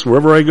can handle this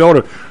wherever I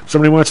go.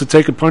 Somebody wants to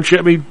take a punch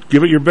at me,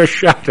 give it your best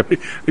shot. I mean,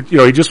 you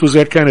know, he just was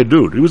that kind of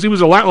dude. He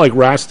was a lot like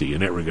Rosti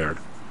in that regard.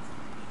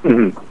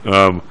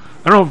 Mm-hmm.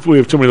 I don't know if we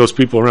have too many of those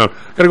people around.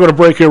 Got to go to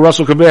break here.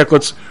 Russell, come back.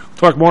 Let's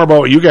talk more about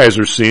what you guys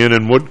are seeing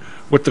and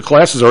what the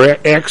classes are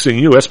axing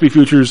you. SP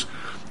futures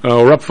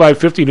we're up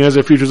 550.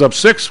 NASDAQ futures up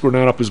 6. We're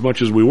not up as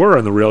much as we were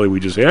on the rally we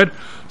just had,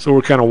 so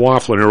we're kind of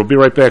waffling here. We'll be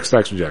right back.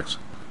 Stocks and Jacks.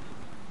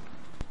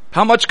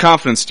 How much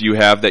confidence do you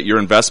have that your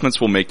investments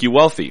will make you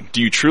wealthy?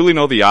 Do you truly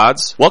know the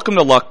odds? Welcome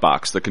to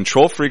Luckbox, the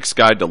control freak's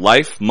guide to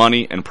life,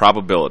 money, and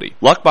probability.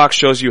 Luckbox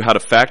shows you how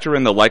to factor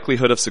in the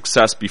likelihood of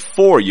success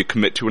before you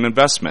commit to an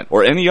investment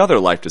or any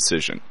other life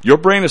decision. Your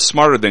brain is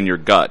smarter than your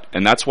gut,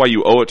 and that's why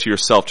you owe it to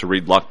yourself to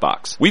read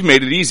Luckbox. We've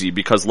made it easy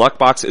because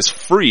Luckbox is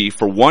free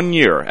for 1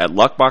 year at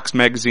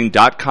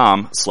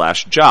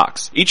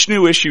luckboxmagazine.com/jocks. Each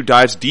new issue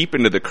dives deep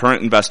into the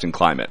current investing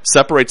climate,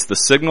 separates the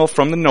signal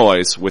from the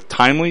noise with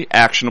timely,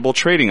 actionable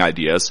trading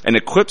ideas, and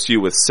equips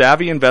you with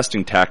savvy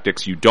investing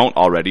tactics you don't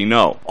already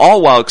know,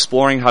 all while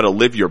exploring how to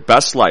live your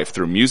best life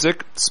through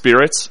music,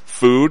 spirits,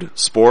 food,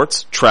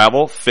 sports,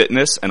 travel,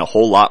 fitness, and a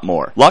whole lot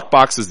more.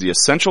 Luckbox is the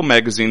essential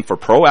magazine for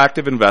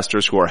proactive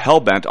investors who are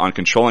hell-bent on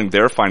controlling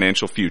their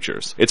financial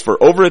futures. It's for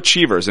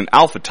overachievers and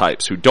alpha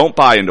types who don't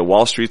buy into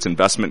Wall Street's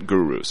investment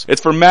gurus.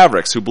 It's for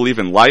mavericks who believe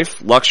in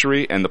life,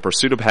 luxury, and the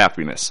pursuit of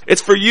happiness.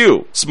 It's for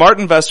you. Smart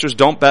investors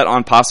don't bet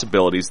on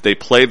possibilities, they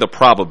play the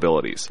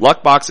probabilities.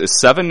 Luckbox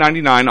is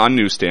 $7.99 on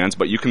newsstands,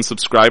 but you can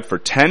subscribe for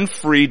 10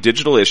 free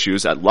digital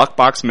issues at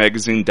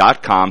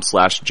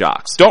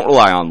luckboxmagazine.com/jocks. Don't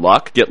rely on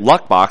luck. Get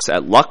Luckbox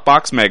at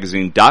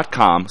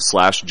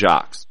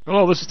luckboxmagazine.com/jocks.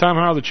 Hello, this is Tom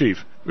Howell, the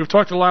Chief. We've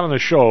talked a lot on the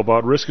show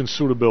about risk and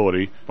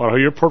suitability, about how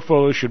your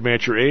portfolio should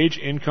match your age,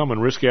 income,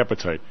 and risk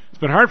appetite. It's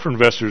been hard for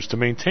investors to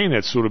maintain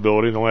that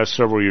suitability in the last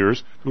several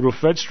years due to a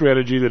Fed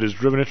strategy that has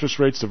driven interest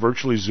rates to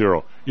virtually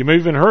zero. You may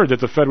have even heard that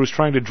the Fed was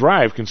trying to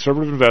drive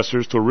conservative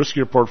investors to a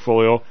riskier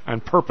portfolio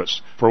on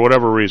purpose, for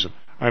whatever reason.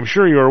 I'm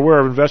sure you're aware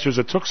of investors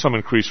that took some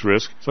increased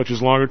risk, such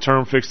as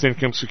longer-term fixed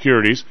income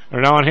securities, and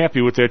are now unhappy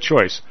with that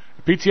choice.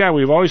 At PTI,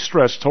 we've always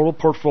stressed total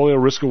portfolio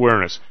risk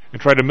awareness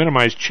and tried to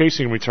minimize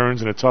chasing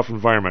returns in a tough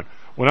environment.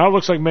 Well, now it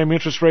looks like maybe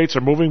interest rates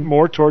are moving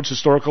more towards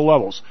historical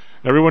levels.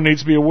 Everyone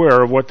needs to be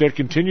aware of what that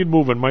continued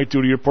movement might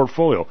do to your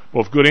portfolio,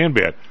 both good and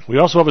bad. We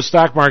also have a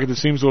stock market that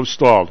seems to have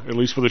stalled, at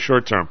least for the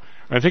short term.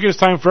 I think it's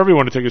time for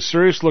everyone to take a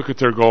serious look at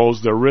their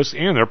goals, their risks,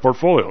 and their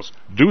portfolios.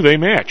 Do they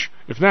match?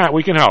 If not,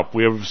 we can help.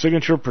 We have a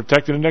Signature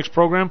Protected Index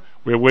program.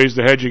 We have ways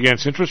to hedge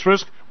against interest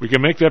risk. We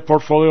can make that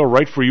portfolio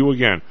right for you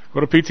again.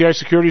 Go to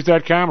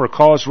PTIsecurities.com or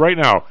call us right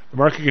now. The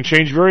market can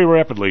change very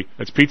rapidly.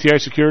 That's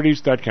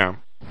PTIsecurities.com.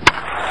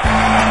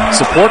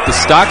 Support the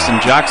Stocks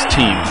and Jocks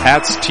team.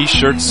 Hats,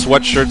 t-shirts,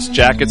 sweatshirts,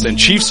 jackets, and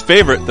Chief's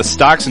favorite, the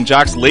Stocks and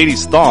Jocks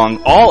Ladies Thong,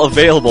 all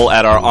available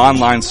at our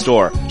online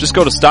store. Just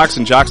go to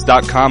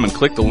stocksandjocks.com and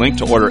click the link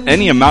to order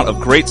any amount of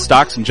great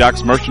Stocks and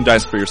Jocks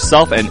merchandise for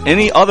yourself and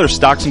any other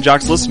Stocks and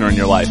Jocks listener in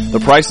your life. The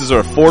prices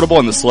are affordable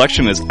and the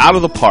selection is out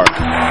of the park.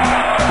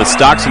 The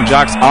Stocks and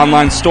Jocks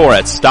online store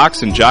at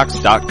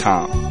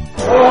stocksandjocks.com.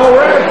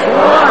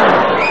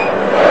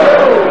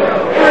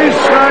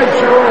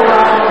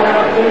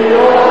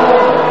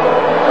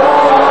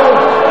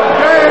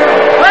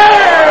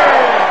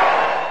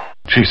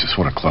 Jesus,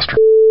 what a cluster.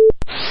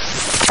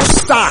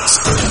 Stocks,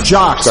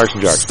 jocks, Stocks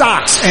and Jocks.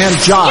 Stocks and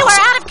jocks. You are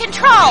out of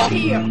control.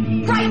 Here,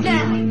 right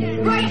now,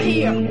 right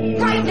here,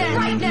 right now,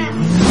 right now.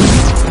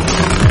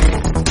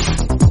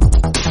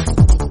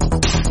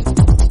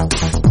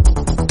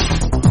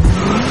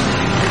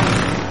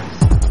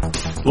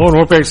 Hello and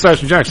welcome back to Stocks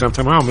and Jocks. I'm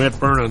Tom Howell. Matt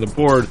Byrne on the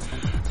board.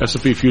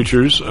 S&P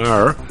futures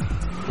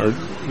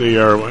we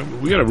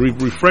got to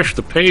refresh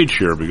the page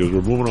here because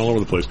we're moving all over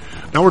the place.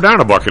 Now we're down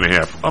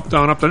 $1.50. Up,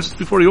 down, up. That's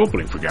before the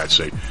opening, for God's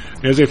sake.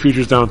 NASDAQ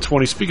futures down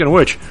 20. Speaking of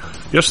which,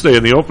 yesterday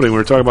in the opening we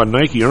were talking about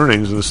Nike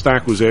earnings and the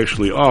stock was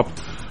actually up.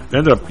 It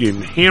ended up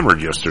getting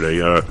hammered yesterday.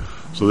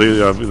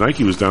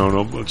 Nike was down.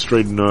 It's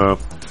trading, where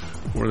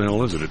the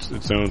hell is it?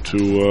 It's down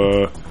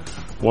to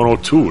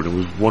 102, and it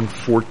was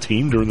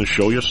 114 during the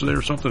show yesterday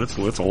or something. That's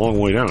a long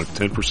way down. It's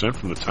 10%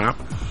 from the top.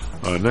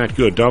 Not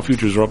good. Dow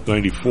futures are up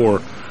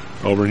 94.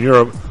 Over in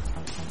Europe,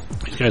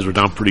 these guys were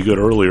down pretty good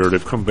earlier.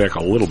 They've come back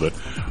a little bit.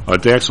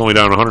 DAX only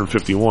down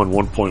 151,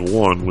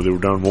 1.1, where they were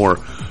down more.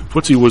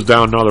 FTSE was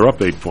down, now they're up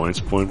 8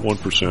 points,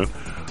 0.1%.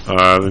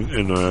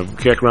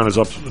 CAC is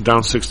up,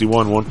 down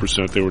 61,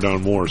 1%. They were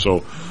down more.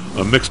 So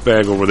a mixed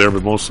bag over there,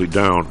 but mostly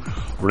down.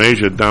 In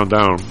Asia, down.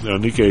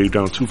 Nikkei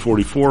down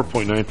 244,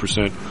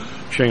 0.9%.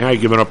 Shanghai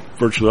giving up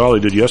virtually all they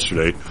did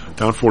yesterday.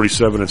 Down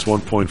 47, it's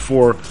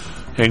 1.4.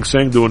 Hang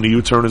Seng doing the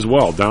U-turn as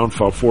well, down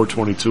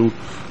 422,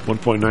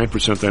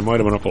 1.9%. They might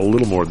have been up a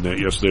little more than that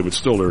yesterday, but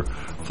still they're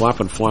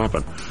flopping.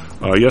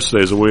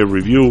 Yesterday, as a way of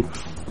review,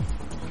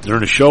 during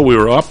the show we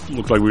were up,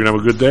 looked like we were going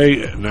to have a good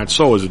day. Not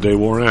so as the day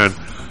wore on.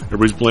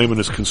 Everybody's blaming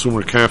this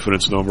consumer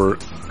confidence number.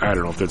 I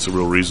don't know if that's the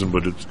real reason,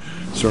 but it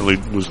certainly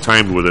was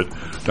timed with it.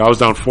 Dow's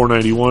down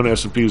 491,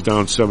 S&P is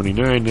down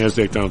 79,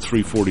 NASDAQ down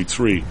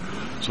 343.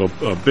 So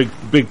a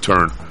big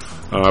turn.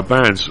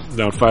 Bonds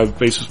down 5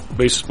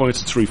 basis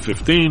points at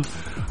 3.15.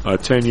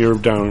 10-year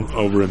down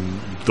over in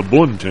the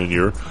Bund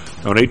 10-year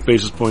down 8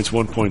 basis points,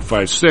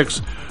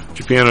 1.56.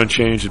 Japan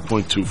unchanged at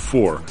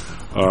 0.24.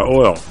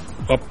 Oil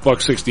up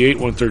 $1.68,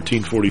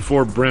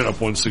 113.44. Brent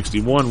up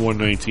 161,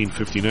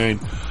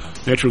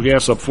 119.59. Natural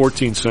gas up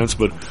 14 cents,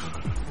 but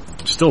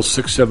still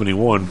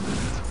 671.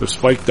 The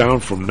spike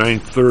down from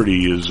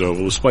 930 is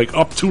the spike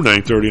up to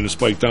 930 and the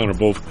spike down are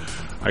both,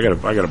 I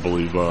gotta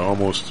believe,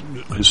 almost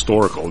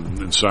historical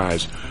in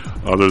size,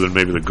 other than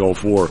maybe the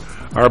Gulf War.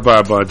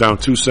 RBOB down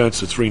 2 cents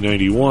to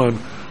 391.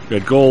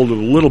 Got gold a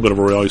little bit of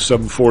a rally,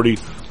 740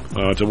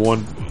 to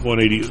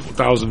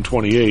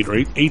 1,028 or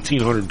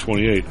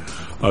 1,828.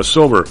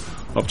 Silver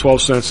up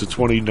 12 cents to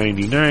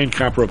 20.99.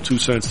 Copper up 2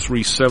 cents,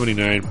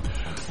 3.79.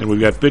 And we've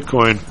got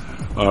Bitcoin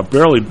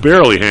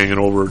barely hanging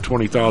over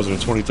 20,000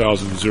 and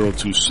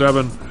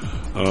 20,027.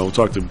 We'll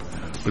talk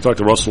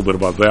to Russell a bit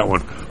about that one.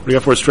 What do you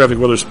got for us, traffic,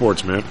 weather,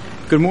 sports, man?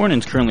 Good morning.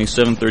 It's currently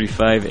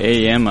 7:35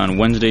 a.m. on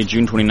Wednesday,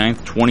 June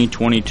 29th,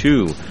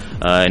 2022.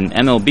 In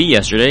MLB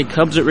yesterday,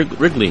 Cubs at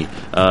Wrigley.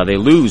 They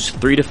lose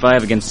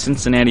 3-5 against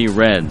Cincinnati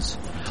Reds.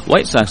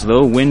 White Sox,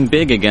 though, win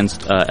big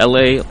against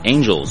L.A.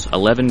 Angels,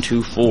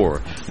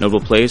 11-4. Notable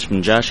plays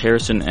from Josh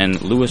Harrison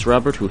and Luis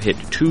Robert, who hit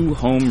 2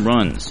 home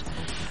runs.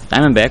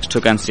 Diamondbacks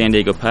took on San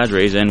Diego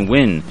Padres and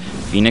win.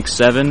 Phoenix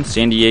 7,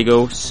 San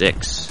Diego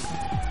 6.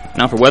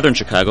 Now for weather in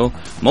Chicago,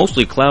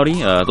 mostly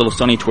cloudy, a little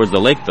sunny towards the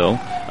lake though.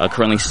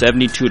 Currently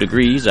 72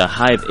 degrees, a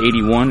high of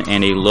 81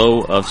 and a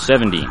low of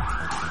 70.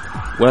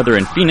 Weather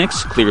in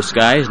Phoenix, clear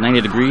skies,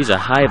 90 degrees, a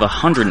high of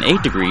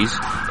 108 degrees,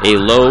 a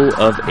low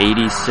of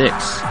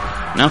 86.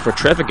 Now for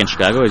traffic in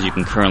Chicago, as you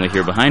can currently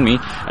hear behind me,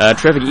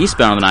 traffic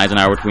eastbound on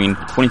Eisenhower between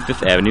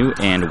 25th Avenue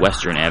and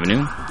Western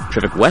Avenue.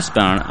 Traffic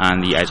westbound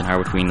on the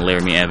Eisenhower between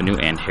Laramie Avenue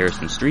and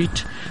Harrison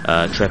Street.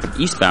 Traffic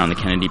eastbound on the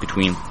Kennedy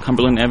between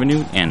Cumberland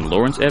Avenue and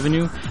Lawrence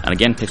Avenue. And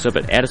again picks up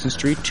at Addison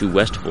Street to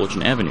West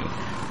Fulton Avenue.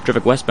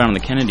 Traffic westbound on the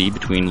Kennedy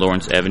between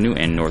Lawrence Avenue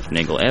and North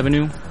Nagle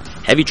Avenue.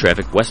 Heavy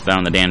traffic westbound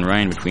on the Dan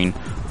Ryan between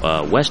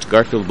West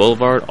Garfield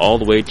Boulevard all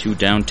the way to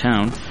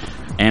downtown.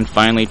 And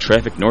finally,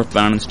 traffic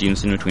northbound in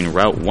Stevenson between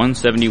Route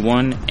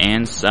 171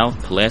 and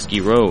South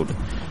Pulaski Road.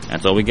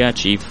 That's all we got,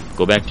 Chief.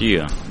 Go back to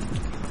you.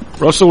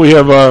 Russell, we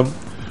have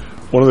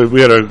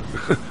we had a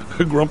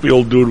grumpy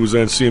old dude who was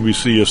on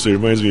CNBC yesterday.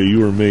 Reminds me of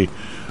you or me.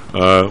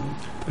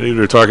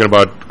 They're talking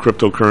about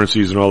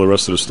cryptocurrencies and all the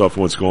rest of the stuff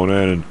and what's going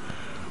on. And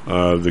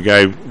the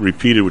guy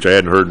repeated, which I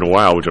hadn't heard in a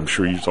while, which I'm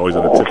sure he's always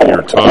on the tip of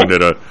your tongue,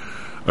 that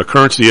a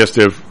currency has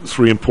to have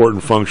 3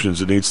 important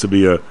functions. It needs to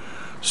be a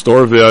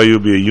store of value,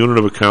 be a unit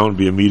of account,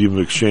 be a medium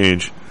of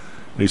exchange.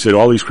 And he said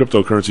all these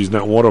cryptocurrencies,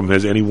 not one of them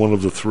has any one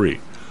of the 3.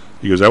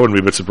 He goes, I wouldn't be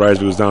a bit surprised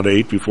if it was down to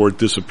 8 before it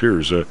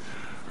disappears. Now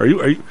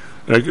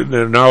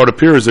it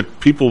appears that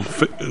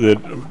that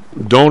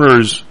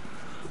donors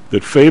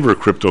that favor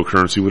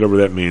cryptocurrency, whatever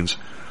that means,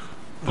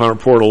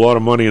 poured a lot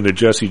of money into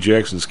Jesse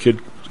Jackson's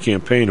kid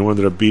campaign, who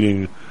ended up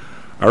beating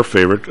our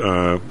favorite,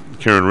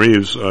 Karen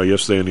Reeves,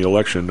 yesterday in the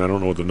election. I don't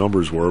know what the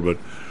numbers were, but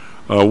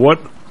what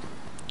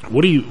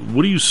do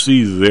you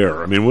see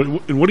there? I mean,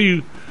 what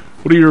are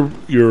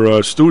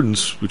your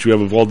students, which you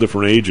have of all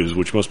different ages,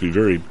 which must be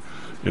very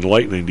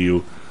enlightening to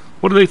you?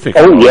 What do they think?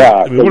 Oh, about yeah.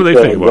 I mean, what do they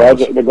think about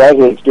this? The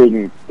graduate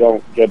students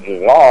don't get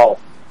it at all.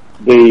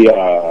 The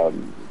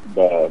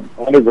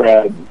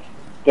undergrads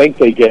think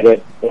they get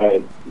it,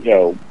 but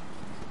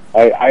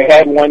I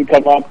had one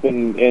come up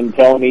and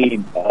tell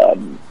me,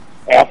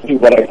 ask me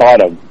what I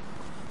thought of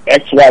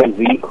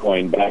XYZ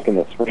coin back in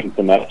the spring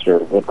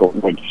semester,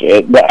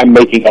 I'm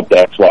making up the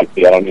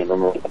XYZ. I don't even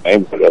remember what the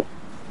name of it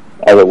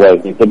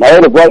was. He said, my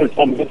older brother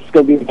told me this is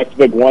going to be the next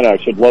big one. I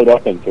should load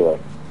up into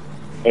it.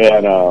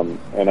 And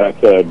I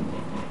said,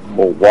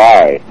 well,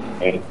 why?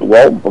 And he said,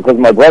 well, because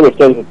my brother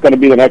says it's going to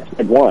be the next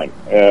big one.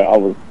 I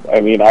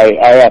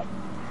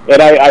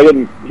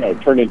didn't,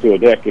 turn into a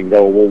dick and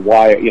go, well,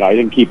 why? I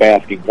didn't keep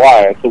asking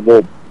why. I said,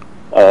 well,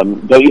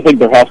 don't you think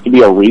there has to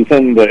be a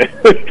reason that,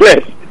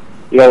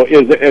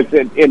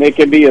 and it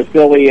can be as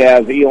silly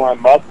as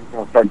Elon Musk is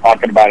going to start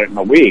talking about it in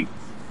a week,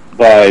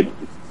 but,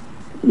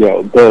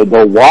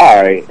 the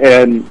why.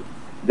 And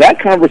that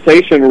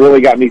conversation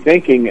really got me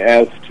thinking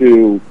as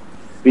to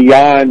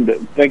beyond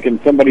thinking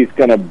somebody's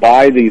going to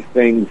buy these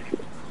things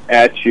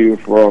at you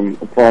from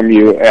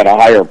you at a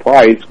higher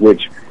price,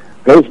 which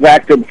goes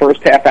back to the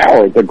first half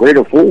hour, the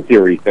greater fool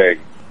theory thing.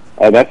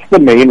 That's the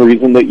main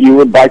reason that you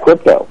would buy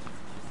crypto,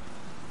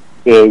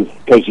 is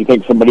because you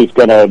think somebody's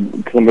going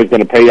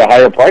to pay you a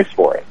higher price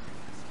for it.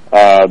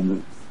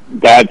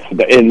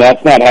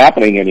 That's not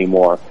happening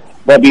anymore.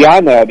 But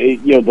beyond that,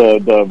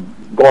 the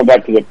going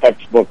back to the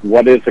textbook,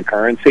 what is a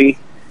currency?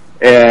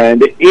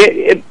 And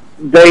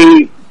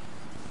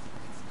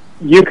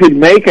you could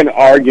make an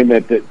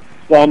argument that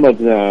some of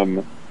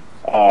them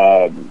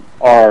are,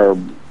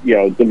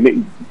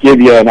 to give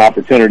you an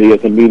opportunity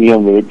as a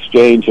medium of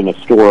exchange and a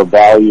store of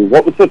value.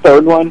 What was the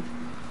third one?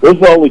 Those are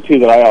the only 2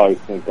 that I always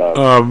think of.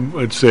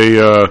 I'd say,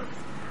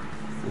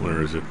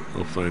 where is it?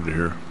 I'll find it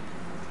here.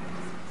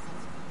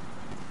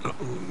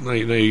 Now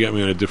you got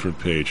me on a different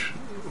page.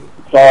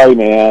 Sorry,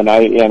 man.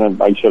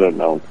 I should have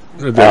known.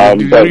 You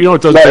know,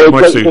 it doesn't take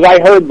much.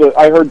 Because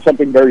I heard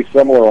something very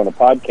similar on a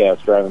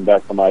podcast driving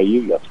back from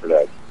IU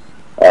yesterday,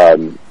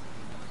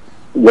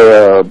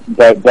 where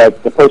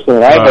the person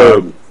that I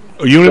heard.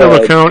 A unit of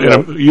account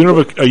and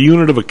a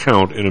unit of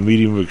account and a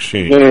medium of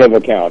exchange. Unit of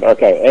account,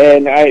 okay.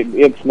 And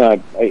it's not.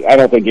 I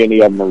don't think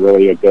any of them are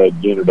really a good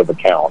unit of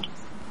account.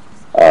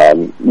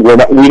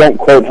 We don't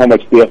quote how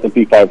much the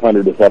S&P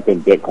 500 is up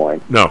in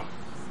Bitcoin. No.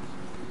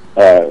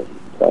 So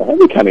that'd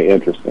be kind of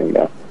interesting,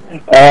 though.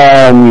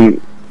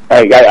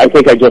 I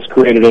think I just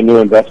created a new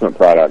investment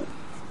product.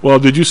 Well,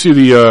 did you see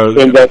the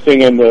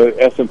investing in the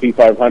S&P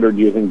 500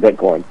 using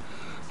Bitcoin?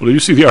 Well, did you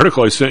see the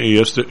article I sent you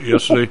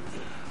yesterday?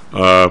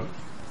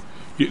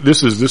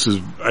 This is.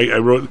 I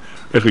wrote.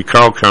 Actually,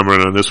 Carl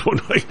commented on this one,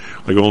 like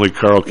only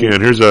Carl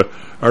can. Here's a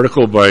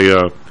article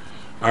by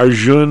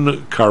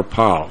Arjun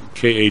Karpal,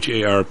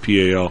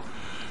 Kharpal.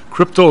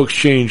 Crypto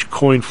exchange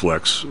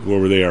CoinFlex,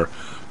 whoever they are,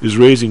 is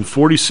raising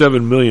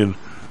 $47 million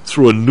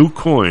through a new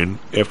coin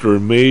after a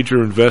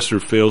major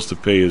investor fails to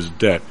pay his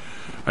debt.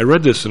 I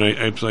read this and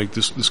I was like,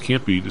 this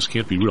can't be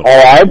real.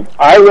 Oh,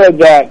 I read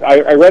that.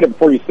 I read it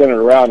before you sent it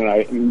around, and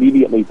I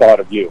immediately thought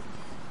of you.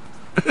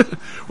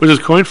 Was this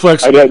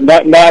CoinFlex?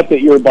 Not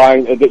that you're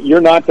buying. That you're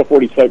not the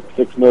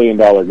 $46 million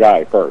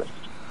guy first.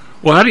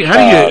 Well, how do you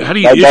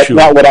issue? That's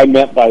not what I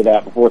meant by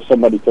that. Before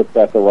somebody took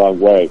that the wrong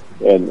way,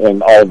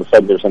 and all of a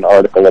sudden there's an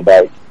article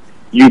about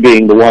you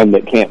being the one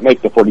that can't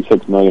make the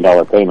 $46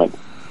 million payment.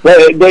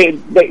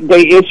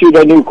 They issued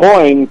a new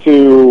coin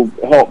to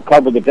help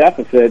cover the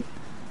deficit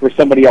for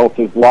somebody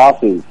else's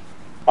losses.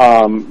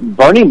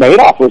 Bernie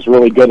Madoff was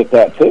really good at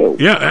that too.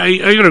 Yeah,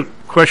 I got a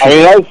question.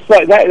 I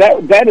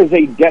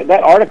mean,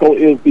 that article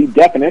is the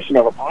definition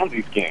of a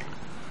Ponzi scheme.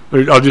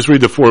 I'll just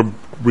read the 4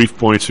 brief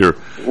points here.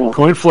 Yeah.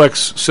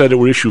 CoinFlex said it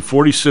would issue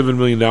 $47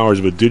 million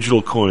of a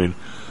digital coin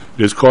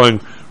it is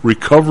calling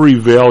Recovery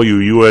Value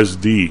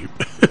USD.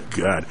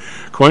 God.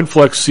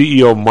 CoinFlex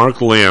CEO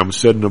Mark Lamb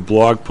said in a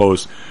blog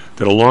post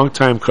that a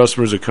long-time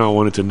customer's account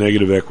went into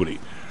negative equity.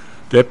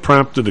 That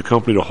prompted the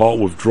company to halt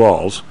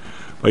withdrawals.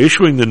 By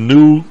issuing the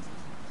new,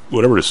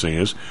 whatever this thing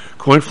is,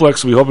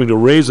 CoinFlex will be hoping to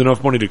raise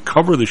enough money to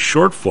cover the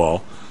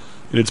shortfall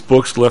in its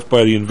books left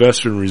by the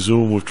investor and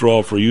resume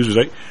withdrawal for users.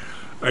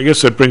 I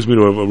guess that brings me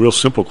to a real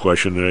simple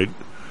question. Right?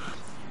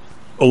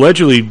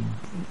 Allegedly,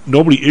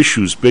 nobody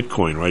issues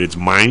Bitcoin, right? It's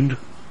mined.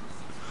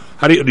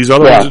 How do these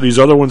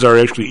other ones are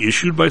actually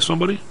issued by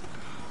somebody?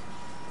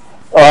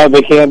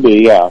 They can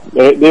be, yeah.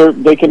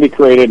 They can be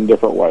created in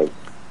different ways.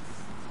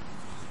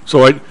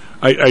 So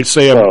I'd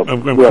say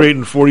I'm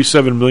creating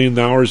 $47 million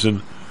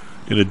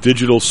in a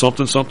digital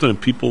something,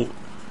 and people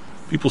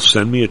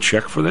send me a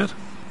check for that?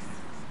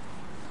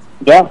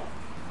 Yeah.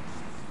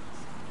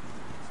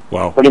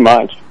 Wow. Pretty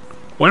much.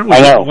 Why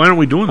aren't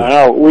we doing that?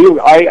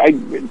 I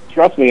know.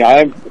 Trust me,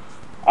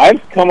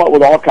 I've come up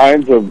with all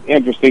kinds of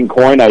interesting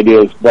coin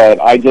ideas, but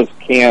I just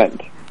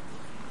can't.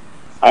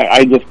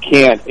 I just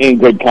can't, in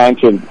good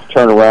conscience,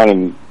 turn around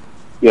and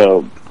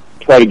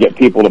try to get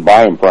people to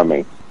buy them from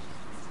me.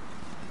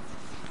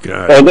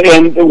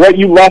 And what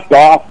you left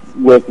off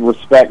with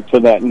respect to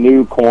that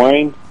new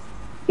coin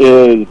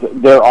is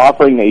they're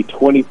offering a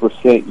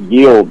 20%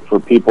 yield for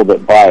people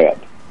that buy it.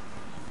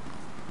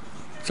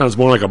 Sounds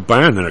more like a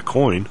bond than a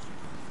coin.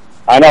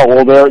 I know.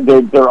 Well,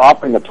 they're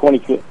offering a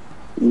 20%.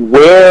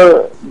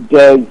 Where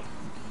does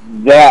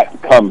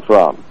that come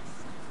from?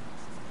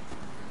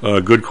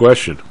 Good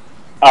question.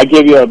 I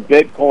give you a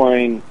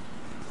Bitcoin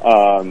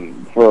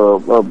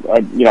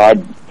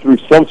through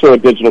some sort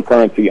of digital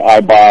currency.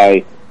 I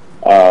buy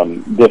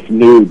this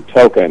new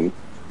token,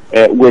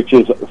 which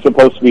is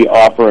supposed to be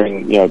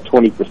offering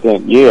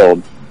 20%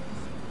 yield.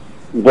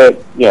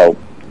 But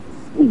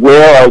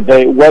where are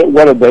they?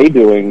 What are they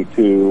doing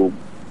to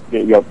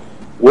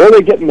where are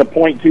they getting the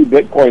 0.2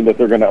 Bitcoin that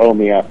they're going to owe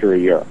me after a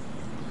year?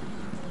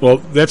 Well,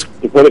 that's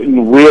to put it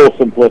in real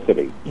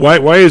simplicity.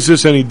 Why is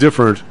this any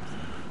different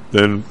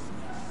than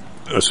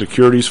a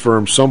securities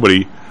firm,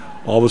 somebody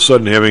all of a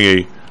sudden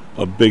having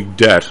a big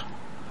debt,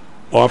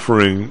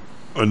 offering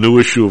a new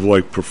issue of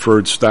like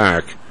preferred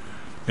stock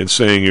and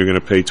saying you're going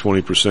to pay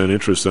 20%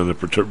 interest on the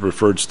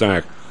preferred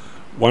stock?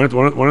 Why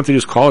don't they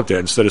just call it that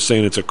instead of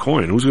saying it's a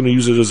coin? Who's going to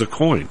use it as a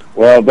coin?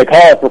 Well, if they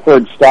call it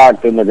preferred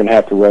stock, then they're going to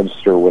have to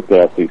register with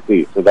the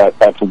SEC. So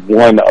that's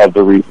one of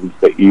the reasons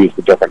that you use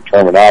the different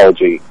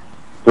terminology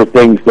for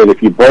things that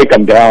if you break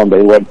them down,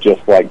 they look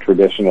just like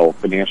traditional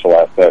financial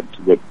assets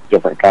with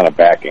different kind of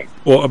backing.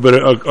 Well, but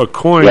a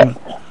coin,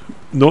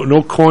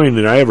 no coin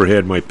that I ever had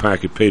in my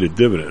pocket paid a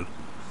dividend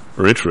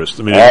or interest.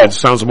 I mean, it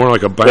sounds more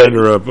like a bond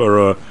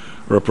or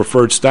a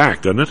preferred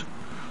stock, doesn't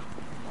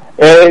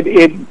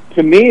it?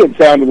 To me, it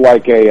sounded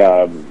like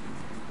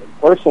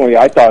personally,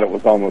 I thought it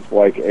was almost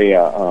like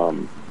a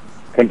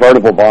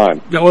convertible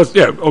bond. Yeah, well,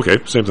 okay,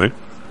 same thing.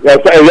 Yeah,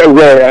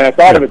 really, and I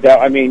thought of it that.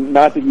 I mean,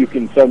 not that you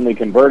can suddenly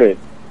convert it,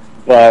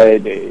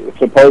 but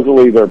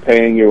supposedly they're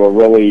paying you a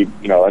really,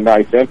 a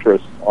nice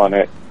interest on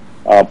it.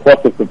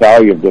 Plus, if the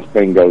value of this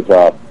thing goes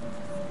up,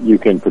 you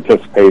can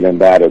participate in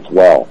that as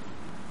well.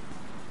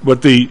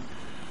 But the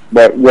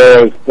But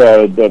whereas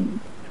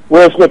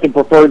with the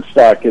preferred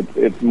stock,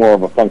 it's more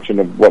of a function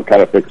of what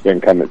kind of fixed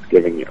income it's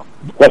giving you.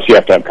 Plus, you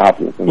have to have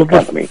confidence in the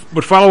company.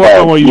 But follow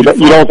up on what you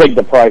don't think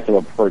the price of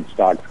a preferred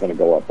stock is going to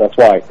go up. That's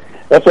why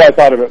I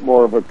thought of it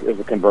more as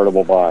a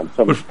convertible bond.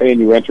 Someone's paying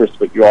you interest,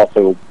 but you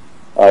also,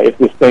 if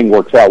this thing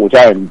works out, which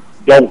I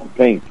don't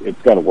think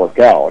it's going to work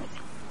out.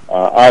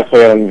 Honestly,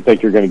 I don't even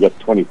think you're going to get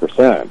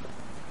 20%.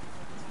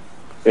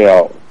 You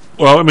know.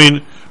 Well, I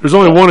mean, there's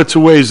only one or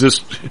two ways this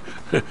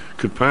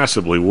could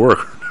possibly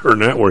work or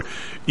not work.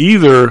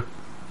 Either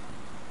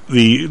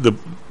the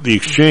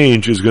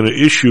exchange is going to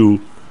issue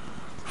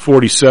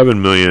 $47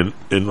 million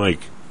and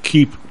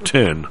keep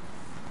 10,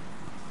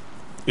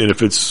 and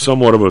if it's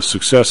somewhat of a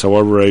success,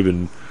 however, are they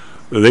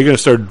going to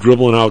start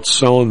dribbling out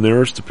selling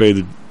theirs to pay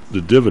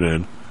the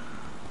dividend?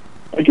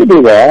 I could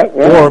do that.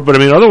 Yeah. But I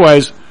mean,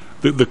 otherwise,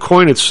 the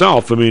coin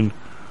itself. I mean,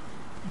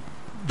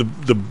 the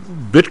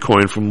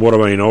Bitcoin, from what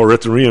I know, or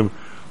Ethereum,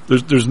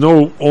 there's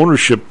no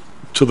ownership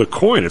to the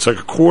coin. It's like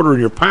a quarter in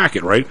your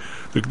pocket, right?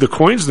 The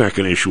coin's not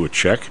going to issue a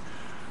check.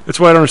 That's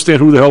why I don't understand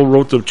who the hell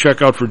wrote the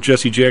check out for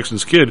Jesse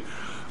Jackson's kid.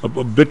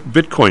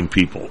 Bitcoin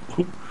people.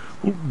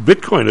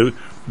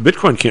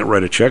 Bitcoin can't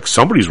write a check.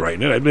 Somebody's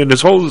writing it. I mean,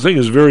 this whole thing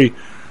is very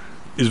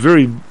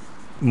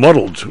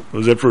muddled.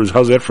 How's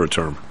that for a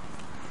term?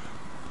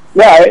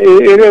 Yeah,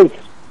 it is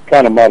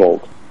kind of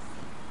muddled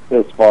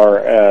as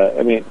far.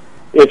 I mean,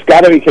 it's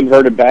got to be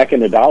converted back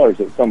into dollars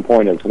at some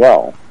point as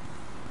well.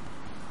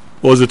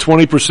 Well, is the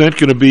 20%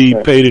 going to be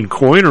paid in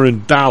coin or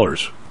in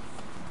dollars?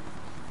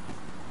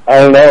 I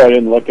don't know. I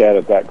didn't look at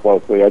it that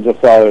closely. I just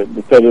saw it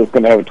said it was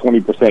going to have a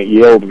 20%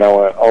 yield, and I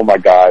went, "Oh my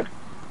God,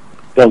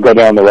 don't go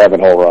down the rabbit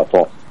hole,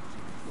 Russell."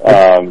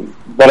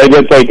 But I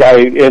did think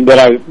I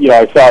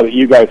saw that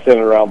you guys sent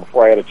it around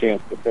before I had a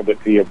chance to send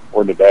it to you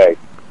before today.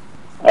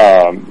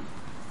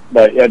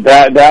 But yeah,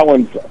 that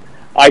one's.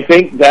 I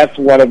think that's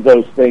one of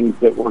those things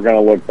that we're going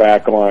to look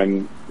back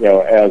on,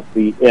 as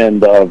the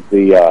end of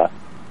the.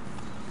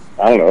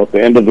 The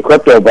end of the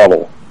crypto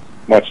bubble,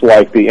 much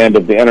like the end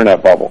of the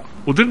internet bubble.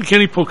 Well, didn't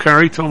Kenny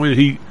Polcari tell me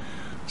that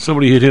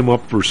somebody hit him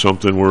up for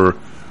something where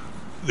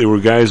they were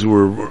guys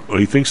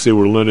he thinks they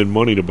were lending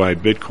money to buy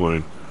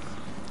Bitcoin,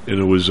 and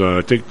it was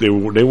I think they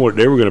were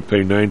going to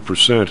pay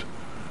 9%.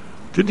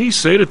 Didn't he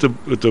say that the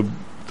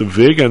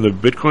vig on the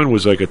Bitcoin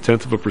was like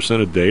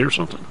 0.1% a day or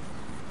something?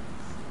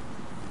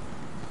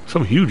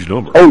 Some huge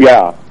number. Oh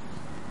yeah.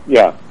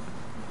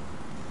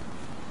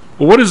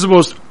 Well, what is the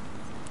most?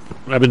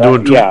 I've been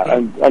doing.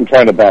 I'm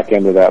trying to back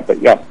into that, but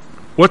yeah.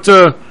 What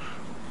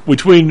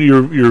between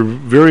your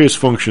various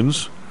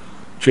functions,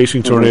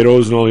 chasing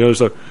tornadoes and all the other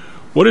stuff,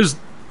 what is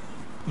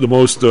the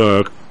most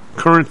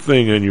current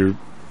thing on your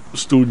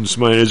students'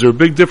 mind? Is there a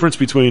big difference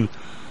between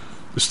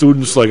the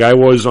students like I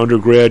was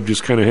undergrad,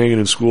 just kind of hanging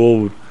in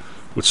school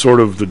with sort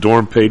of the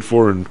dorm paid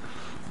for, and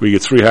we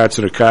get 3 hots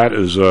and a cot,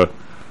 as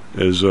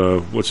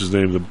what's his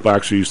name, the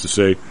boxer used to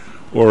say,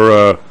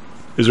 or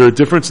is there a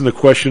difference in the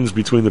questions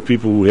between the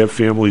people who have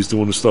families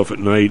doing the stuff at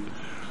night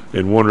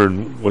and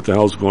wondering what the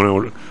hell's going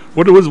on?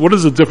 What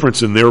is the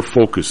difference in their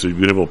focus that you've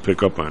been able to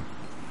pick up on?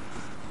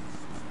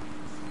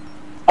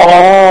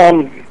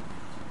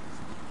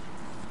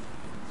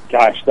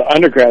 Gosh, the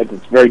undergrads,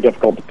 it's very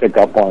difficult to pick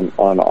up on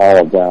all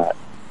of that.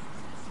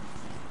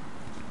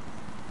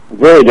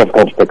 Very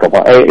difficult to pick up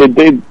on.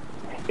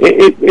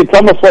 It's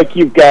almost like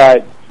you've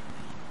got,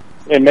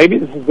 and maybe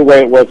this is the way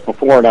it was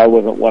before, and I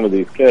wasn't one of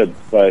these kids,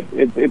 but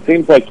it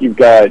seems like you've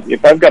got,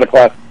 if I've got a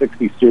class of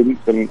 60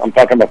 students, and I'm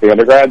talking about the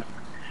undergrads,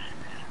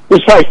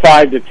 there's probably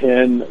 5 to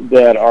 10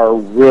 that are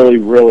really,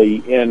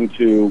 really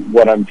into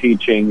what I'm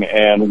teaching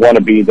and want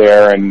to be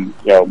there and,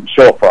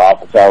 show up for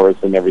office hours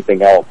and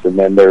everything else. And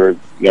then there's,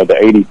 the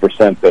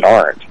 80% that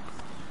aren't.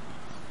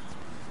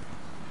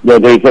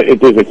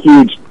 There's a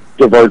huge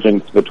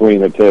divergence between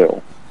the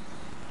two.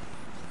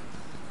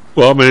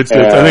 Well, I mean, I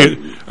think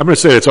I'm going to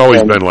say it's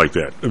always been like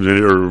that. I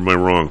mean, or am I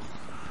wrong?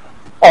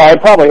 Oh,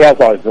 it probably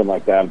has always been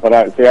like that. But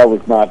I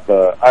was not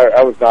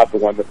the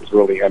one that was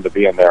really into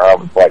being there. I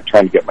was like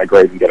trying to get my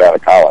grades and get out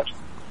of college.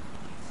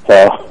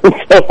 So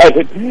I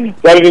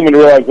didn't even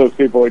realize those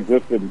people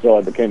existed until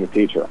I became a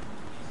teacher.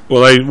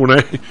 Well,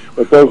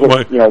 but those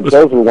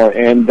were one,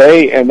 and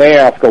they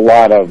ask a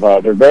lot of.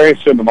 They're very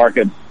interested in the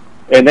market,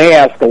 and they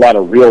ask a lot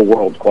of real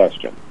world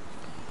questions.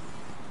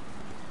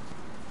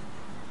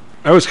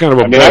 I was kind of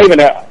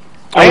a.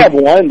 I have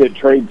one that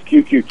trades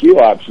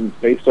QQQ options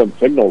based on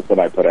signals that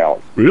I put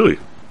out. Really?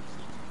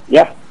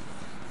 Yeah.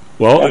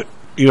 Well,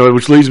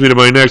 which leads me to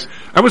my next.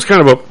 I was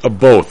kind of a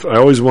both. I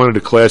always wanted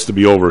the class to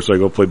be over so I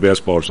go play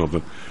basketball or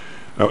something,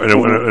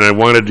 and I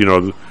wanted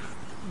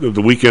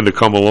the weekend to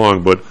come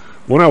along. But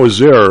when I was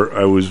there,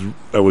 I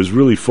was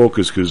really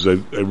focused because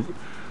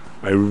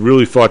I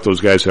really thought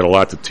those guys had a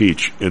lot to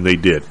teach, and they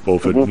did,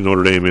 both at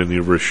Notre Dame and the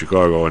University of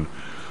Chicago. And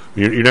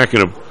you're not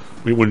going to.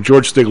 I mean, when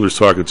George Stigler's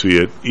talking to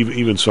you,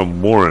 even some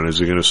moron is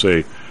going to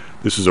say,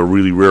 "This is a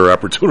really rare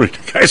opportunity."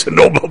 The guy's a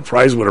Nobel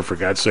Prize winner, for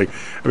God's sake.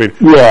 I mean,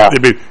 yeah.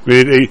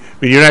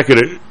 You're not going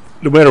to.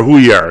 No matter who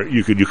you are,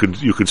 you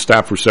could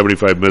stop for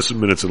 75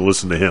 minutes and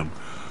listen to him.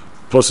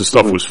 plus the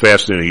stuff was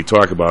fascinating he'd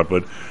talk about.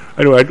 But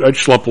anyway, I'd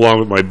schlump along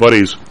with my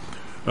buddies.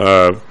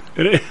 And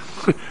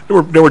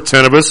there were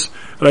 10 of us,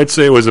 and I'd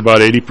say it was about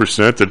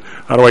 80%. And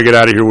how do I get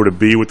out of here with a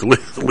B with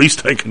the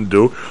least I can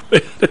do?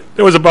 That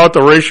was about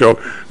the ratio.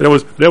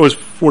 And that was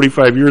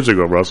 45 years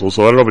ago, Russell.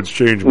 So I don't know if it's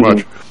changed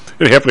much.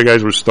 And half the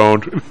guys were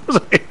stoned.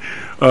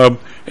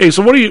 Hey,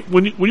 so what do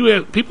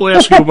you people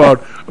ask you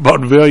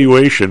about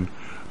valuation?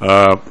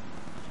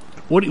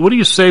 What do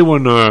you say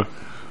when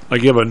I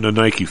gave a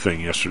Nike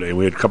thing yesterday?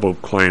 We had a couple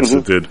of clients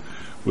that did.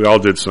 We all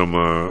did some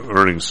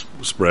earnings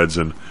spreads,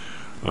 and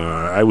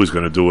I was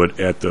going to do it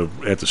at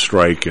the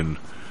strike, and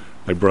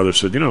my brother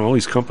said, all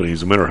these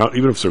companies, no matter how,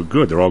 even if they're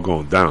good, they're all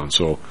going down.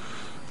 So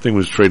the thing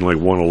was trading like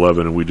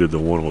 111, and we did the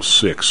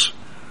 106.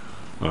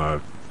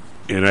 And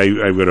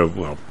I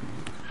got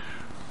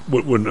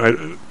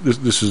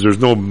there's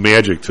no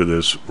magic to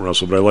this,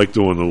 Russell, but I like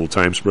doing the little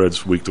time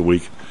spreads week to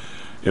week.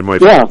 And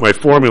my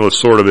formula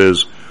sort of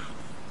is,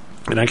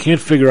 and I can't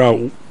figure out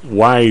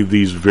why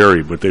these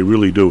vary, but they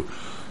really do.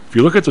 If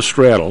you look at the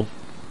straddle,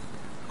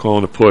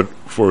 calling the put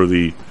for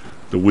the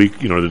week,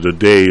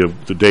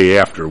 the day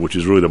after, which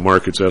is really the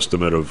market's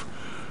estimate of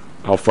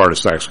how far the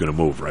stock's going to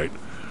move, right?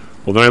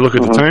 Well, then I look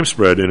at the time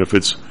spread, and if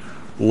it's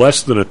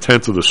less than a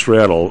tenth of the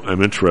straddle,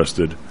 I'm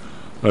interested.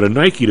 At a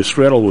Nike, the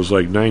straddle was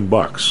like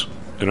 $9,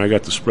 and I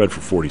got the spread for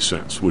 40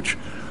 cents, which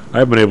I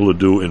haven't been able to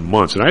do in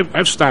months. And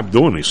I've stopped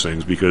doing these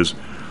things because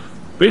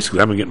basically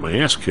I've been getting my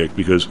ass kicked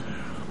because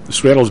the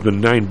straddle has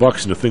been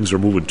 $9 and the things are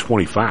moving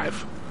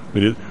 25. I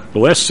mean, the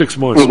last 6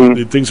 months,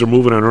 things are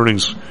moving on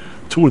earnings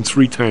 2 and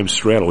 3 times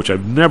straddle, which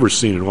I've never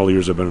seen in all the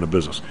years I've been in the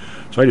business.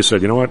 So I just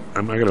said, you know what,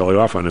 I got to lay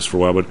off on this for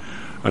a while. But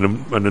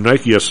on the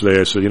Nike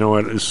yesterday, I said, you know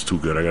what, this is too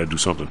good. I got to do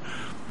something.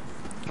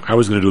 I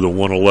was going to do the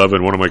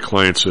 111. One of my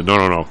clients said,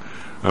 no.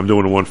 I'm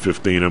doing the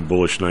 115. I'm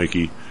bullish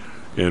Nike.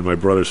 And my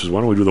brother says, why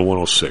don't we do the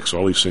 106?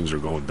 All these things are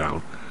going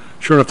down.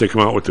 Sure enough, they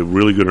come out with the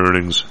really good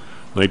earnings.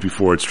 Night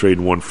before, it's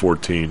trading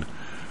 114.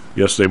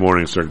 Yesterday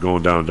morning, it started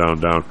going down.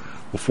 Well,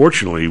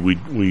 fortunately, we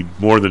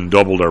more than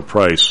doubled our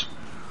price.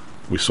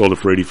 We sold it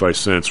for 85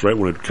 cents right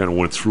when it kind of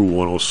went through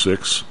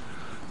 106.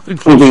 Then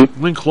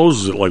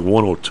closes at like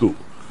 102.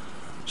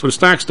 So the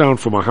stock's down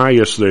from a high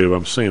yesterday of,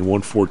 I'm saying,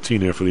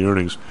 114 after the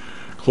earnings.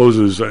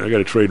 Closes, I got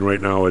it trading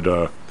right now at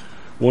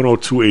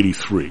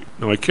 102.83.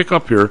 Now, I kick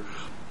up here.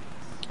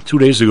 2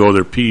 days ago,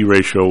 their PE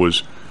ratio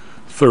was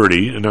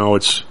 30, and now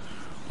it's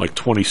like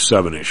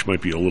 27-ish.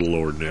 Might be a little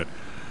lower than that.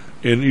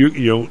 And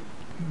you're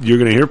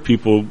going to hear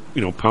people,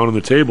 pounding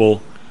the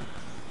table,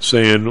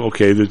 saying,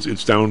 "Okay,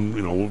 it's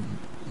down.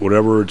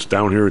 Whatever. It's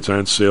down here. It's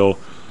on sale.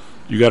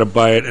 You got to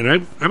buy it."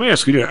 And I'm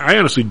asking you. I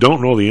honestly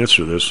don't know the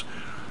answer to this.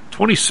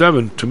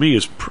 27 to me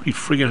is pretty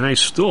friggin' high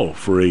still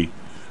for a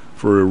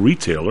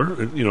retailer.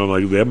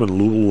 Like them and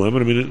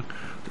Lululemon. I mean,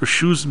 their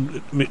shoes.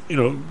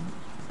 When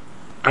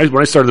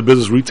I started the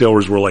business,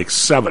 retailers were like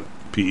 7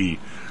 PE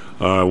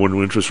when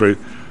interest rate.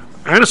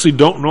 I honestly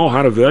don't know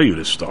how to value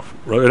this stuff,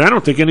 right? And I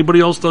don't think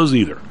anybody else does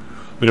either.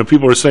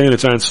 People are saying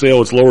it's on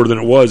sale, it's lower than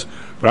it was,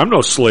 but I'm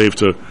no slave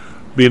to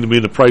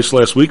being the price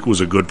last week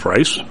was a good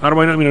price. How do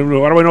I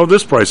know? How do I know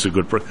this price is a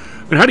good price?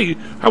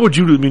 How would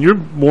you? You're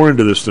more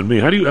into this than me.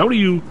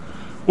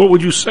 What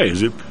would you say?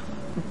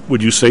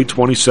 Would you say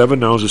 27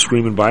 now is a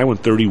screaming buy when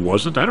 30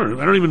 wasn't? I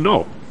don't even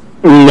know.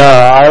 No,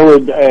 I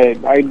would.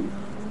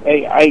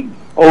 I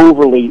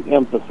overly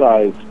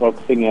emphasize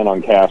focusing in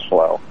on cash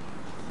flow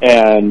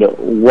and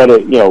what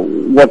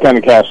kind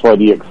of cash flow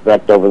do you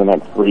expect over the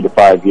next 3 to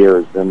 5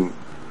 years, and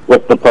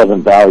what's the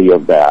present value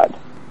of that,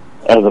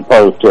 as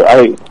opposed to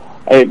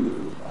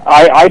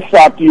I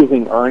stopped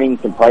using earnings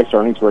and price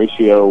earnings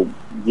ratio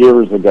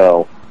years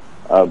ago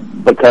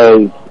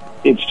because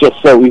it's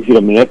just so easy to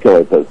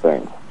manipulate those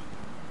things.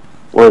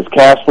 Whereas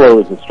cash flow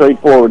is a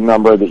straightforward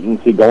number that you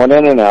can see going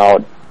in and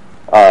out.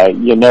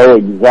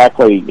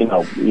 Exactly,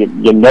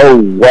 you know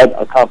what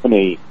a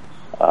company,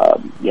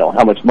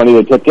 how much money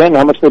they took in,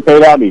 how much they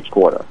paid out each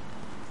quarter,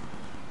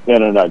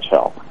 in a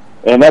nutshell.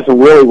 And that's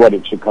really what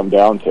it should come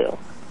down to.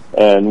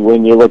 And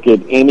when you look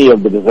at any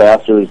of the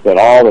disasters that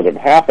have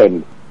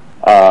happened,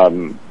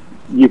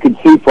 you can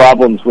see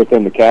problems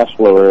within the cash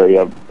flow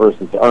area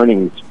versus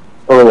earnings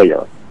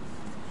earlier.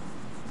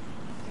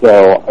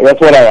 So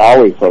that's what I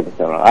always focus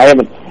on. I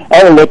haven't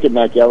looked at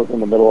Nike. I was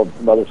in the middle of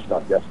some other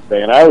stuff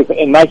yesterday,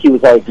 and Nike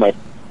was always my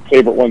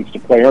favorite ones to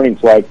play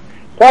earnings like,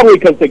 probably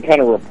because they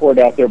kind of report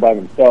out there by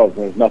themselves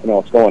and there's nothing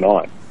else going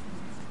on.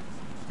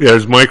 Yeah,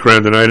 there's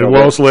Micron tonight.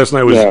 Well, also last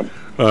night was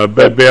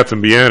Bed Bath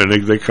 & Beyond,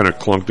 and they kind of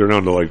clunked. They're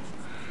down to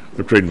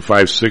they're trading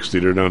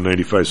 $5.60. They're down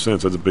 95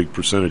 cents. That's a big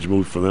percentage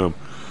move for them.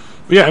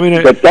 But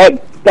yeah, but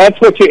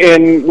that's what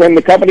and when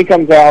the company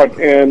comes out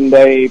and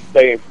they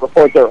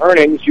report their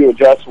earnings, you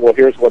adjust. Well,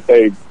 here's what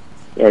they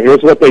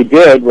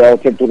did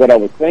relative to what I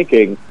was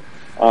thinking.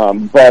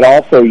 But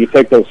also, you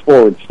take those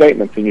forward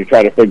statements and you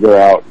try to figure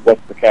out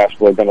what's the cash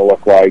flow going to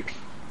look like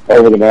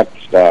over the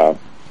next 3 to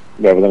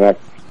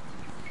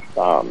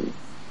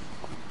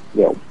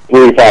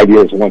 5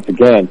 years. Once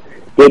again,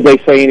 did they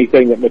say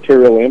anything that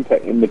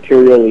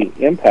materially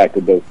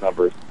impacted those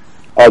numbers?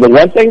 The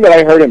one thing that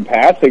I heard in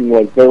passing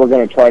was they were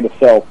going to try to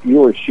sell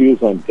fewer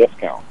shoes on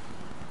discount.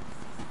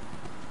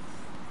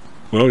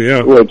 Well,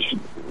 yeah. Which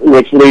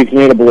leads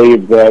me to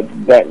believe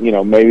that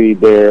maybe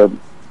they're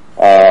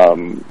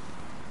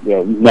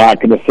not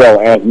going to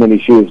sell as many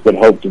shoes, but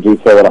hope to do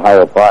so at a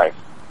higher price.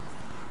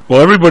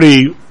 Well,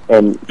 everybody's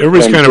kind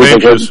of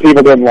anxious.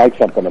 People didn't like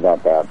something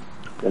about that,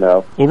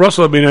 Well,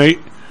 Russell, I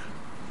mean,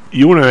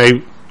 you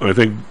and I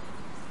think,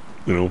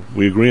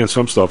 we agree on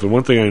some stuff. And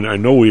one thing I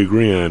know we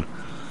agree on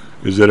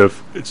is that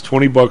if it's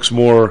 $20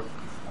 more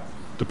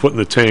to put in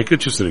the tank,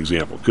 it's just an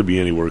example. It could be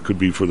anywhere. It could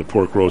be for the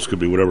pork roast. It could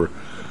be whatever.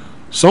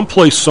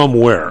 Someplace,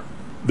 somewhere,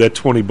 that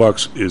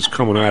 $20 is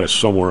coming out of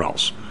somewhere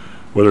else.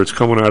 Whether it's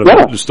coming out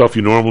of the stuff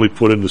you normally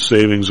put into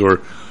savings and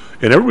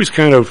everybody's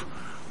kind of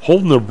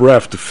holding their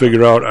breath to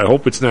figure out, I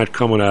hope it's not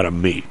coming out of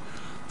me.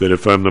 That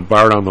if I'm the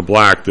Bard on the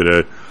block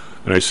and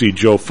I see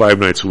Joe 5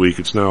 nights a week,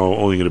 it's now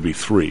only going to be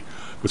 3.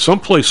 But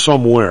someplace,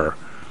 somewhere,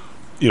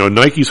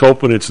 Nike's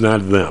hoping it's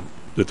not them.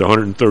 That the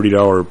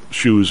 $130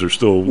 shoes are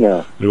still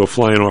going to go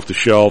flying off the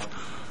shelf.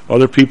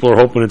 Other people are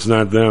hoping it's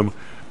not them.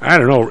 I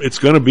don't know. It's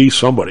going to be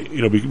somebody.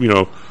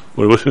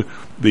 What's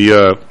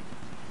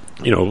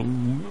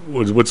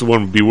the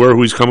one? Beware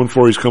who he's coming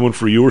for. He's coming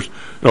for you.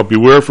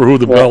 Beware for who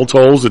the bell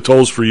tolls. It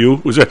tolls for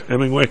you. Was that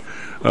Hemingway?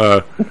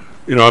 I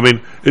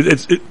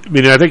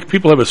think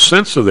people have a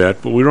sense of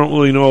that, but we don't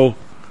really know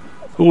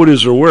who it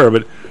is or where.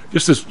 But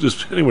just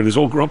this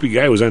old grumpy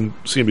guy was on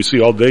CNBC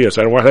all day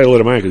yesterday. Why did I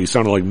let him on? Because he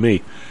sounded like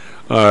me.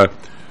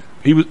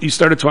 He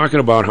started talking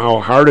about how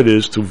hard it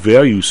is to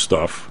value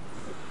stuff,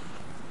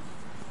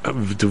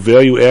 to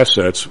value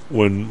assets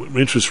when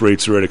interest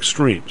rates are at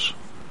extremes.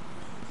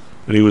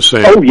 And he was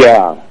saying, "Oh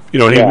yeah,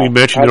 he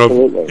mentioned,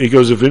 he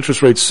goes, if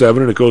interest rate's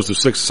 7 and it goes to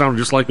 6, it sounded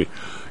just like me.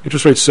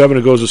 Interest rate's 7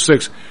 and it goes to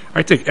 6.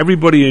 I think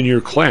everybody in your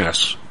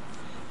class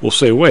will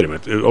say, wait a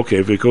minute, okay,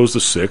 if it goes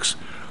to 6,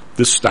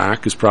 this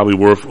stock is probably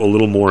worth a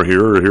little more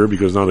here or here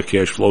because now the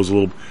cash flow's a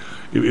little.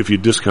 If you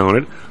discount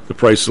it, the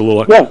price is a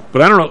little. Yeah.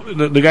 But I don't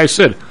know. The guy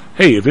said,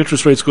 hey, if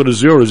interest rates go to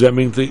 0, does that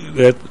mean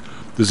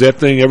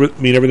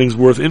mean everything's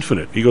worth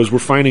infinite? He goes, we're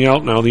finding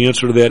out now. The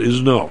answer to that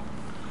is no,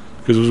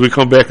 because as we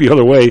come back the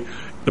other way,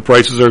 the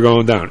prices are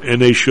going down,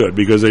 and they should,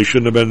 because they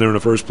shouldn't have been there in the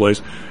first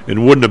place,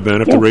 and wouldn't have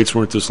been if the rates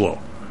weren't this low.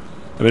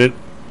 I mean,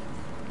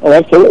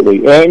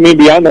 absolutely. I mean,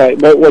 beyond that,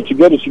 but what you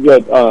get is you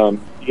get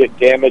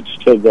damage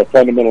to the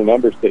fundamental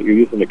numbers that you're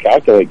using to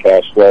calculate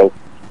cash flow,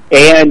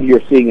 and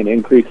you're seeing an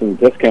increase in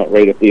the discount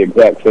rate at the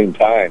exact same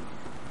time.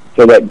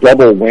 So that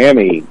double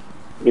whammy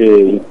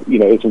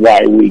is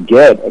why we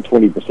get a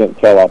 20%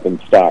 sell-off in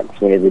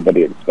stocks when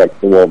everybody expects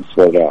the world to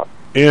slow down.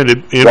 And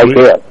it has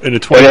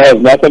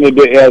nothing to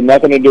do. It has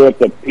nothing to do with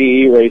the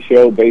PE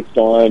ratio based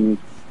on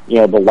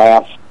the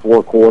last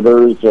 4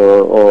 quarters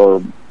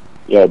or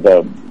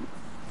the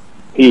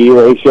PE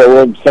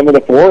ratio of some of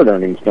the forward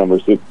earnings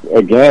numbers. It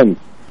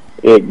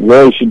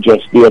really should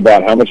just be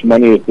about how much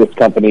money is this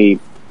company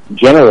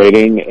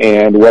generating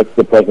and what's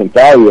the present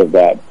value of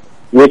that.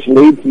 Which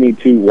leads me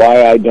to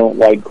why I don't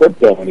like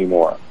crypto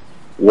anymore.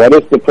 What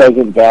is the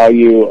present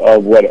value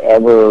of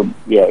whatever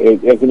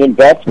as an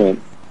investment?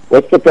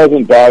 What's the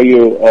present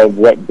value of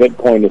what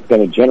Bitcoin is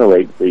going to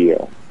generate for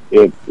you?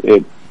 It's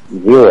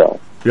 0.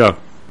 Yeah.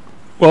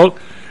 Well,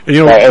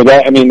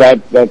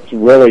 that's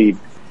really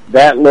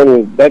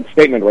that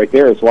statement right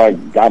there is why I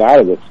got out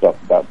of this stuff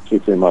about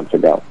 2-3 months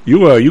ago.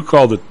 You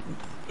called it.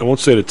 I won't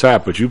say the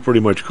top, but you pretty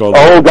much called.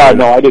 Oh God,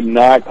 no! I did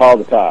not call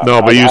the top.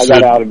 No, but I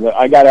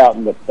got out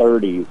in the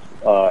 30s,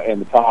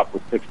 and the top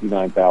was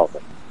 69,000.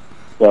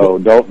 So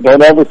don't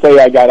ever say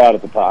I got out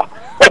at the top.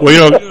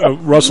 Well,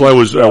 Russell, I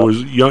was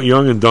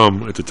young and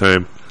dumb at the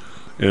time,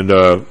 and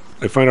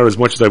I find out as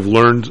much as I've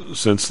learned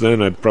since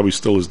then. I'm probably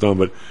still as dumb,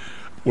 but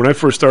when I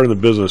first started in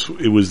the business,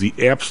 it was the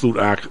absolute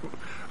act.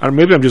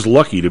 Maybe I'm just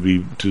lucky to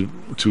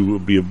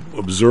be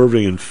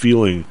observing and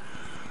feeling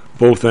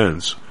both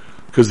ends.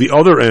 Because the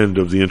other end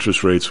of the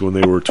interest rates, when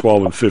they were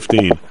 12 and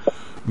 15,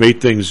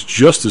 made things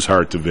just as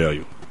hard to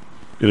value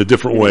in a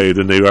different way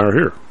than they are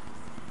here.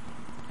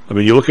 I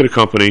mean, you look at a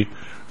company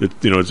that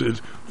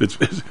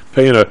it's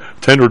paying a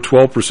 10 or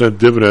 12%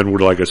 dividend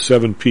with like a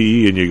 7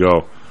 PE, and you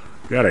go,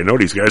 God, I know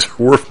these guys are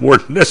worth more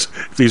than this.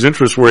 These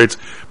interest rates,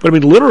 but I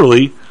mean,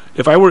 literally,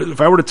 if I were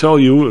to tell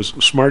you, a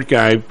smart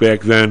guy back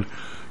then,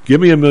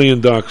 give me $1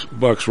 million,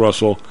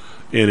 Russell,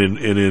 and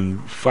in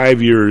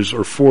 5 years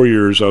or 4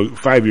 years,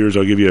 5 years,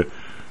 I'll give you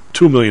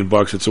 $2 million.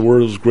 It's the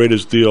world's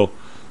greatest deal.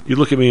 You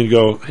look at me and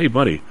go, hey,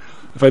 buddy,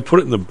 if I put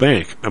it in the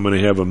bank, I'm going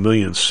to have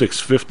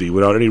 $1,650,000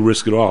 without any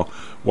risk at all.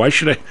 Why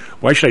should I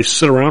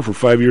sit around for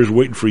 5 years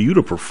waiting for you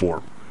to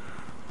perform?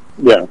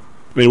 Yeah.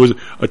 I mean, it was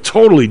a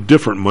totally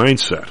different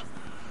mindset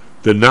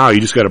than now. You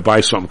just got to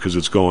buy something because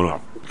it's going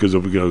up, because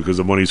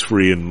the money's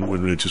free and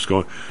when it's just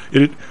going.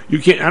 You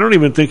can't. I don't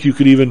even think you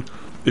could even,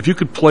 if you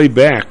could play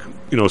back,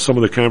 some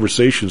of the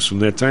conversations from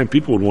that time,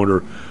 people would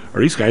wonder, are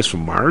these guys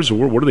from Mars,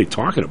 or what are they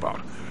talking about?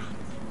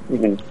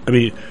 Mm-hmm. I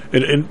mean,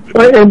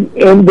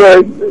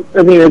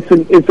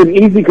 it's an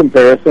easy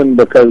comparison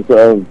because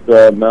of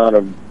the amount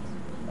of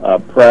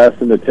press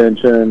and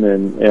attention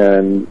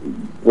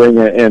and bring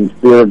in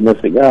fear of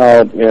missing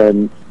out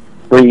and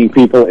bringing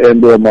people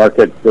into a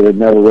market that had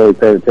never really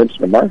paid attention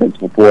to markets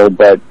before.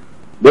 But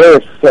there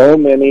are so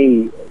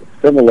many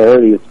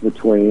similarities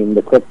between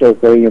the crypto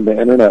thing and the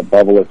internet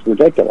bubble. It's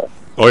ridiculous.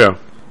 Oh yeah.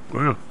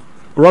 Wow.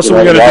 Russell,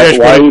 You know, we got a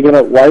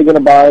dashboard. why are you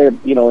gonna buy an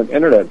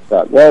internet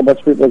stock? Well, a bunch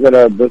of people are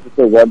gonna visit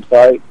their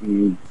website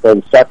and so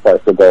the stock price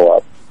will go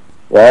up.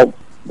 Well,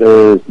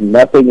 there's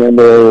nothing in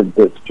there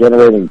that's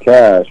generating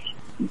cash.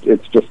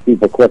 It's just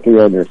people clicking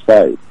on your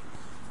site.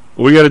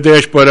 We got a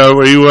dashboard.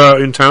 Are you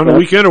in town the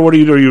weekend, or what are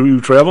you doing? Are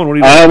you traveling? What are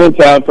you doing? I'm in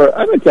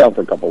town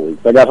for a couple of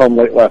weeks. I got home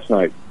late last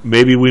night.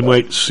 Maybe we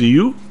might see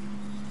you.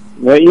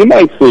 Yeah, you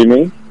might see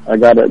me. I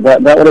got it.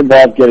 That would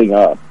involve getting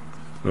up.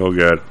 Oh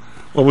God.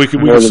 Well, we could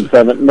more than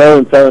 7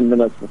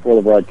 minutes before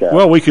the broadcast.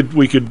 Well, we could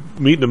meet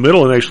in the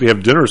middle and actually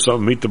have dinner or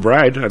something. Meet the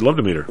bride. I'd love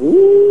to meet her.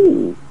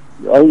 Ooh.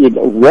 Oh, you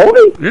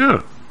really?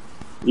 Yeah.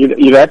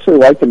 You'd actually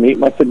like to meet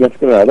my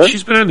significant other?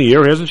 She's been on the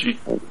air, hasn't she?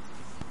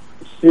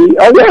 She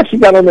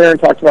got on there and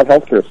talked about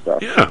healthcare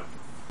stuff. Yeah.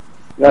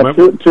 Yeah,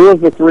 two of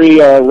the 3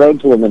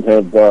 Rhodes women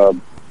have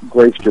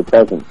graced your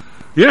presence.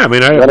 Yeah, I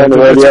mean, I got on the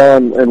radio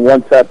and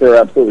one sat there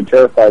absolutely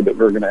terrified that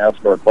we were going to ask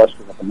her a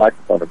question with a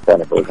microphone in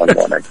front of her one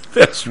morning.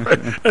 That's right.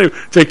 Anyway,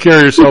 take care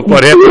of yourself,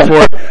 bud. Happy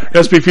before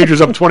SP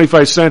Futures up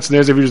 25 cents and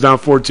the NASDAQ Futures down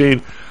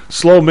 14.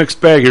 Slow mixed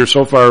bag here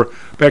so far.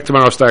 Back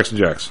tomorrow, Stocks and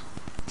Jocks.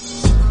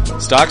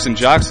 Stocks and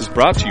Jocks is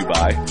brought to you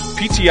by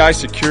PTI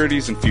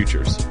Securities and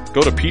Futures.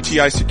 Go to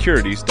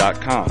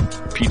PTIsecurities.com.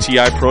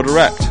 PTI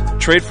ProDirect.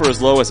 Trade for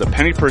as low as a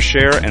penny per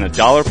share and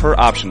 $1 per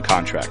option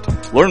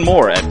contract. Learn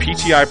more at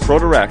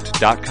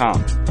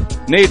PTIProDirect.com.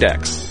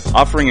 Nadex,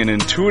 offering an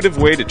intuitive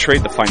way to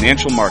trade the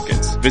financial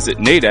markets. Visit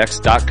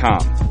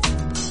Nadex.com.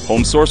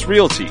 HomeSource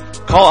Realty.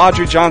 Call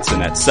Audrey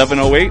Johnson at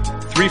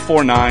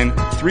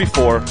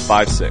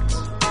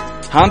 708-349-3456.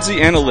 Hamzy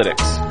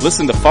Analytics.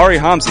 Listen to Fari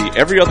Hamzy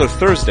every other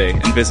Thursday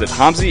and visit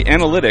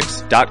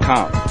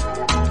HamzyAnalytics.com.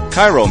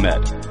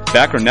 ChiroMed.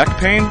 Back or neck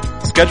pain?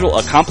 Schedule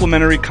a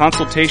complimentary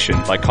consultation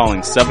by calling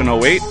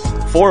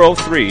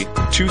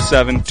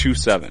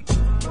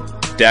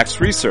 708-403-2727. DAX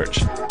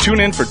Research.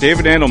 Tune in for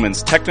David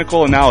Andelman's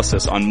technical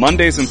analysis on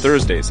Mondays and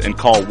Thursdays and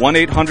call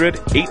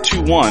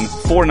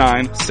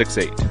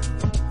 1-800-821-4968.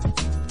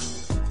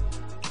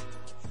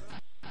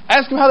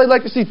 Ask them how they'd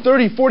like to see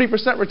 30,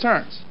 40%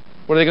 returns.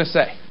 What are they going to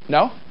say?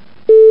 No?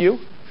 You?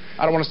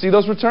 I don't want to see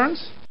those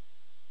returns?